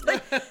know. It's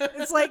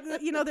like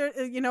you know,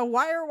 there, you know,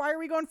 why are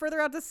we going further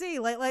out to sea,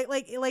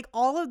 like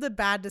all of the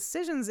bad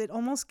decisions. It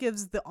almost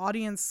gives the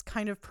audience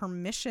kind of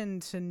permission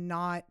to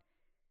not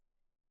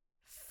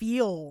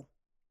feel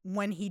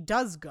when he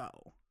does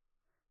go.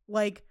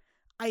 Like,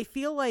 I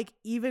feel like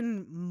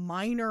even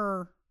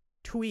minor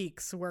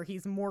tweaks where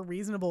he's more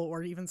reasonable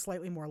or even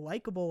slightly more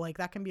likable, like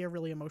that can be a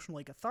really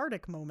emotionally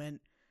cathartic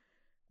moment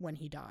when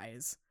he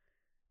dies.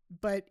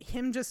 But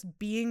him just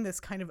being this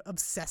kind of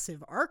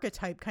obsessive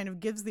archetype kind of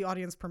gives the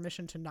audience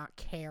permission to not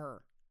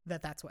care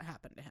that that's what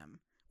happened to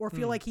him, or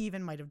feel like he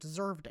even might have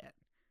deserved it.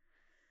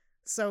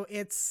 So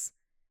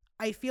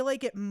I feel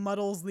like it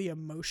muddles the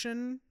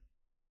emotion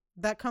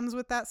that comes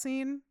with that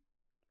scene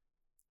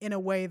in a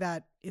way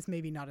that is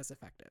maybe not as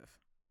effective.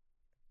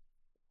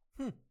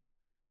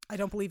 I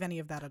don't believe any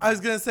of that at all. I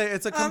was going to say,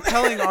 it's a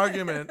compelling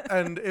argument,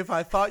 and if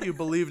I thought you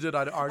believed it,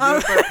 I'd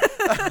argue it.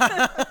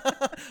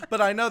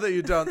 But I know that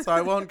you don't, so I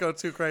won't go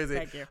too crazy.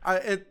 Thank you. I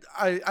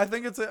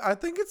think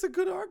it's a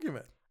good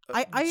argument,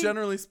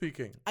 generally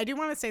speaking. I do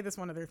want to say this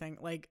one other thing.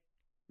 Like,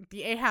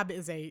 the Ahab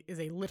is a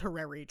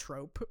literary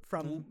trope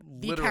from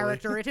the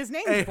character it is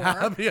named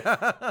Ahab, for.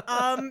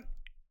 Yeah.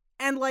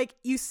 And, like,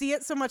 you see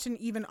it so much in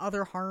even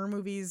other horror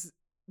movies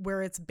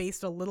where it's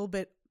based a little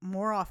bit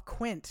more off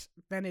Quint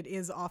than it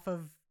is off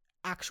of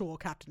actual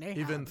Captain Ahab.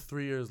 Even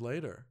 3 years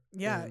later.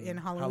 Yeah, in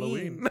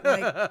Halloween.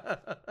 Like,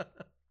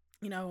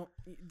 you know,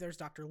 there's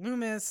Dr.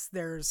 Loomis,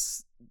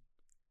 there's,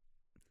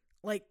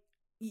 like,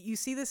 you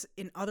see this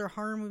in other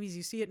horror movies,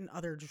 you see it in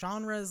other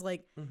genres.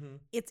 Like,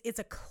 it's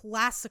a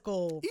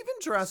classical, even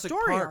Jurassic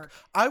story Park arc.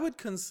 I would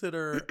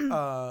consider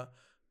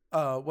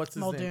what's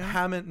his Muldoon? name,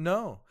 Hammond.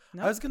 No,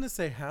 I was gonna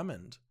say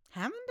Hammond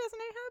as an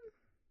Ahab.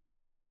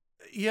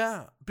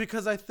 Yeah,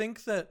 because I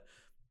think that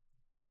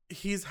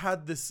he's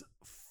had this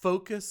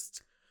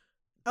focused,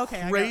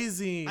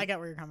 crazy, I get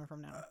where you're coming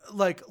from now.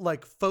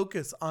 Like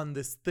focus on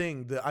this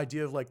thing, the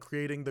idea of like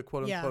creating the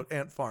quote unquote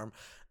ant farm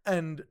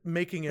and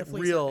making it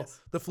real,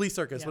 circus. The flea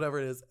circus, whatever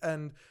it is.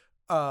 And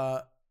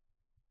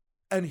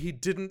he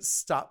didn't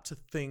stop to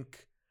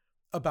think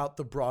about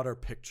the broader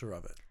picture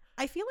of it.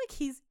 I feel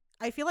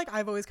like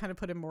I've always kind of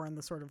put him more in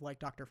the sort of like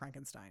Dr.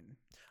 Frankenstein.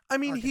 I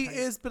mean, archetype. he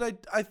is,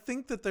 but I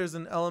think that there's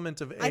an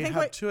element of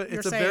Ahab to it.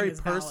 It's a very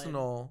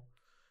personal,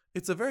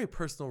 it's a very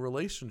personal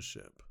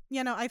relationship.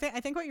 Yeah, no, I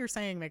think what you're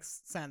saying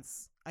makes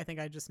sense. I think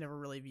I just never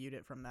really viewed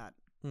it from that.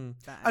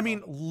 I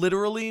mean,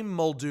 literally,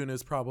 Muldoon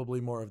is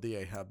probably more of the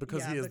Ahab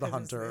because he is the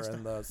hunter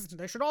and the.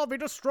 They should all be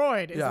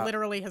destroyed. Is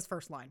literally his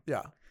first line.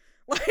 Yeah.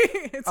 Like,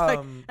 it's like,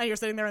 and you're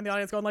sitting there in the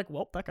audience going like,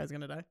 "Well, that guy's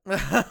gonna die."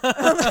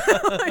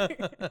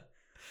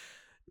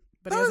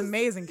 But he has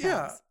amazing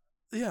cats.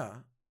 Yeah.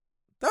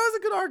 That was a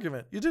good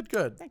argument. You did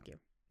good. Thank you.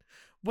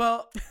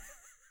 Well,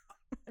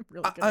 I'm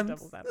really good at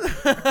devil's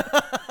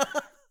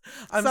advocate.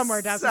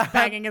 Somewhere Daz is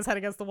banging his head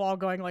against the wall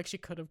going like, she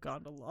could have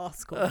gone to law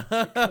school.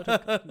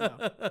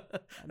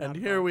 And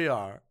here we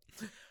are.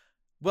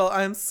 Well,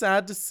 I'm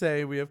sad to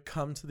say we have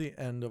come to the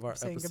end of our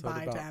saying episode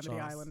goodbye about to Amity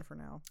Jaws. Island for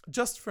now.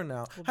 Just for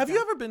now. Have you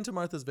ever been to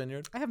Martha's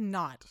Vineyard? I have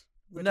not.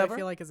 Which Never? I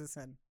feel like is a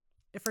sin.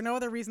 If for no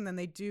other reason than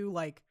they do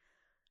like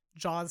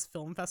Jaws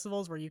film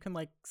festivals where you can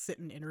like sit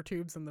in inner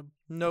tubes in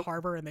the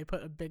harbor and they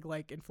put a big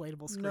like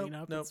inflatable screen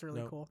up. It's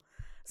really cool.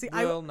 See,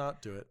 I will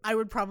not do it. I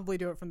would probably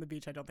do it from the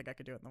beach. I don't think I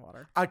could do it in the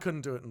water. I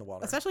couldn't do it in the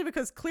water. Especially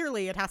because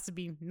clearly it has to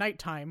be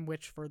nighttime,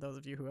 which for those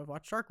of you who have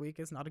watched Shark Week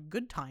is not a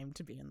good time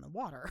to be in the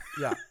water.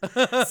 Yeah.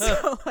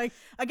 So like,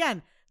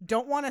 again,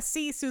 don't want to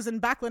see Susan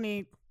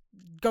Backlany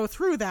go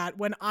through that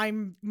when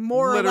I'm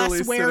more literally or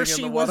less where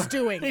she was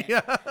doing it.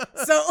 Yeah.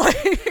 So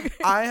like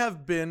I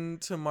have been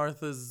to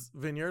Martha's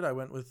Vineyard. I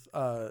went with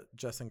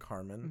Jess and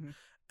Carmen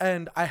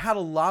and I had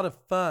a lot of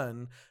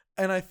fun.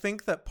 And I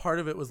think that part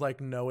of it was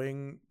like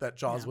knowing that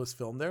Jaws was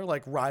filmed there,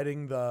 like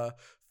riding the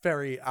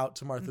ferry out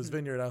to Martha's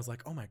Vineyard. I was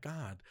like, oh my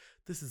God,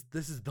 this is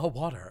the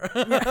water.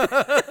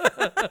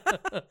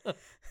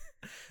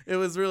 It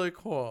was really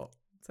cool.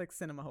 It's like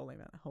Cinema Holy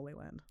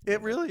Land.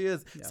 It really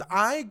is. Yeah. So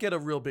I get a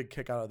real big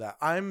kick out of that.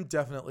 I'm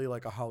definitely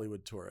like a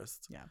Hollywood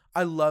tourist. Yeah.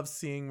 I love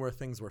seeing where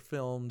things were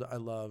filmed. I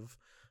love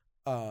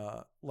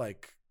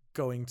like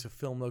going to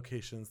film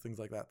locations, things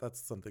like that. That's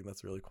something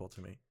that's really cool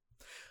to me.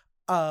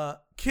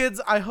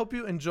 Kids, I hope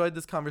you enjoyed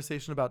this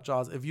conversation about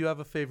Jaws. If you have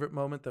a favorite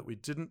moment that we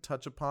didn't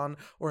touch upon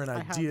or an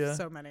idea, have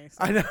so many. So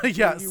I know.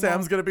 Yeah,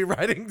 Sam's gonna be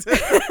writing.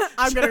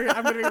 I'm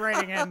gonna be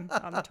writing in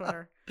on the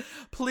Twitter.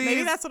 Please.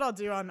 Maybe that's what I'll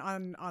do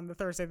on the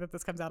Thursday that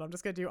this comes out. I'm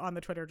just gonna do on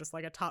the Twitter just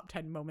like a top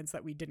 10 moments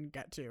that we didn't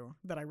get to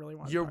that I really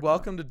want. You're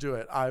welcome to do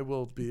it. I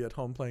will be at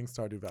home playing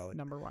Stardew Valley.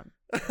 Number 1.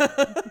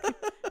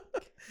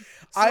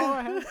 Slow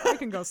ahead. I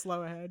can go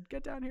slow ahead.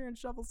 Get down here and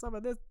shovel some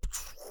of this.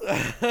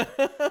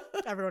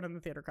 Everyone in the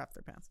theater craps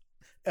their pants.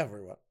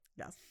 Everyone.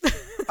 Yes.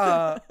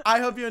 I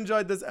hope you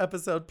enjoyed this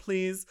episode.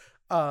 Please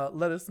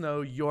let us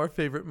know your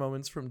favorite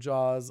moments from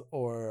Jaws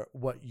or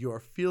what your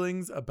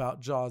feelings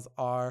about Jaws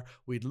are.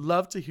 We'd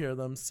love to hear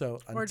them.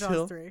 Or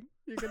Jaws 3.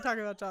 You can talk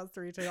about Jaws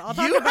 3 too.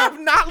 You have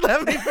not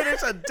let me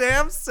finish a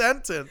damn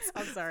sentence.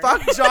 I'm sorry.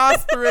 Fuck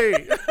Jaws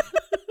 3.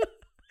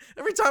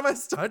 Every time I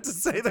start to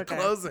say the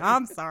closing.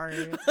 I'm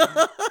sorry.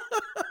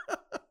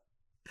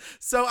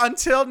 So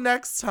until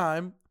next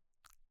time.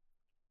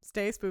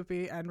 Stay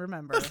spoopy and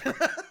remember.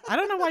 I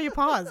don't know why you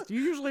paused.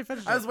 You usually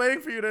finish it. I was waiting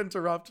for you to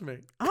interrupt me.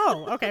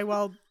 Oh, okay.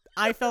 Well,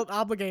 I felt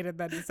obligated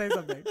then to say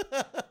something.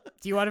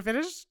 Do you want to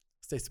finish?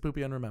 Stay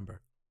spoopy and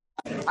remember.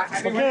 What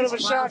kind of a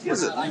shark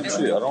is it?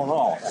 Gee, I don't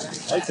know.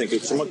 I think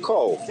it's a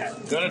macaw.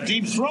 Got a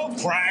deep throat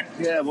crack.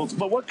 Yeah, well,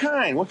 but what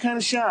kind? What kind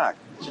of shark?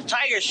 It's a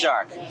tiger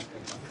shark.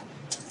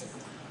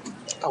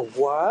 A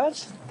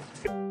what?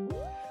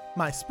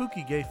 My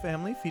Spooky Gay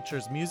Family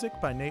features music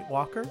by Nate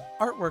Walker,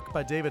 artwork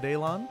by David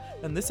Alon,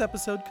 and this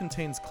episode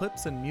contains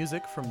clips and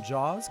music from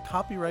Jaws,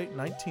 copyright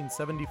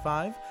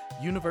 1975,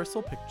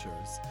 Universal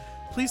Pictures.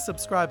 Please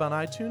subscribe on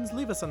iTunes,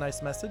 leave us a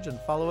nice message, and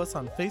follow us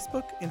on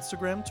Facebook,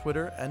 Instagram,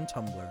 Twitter, and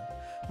Tumblr.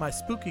 My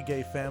Spooky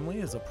Gay Family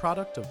is a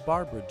product of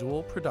Barbara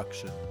Duell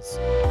Productions.